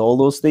war is all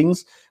those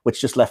things," which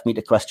just left me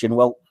to question,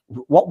 well,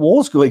 what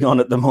war's going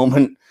on at the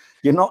moment?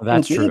 You're not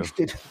engaged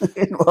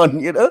in one,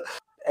 you know.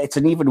 It's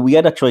an even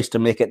weirder choice to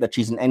make it that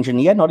she's an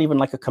engineer, not even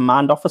like a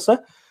command officer.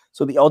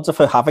 So the odds of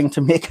her having to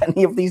make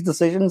any of these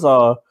decisions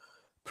are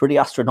pretty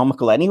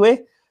astronomical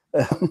anyway,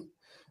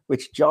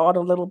 which jarred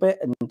a little bit.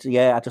 And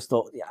yeah, I just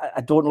thought,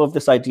 I don't love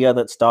this idea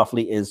that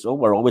Starfleet is, oh,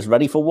 we're always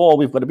ready for war,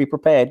 we've got to be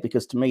prepared,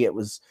 because to me it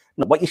was,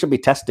 what you should be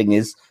testing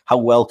is how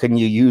well can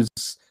you use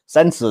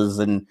sensors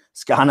and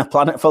scan a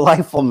planet for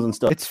life forms and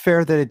stuff. It's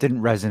fair that it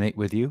didn't resonate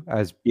with you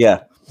as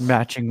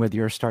matching with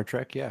your Star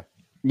Trek.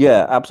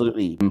 Yeah,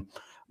 absolutely.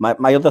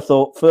 My other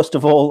thought, first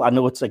of all, I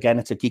know it's a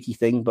geeky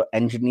thing, but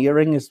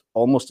engineering is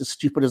almost as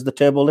stupid as the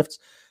turbo lifts.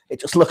 It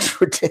just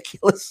looks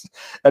ridiculous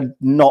and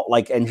not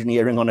like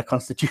engineering on a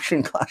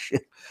Constitution class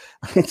ship.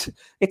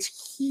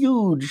 It's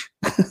huge.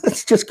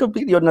 It's just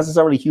completely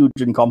unnecessarily huge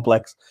and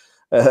complex,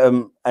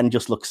 and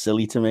just looks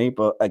silly to me.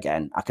 But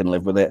again, I can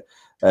live with it.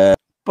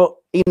 But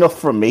enough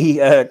from me.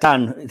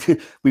 Dan,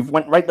 we've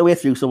went right the way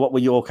through. So what were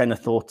your kind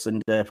of thoughts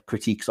and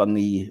critiques on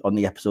the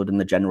episode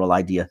and the general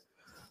idea?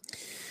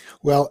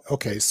 Well,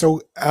 okay.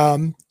 So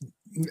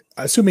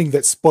assuming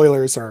that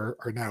spoilers are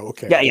now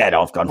okay. Yeah,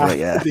 no, I've gone for it.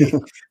 Yeah.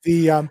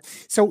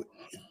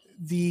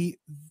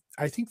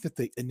 I think that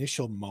the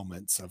initial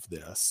moments of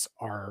this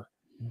are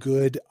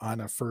good on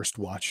a first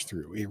watch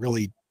through. It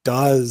really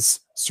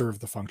does serve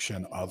the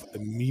function of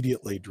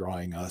immediately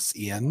drawing us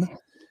in,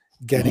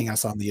 getting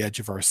us on the edge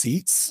of our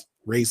seats,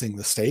 raising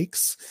the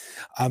stakes,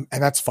 and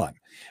that's fun.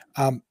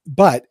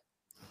 But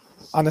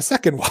on a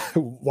second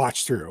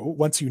watch through,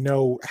 once you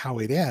know how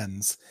it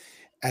ends,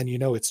 and you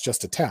know it's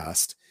just a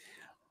test,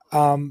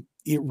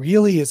 it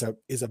really is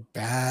a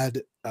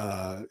bad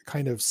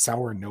kind of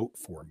sour note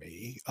for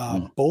me,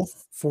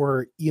 both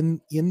for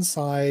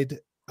inside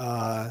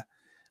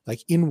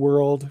like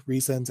in-world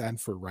reasons and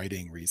for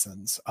writing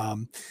reasons,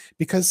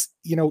 because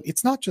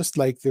it's not just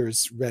like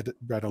there's red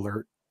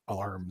alert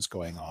alarms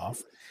going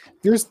off.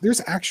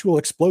 There's actual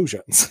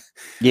explosions.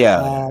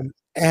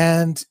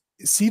 And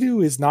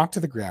Sidu is knocked to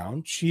the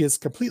ground. She is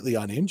completely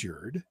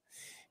uninjured,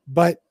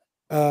 but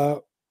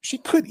she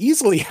could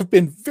easily have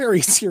been very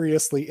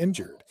seriously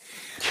injured.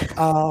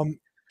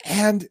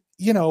 And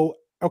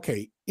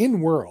okay,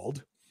 in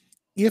world,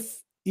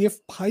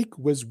 if Pike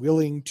was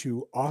willing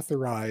to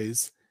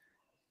authorize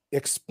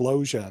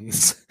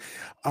explosions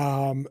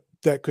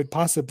that could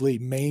possibly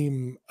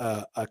maim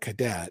a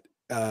cadet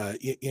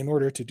in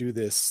order to do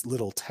this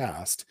little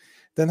test,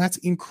 then that's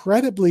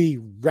incredibly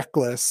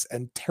reckless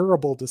and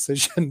terrible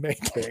decision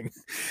making.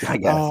 I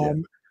guess,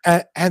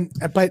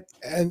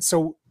 and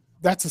so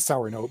that's a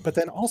sour note. But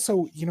then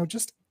also,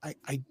 just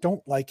I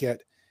don't like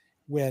it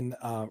when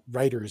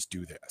writers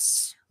do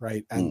this,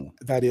 right? And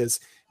that is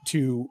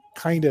to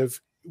kind of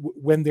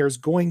when there's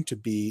going to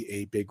be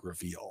a big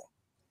reveal,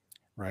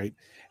 right?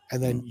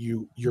 And then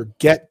you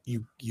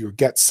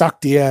get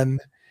sucked in,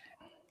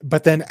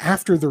 but then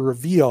after the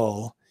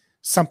reveal,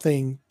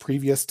 something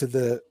previous to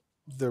the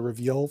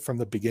reveal from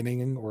the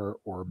beginning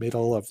or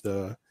middle of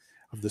the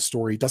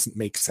story doesn't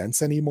make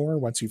sense anymore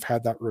once you've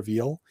had that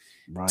reveal.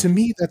 Right. To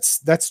me,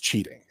 that's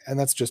cheating, and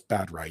that's just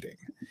bad writing.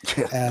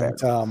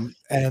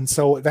 And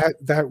so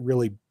that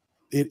really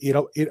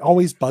it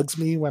always bugs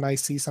me when I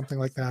see something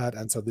like that,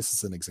 and so this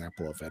is an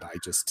example of it.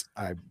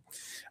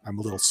 I'm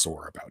a little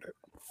sore about it.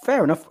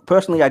 Fair enough.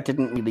 Personally, I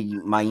didn't really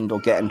mind or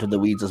get into the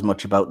weeds as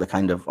much about the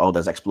kind of, oh,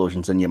 there's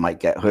explosions and you might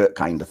get hurt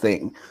kind of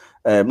thing.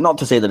 Not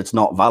to say that it's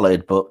not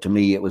valid, but to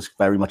me, it was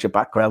very much a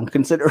background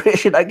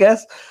consideration, I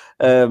guess.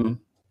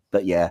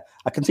 But yeah,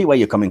 I can see where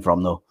you're coming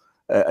from, though.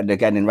 And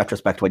again, in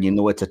retrospect, when you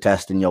know it's a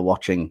test and you're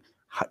watching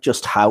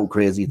just how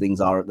crazy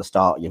things are at the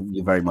start,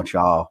 you very much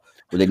are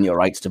within your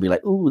rights to be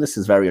like, "Ooh, this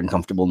is very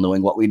uncomfortable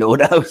knowing what we know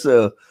now."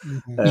 So,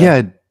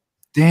 yeah,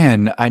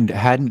 Dan, I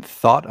hadn't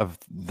thought of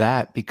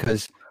that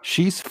because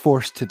she's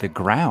forced to the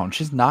ground.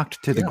 She's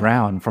knocked to the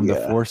ground from the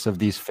force of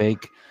these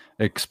fake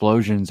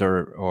explosions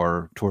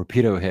or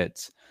torpedo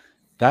hits.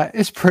 That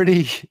is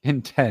pretty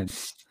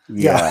intense.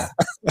 Yeah.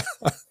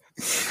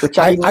 Which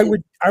I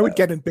would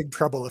get in big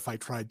trouble if I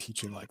tried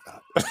teaching like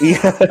that.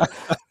 Yeah.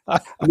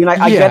 I mean,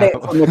 I get it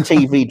from a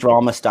TV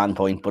drama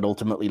standpoint, but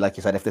ultimately, like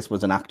you said, if this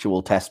was an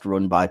actual test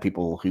run by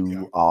people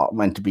who are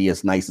meant to be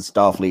as nice as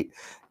Starfleet,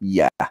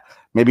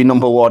 maybe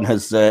number one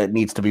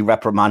needs to be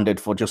reprimanded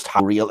for just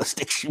how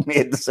realistic she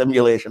made the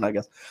simulation, I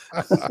guess.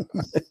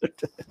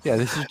 Yeah,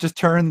 this is just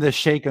turn the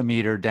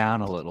shake-o-meter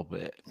down a little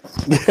bit.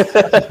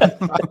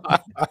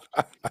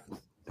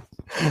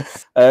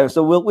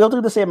 So we'll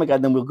do the same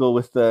again, then we'll go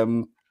with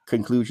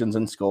conclusions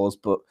and scores,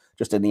 but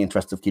just in the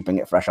interest of keeping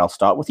it fresh, I'll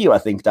start with you, I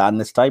think, Dan,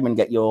 this time, and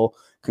get your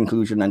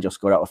conclusion and just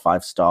score out of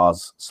 5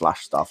 stars /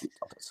 Starfleet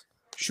Topics.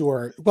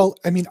 Sure. Well,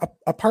 I mean,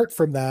 apart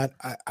from that,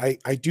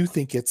 I do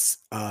think it's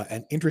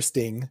an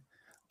interesting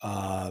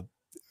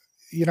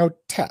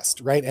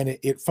test, right? And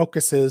it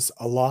focuses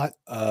a lot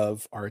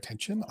of our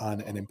attention on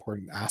an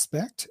important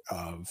aspect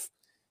of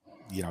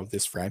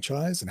this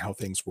franchise and how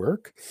things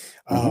work.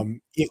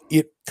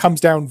 It comes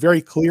down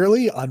very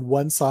clearly on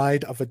one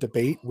side of a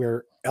debate,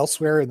 where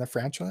elsewhere in the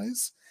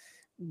franchise,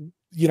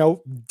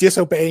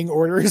 disobeying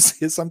orders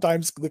is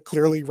sometimes the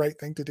clearly right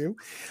thing to do.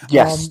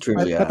 Yes, true.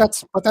 But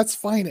that's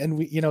fine,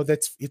 and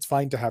it's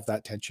fine to have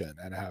that tension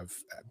and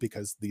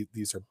because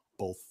these are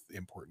both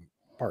important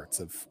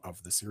parts of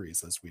the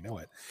series as we know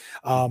it.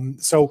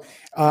 So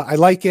I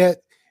like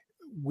it.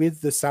 With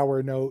the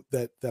sour note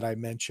that I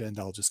mentioned,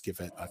 I'll just give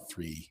it a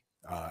 3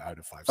 out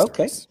of 5 stars.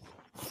 Okay,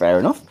 fair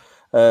enough.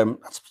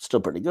 That's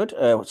still pretty good.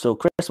 So,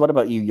 Chris, what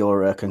about you?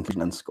 Your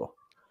conclusion and score?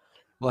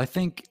 Well, I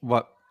think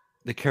what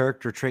the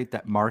character trait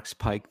that marks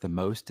Pike the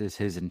most is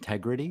his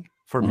integrity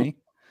for me.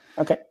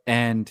 Okay.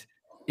 And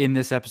in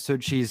this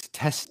episode, he's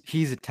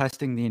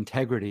testing the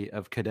integrity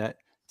of Cadet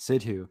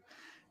Sidhu.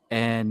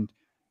 And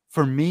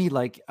for me,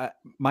 like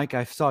Mike,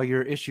 I saw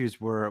your issues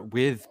were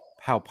with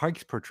how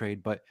Pike's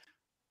portrayed, but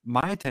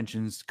my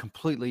attention's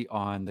completely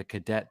on the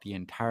cadet the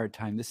entire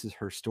time. This is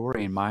her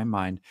story in my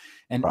mind.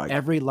 And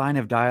every line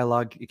of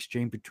dialogue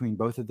exchange between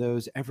both of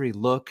those, every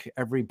look,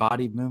 every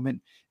body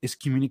movement is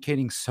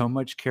communicating so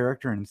much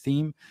character and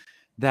theme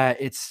that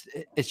it's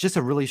just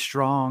a really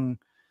strong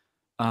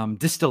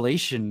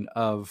distillation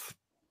of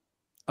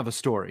a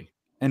story.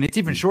 And it's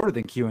even shorter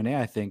than Q&A,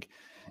 I think.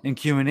 In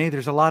Q&A,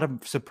 there's a lot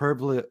of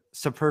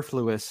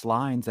superfluous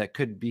lines that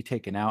could be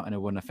taken out and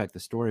it wouldn't affect the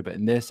story. But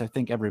in this, I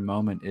think every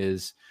moment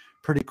is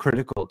pretty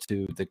critical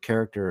to the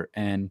character.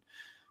 And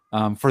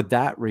for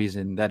that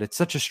reason, that it's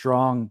such a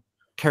strong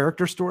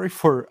character story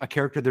for a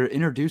character they're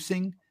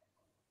introducing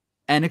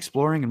and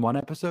exploring in one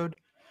episode.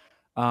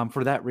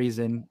 For that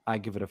reason, I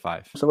give it a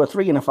 5. So a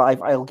 3 and a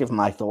 5. I'll give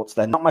my thoughts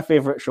then. Not my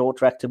favorite short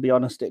trek, to be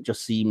honest. It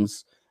just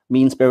seems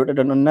mean-spirited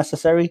and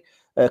unnecessary.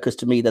 Because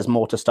to me, there's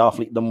more to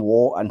Starfleet than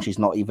war, and she's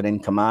not even in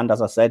command, as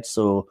I said.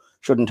 So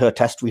shouldn't her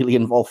test really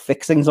involve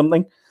fixing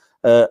something?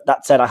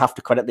 That said, I have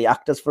to credit the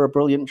actors for a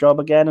brilliant job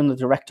again, and the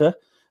director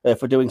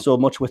for doing so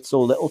much with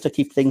so little to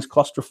keep things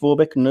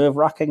claustrophobic,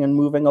 nerve-wracking, and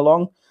moving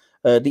along.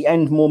 The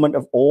end moment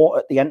of awe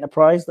at the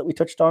Enterprise that we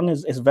touched on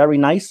is very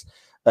nice,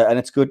 and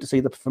it's good to see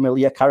the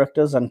familiar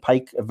characters and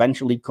Pike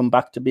eventually come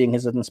back to being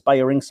his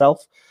inspiring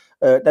self.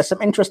 There's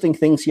some interesting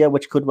things here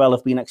which could well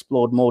have been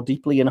explored more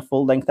deeply in a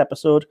full-length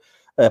episode,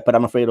 but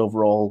I'm afraid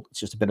overall it's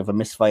just a bit of a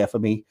misfire for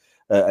me,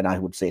 and I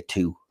would say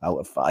 2 out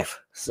of 5.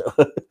 So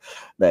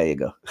there you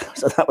go.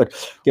 So that would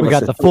give us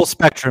got the full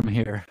spectrum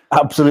here.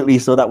 Absolutely.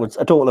 So that was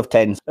a total of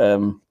 10.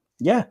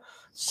 Yeah.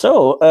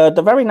 So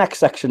the very next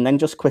section then,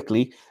 just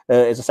quickly,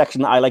 is a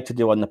section that I like to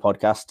do on the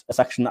podcast, a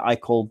section that I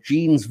call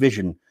Gene's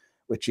Vision,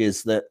 which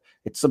is that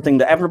it's something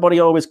that everybody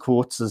always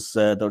quotes as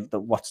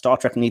what Star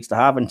Trek needs to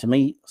have. And to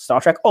me,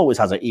 Star Trek always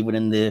has it, even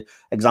in the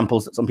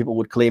examples that some people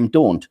would claim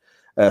don't.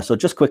 So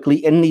just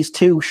quickly, in these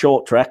 2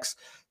 short treks,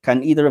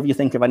 can either of you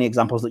think of any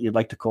examples that you'd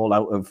like to call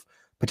out of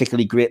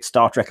particularly great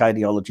Star Trek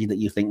ideology that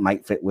you think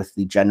might fit with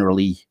the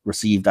generally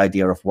received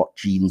idea of what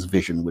Gene's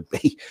vision would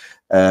be?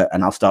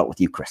 And I'll start with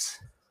you, Chris.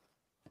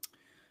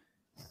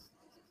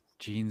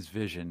 Gene's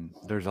vision.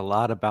 There's a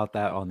lot about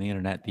that on the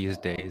internet these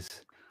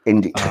days.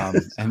 Indeed.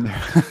 And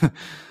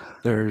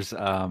there's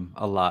a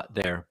lot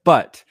there.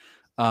 But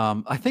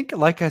I think,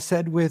 like I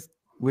said with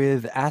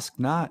Ask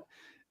Not,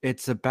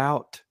 it's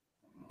about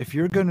if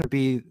you're going to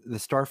be the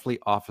Starfleet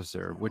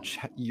officer, which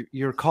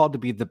you're called to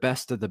be the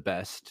best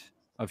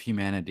of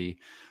humanity,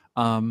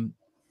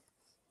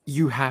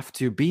 you have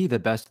to be the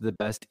best of the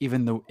best,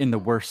 even in the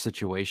worst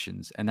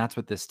situations. And that's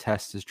what this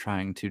test is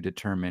trying to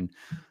determine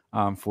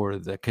for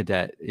the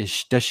cadet.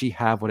 Does she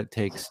have what it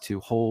takes to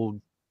hold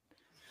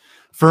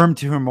firm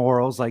to her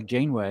morals like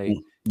Janeway,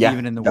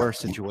 even in the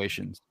worst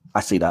situations? I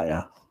see that,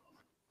 yeah.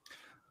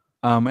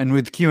 And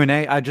with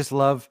Q&A, I just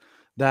love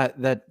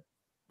that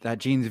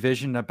Jean's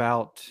vision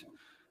about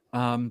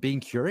being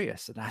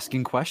curious and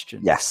asking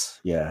questions.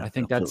 Yes, yeah. I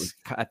think that's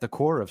at the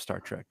core of Star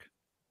Trek.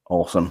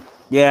 Awesome.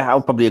 Yeah, I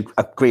would probably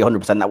agree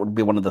 100%. That would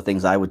be one of the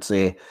things I would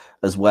say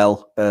as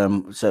well,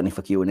 certainly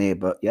for Q&A.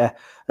 But yeah,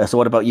 so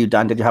what about you,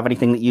 Dan? Did you have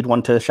anything that you'd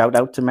want to shout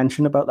out to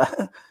mention about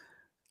that?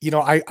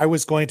 I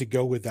was going to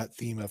go with that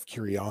theme of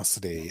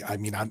curiosity. I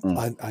mean,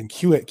 on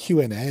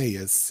Q&A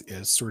is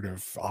sort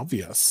of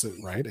obvious,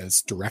 right?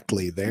 As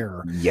directly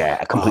there.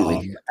 Yeah,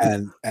 completely.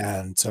 And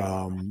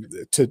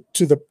to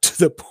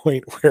the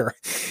point where,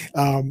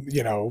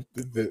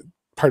 the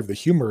part of the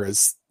humor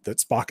is that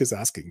Spock is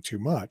asking too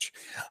much.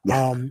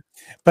 Yeah.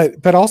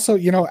 But also,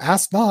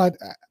 Ask Not,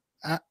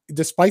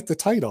 despite the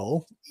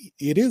title,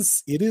 it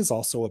is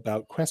also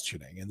about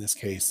questioning. In this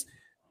case,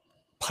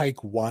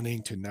 Pike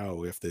wanting to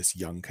know if this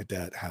young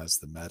cadet has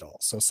the medal.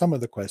 So some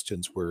of the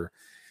questions were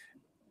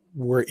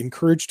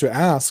encouraged to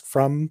ask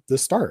from the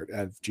start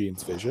of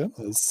Jean's vision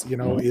is,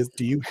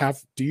 do you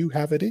have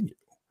it in you?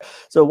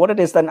 So what it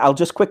is then, I'll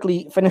just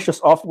quickly finish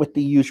us off with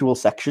the usual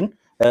section.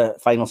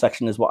 Final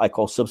section is what I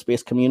call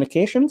subspace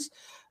communications.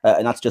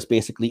 And that's just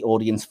basically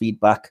audience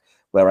feedback,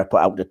 where I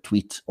put out a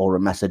tweet or a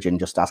message and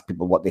just ask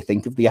people what they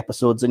think of the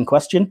episodes in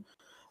question.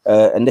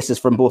 And this is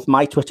from both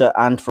my Twitter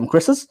and from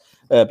Chris's,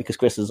 because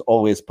Chris is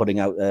always putting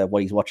out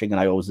what he's watching, and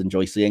I always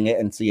enjoy seeing it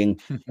and seeing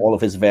all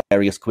of his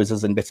various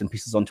quizzes and bits and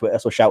pieces on Twitter.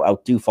 So shout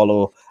out, do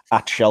follow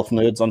at Shelf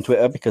Nerds on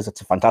Twitter, because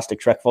it's a fantastic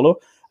Trek follow.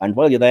 And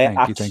while you're there,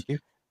 thank you.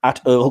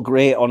 At Earl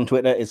Grey on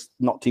Twitter is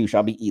not too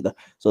shabby either.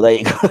 So there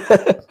you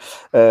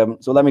go.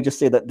 So let me just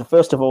say that,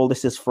 first of all,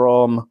 this is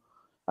from...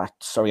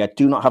 sorry, I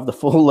do not have the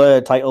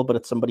full title, but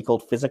it's somebody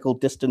called Physical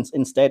Distance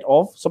Instead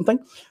of something,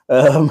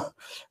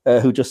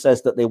 who just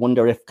says that they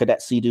wonder if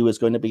Cadet Sidu is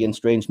going to be in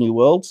Strange New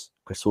Worlds.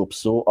 Chris hopes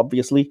so,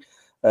 obviously.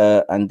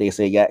 And they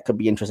say, yeah, it could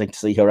be interesting to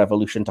see her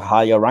evolution to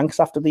higher ranks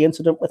after the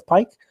incident with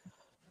Pike.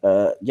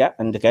 Yeah,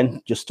 and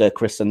again, just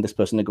Chris and this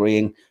person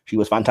agreeing she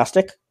was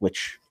fantastic,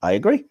 which I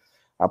agree.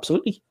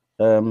 Absolutely.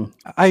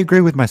 I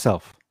agree with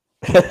myself.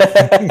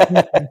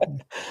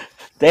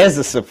 There's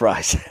a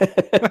surprise.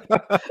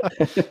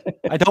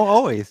 I don't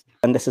always.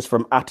 And this is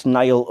from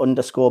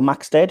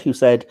 @Niall_Maxted, who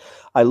said,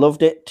 I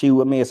loved it.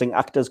 2 amazing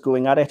actors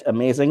going at it.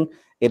 Amazing.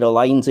 It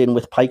aligns in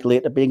with Pike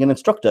later being an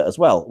instructor as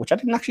well, which I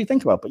didn't actually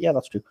think about, but yeah,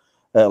 that's true.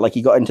 Like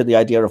he got into the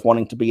idea of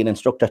wanting to be an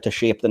instructor to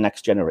shape the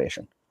next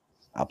generation.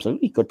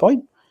 Absolutely. Good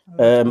point.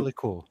 That's really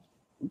cool.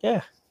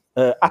 Yeah.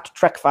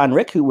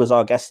 @TrekFanRick, who was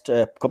our guest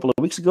a couple of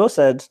weeks ago,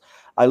 said,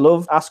 I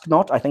love Ask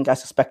Not. I think I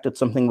suspected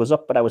something was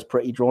up, but I was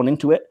pretty drawn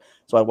into it,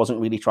 so I wasn't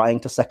really trying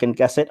to second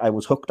guess it. I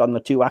was hooked on the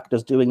 2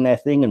 actors doing their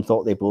thing and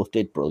thought they both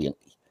did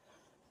brilliantly.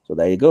 So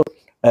there you go.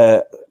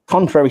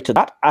 Contrary to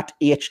that,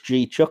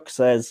 @HG Chuck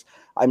says,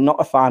 I'm not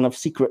a fan of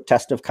secret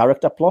test of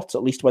character plots,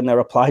 at least when they're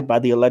applied by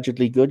the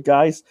allegedly good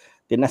guys.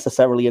 They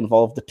necessarily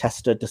involve the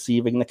tester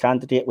deceiving the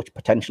candidate, which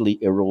potentially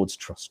erodes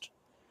trust,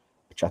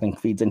 which I think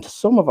feeds into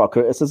some of our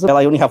criticism. Well,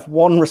 I only have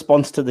one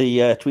response to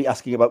the tweet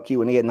asking about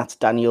Q&A, and that's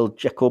Daniel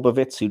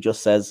Jakobovitz, who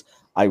just says,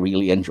 I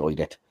really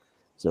enjoyed it.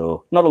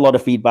 So not a lot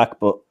of feedback,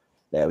 but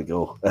there we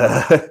go.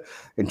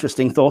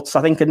 Interesting thoughts,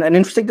 I think, and an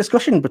interesting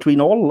discussion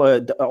between all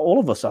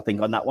of us, I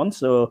think, on that one.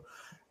 So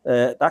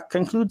that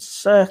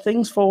concludes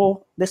things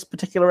for this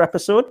particular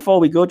episode. Before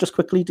we go, just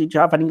quickly, did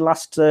you have any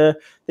last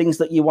things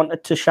that you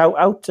wanted to shout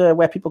out,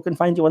 where people can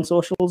find you on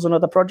socials and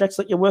other projects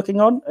that you're working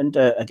on? And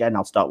again,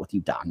 I'll start with you,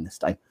 Dan, this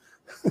time.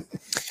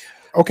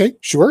 Okay,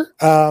 sure.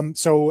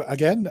 So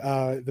again,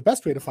 the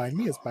best way to find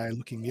me is by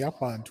looking me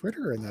up on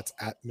Twitter, and that's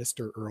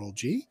 @Mr. Earl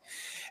G.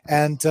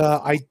 And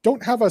I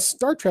don't have a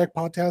Star Trek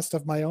podcast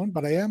of my own,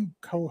 but I am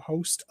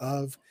co-host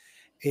of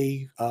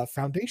a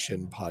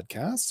Foundation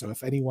podcast. So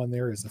if anyone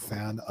there is a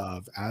fan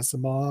of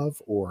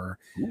Asimov or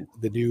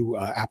the new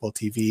Apple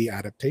TV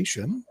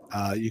adaptation,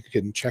 you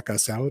can check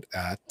us out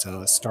at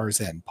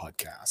Star's End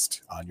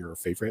Podcast on your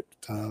favorite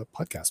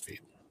podcast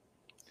feed.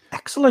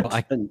 Excellent.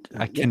 Well,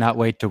 I cannot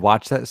wait to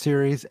watch that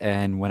series,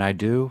 and when I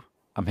do,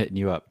 I'm hitting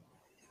you up.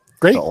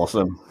 Great.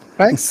 Awesome.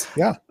 Thanks.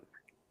 Yeah.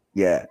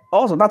 Yeah.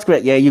 Awesome. That's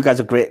great. Yeah, you guys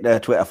are great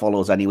Twitter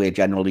follows anyway,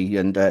 generally.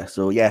 And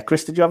so, yeah,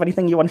 Chris, did you have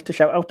anything you wanted to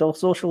shout out, or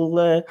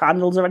social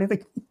handles or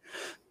anything?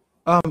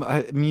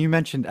 You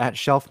mentioned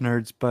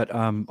 @ShelfNerds, but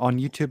on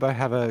YouTube, I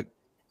have a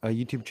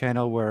YouTube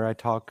channel where I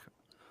talk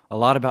a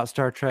lot about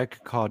Star Trek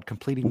called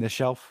Completing the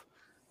Shelf.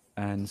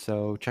 And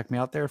so check me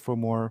out there for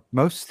more,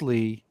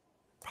 mostly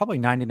probably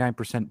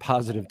 99%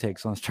 positive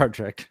takes on Star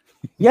Trek.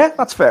 Yeah,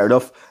 that's fair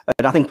enough.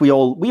 And I think we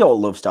all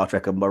love Star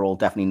Trek, and we're all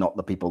definitely not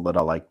the people that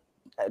are like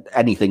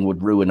anything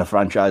would ruin a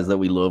franchise that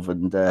we love.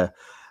 And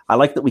I I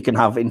like that we can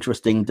have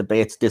interesting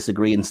debates,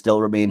 disagree, and still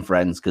remain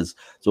friends, because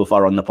so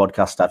far on the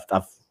podcast,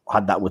 I've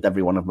had that with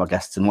every one of my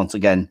guests. And once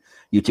again,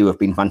 you two have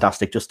been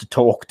fantastic just to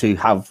talk, to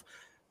have,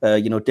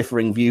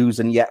 differing views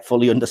and yet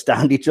fully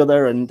understand each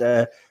other, and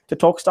to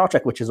talk Star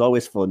Trek, which is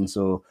always fun.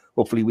 So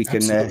hopefully we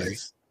can,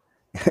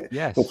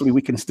 yes, hopefully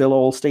we can still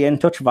all stay in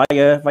touch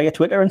via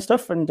Twitter and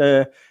stuff,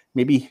 and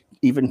maybe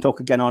even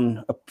talk again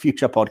on a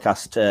future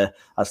podcast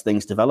as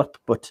things develop.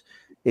 But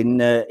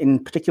in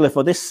particular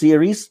for this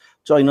series,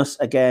 join us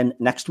again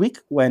next week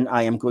when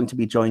I am going to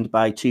be joined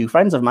by two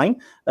friends of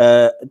mine.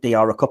 They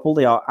are a couple.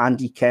 They are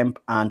Andy Kemp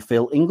and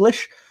Phil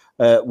English.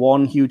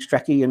 One huge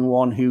Trekkie and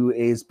one who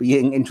is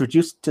being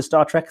introduced to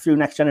Star Trek through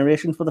Next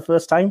Generation for the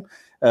first time.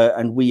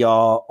 And we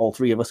are, all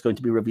three of us, going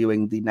to be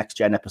reviewing the Next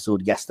Gen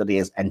episode,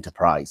 Yesterday's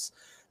Enterprise.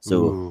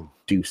 So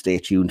do stay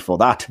tuned for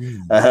that.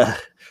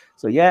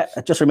 So yeah,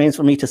 it just remains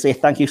for me to say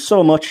thank you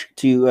so much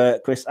to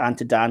Chris and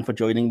to Dan for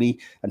joining me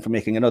and for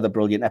making another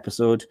brilliant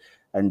episode.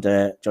 And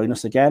join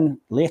us again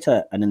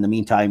later. And in the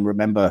meantime,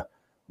 remember,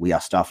 we are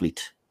Starfleet.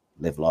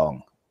 Live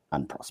long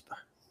and prosper.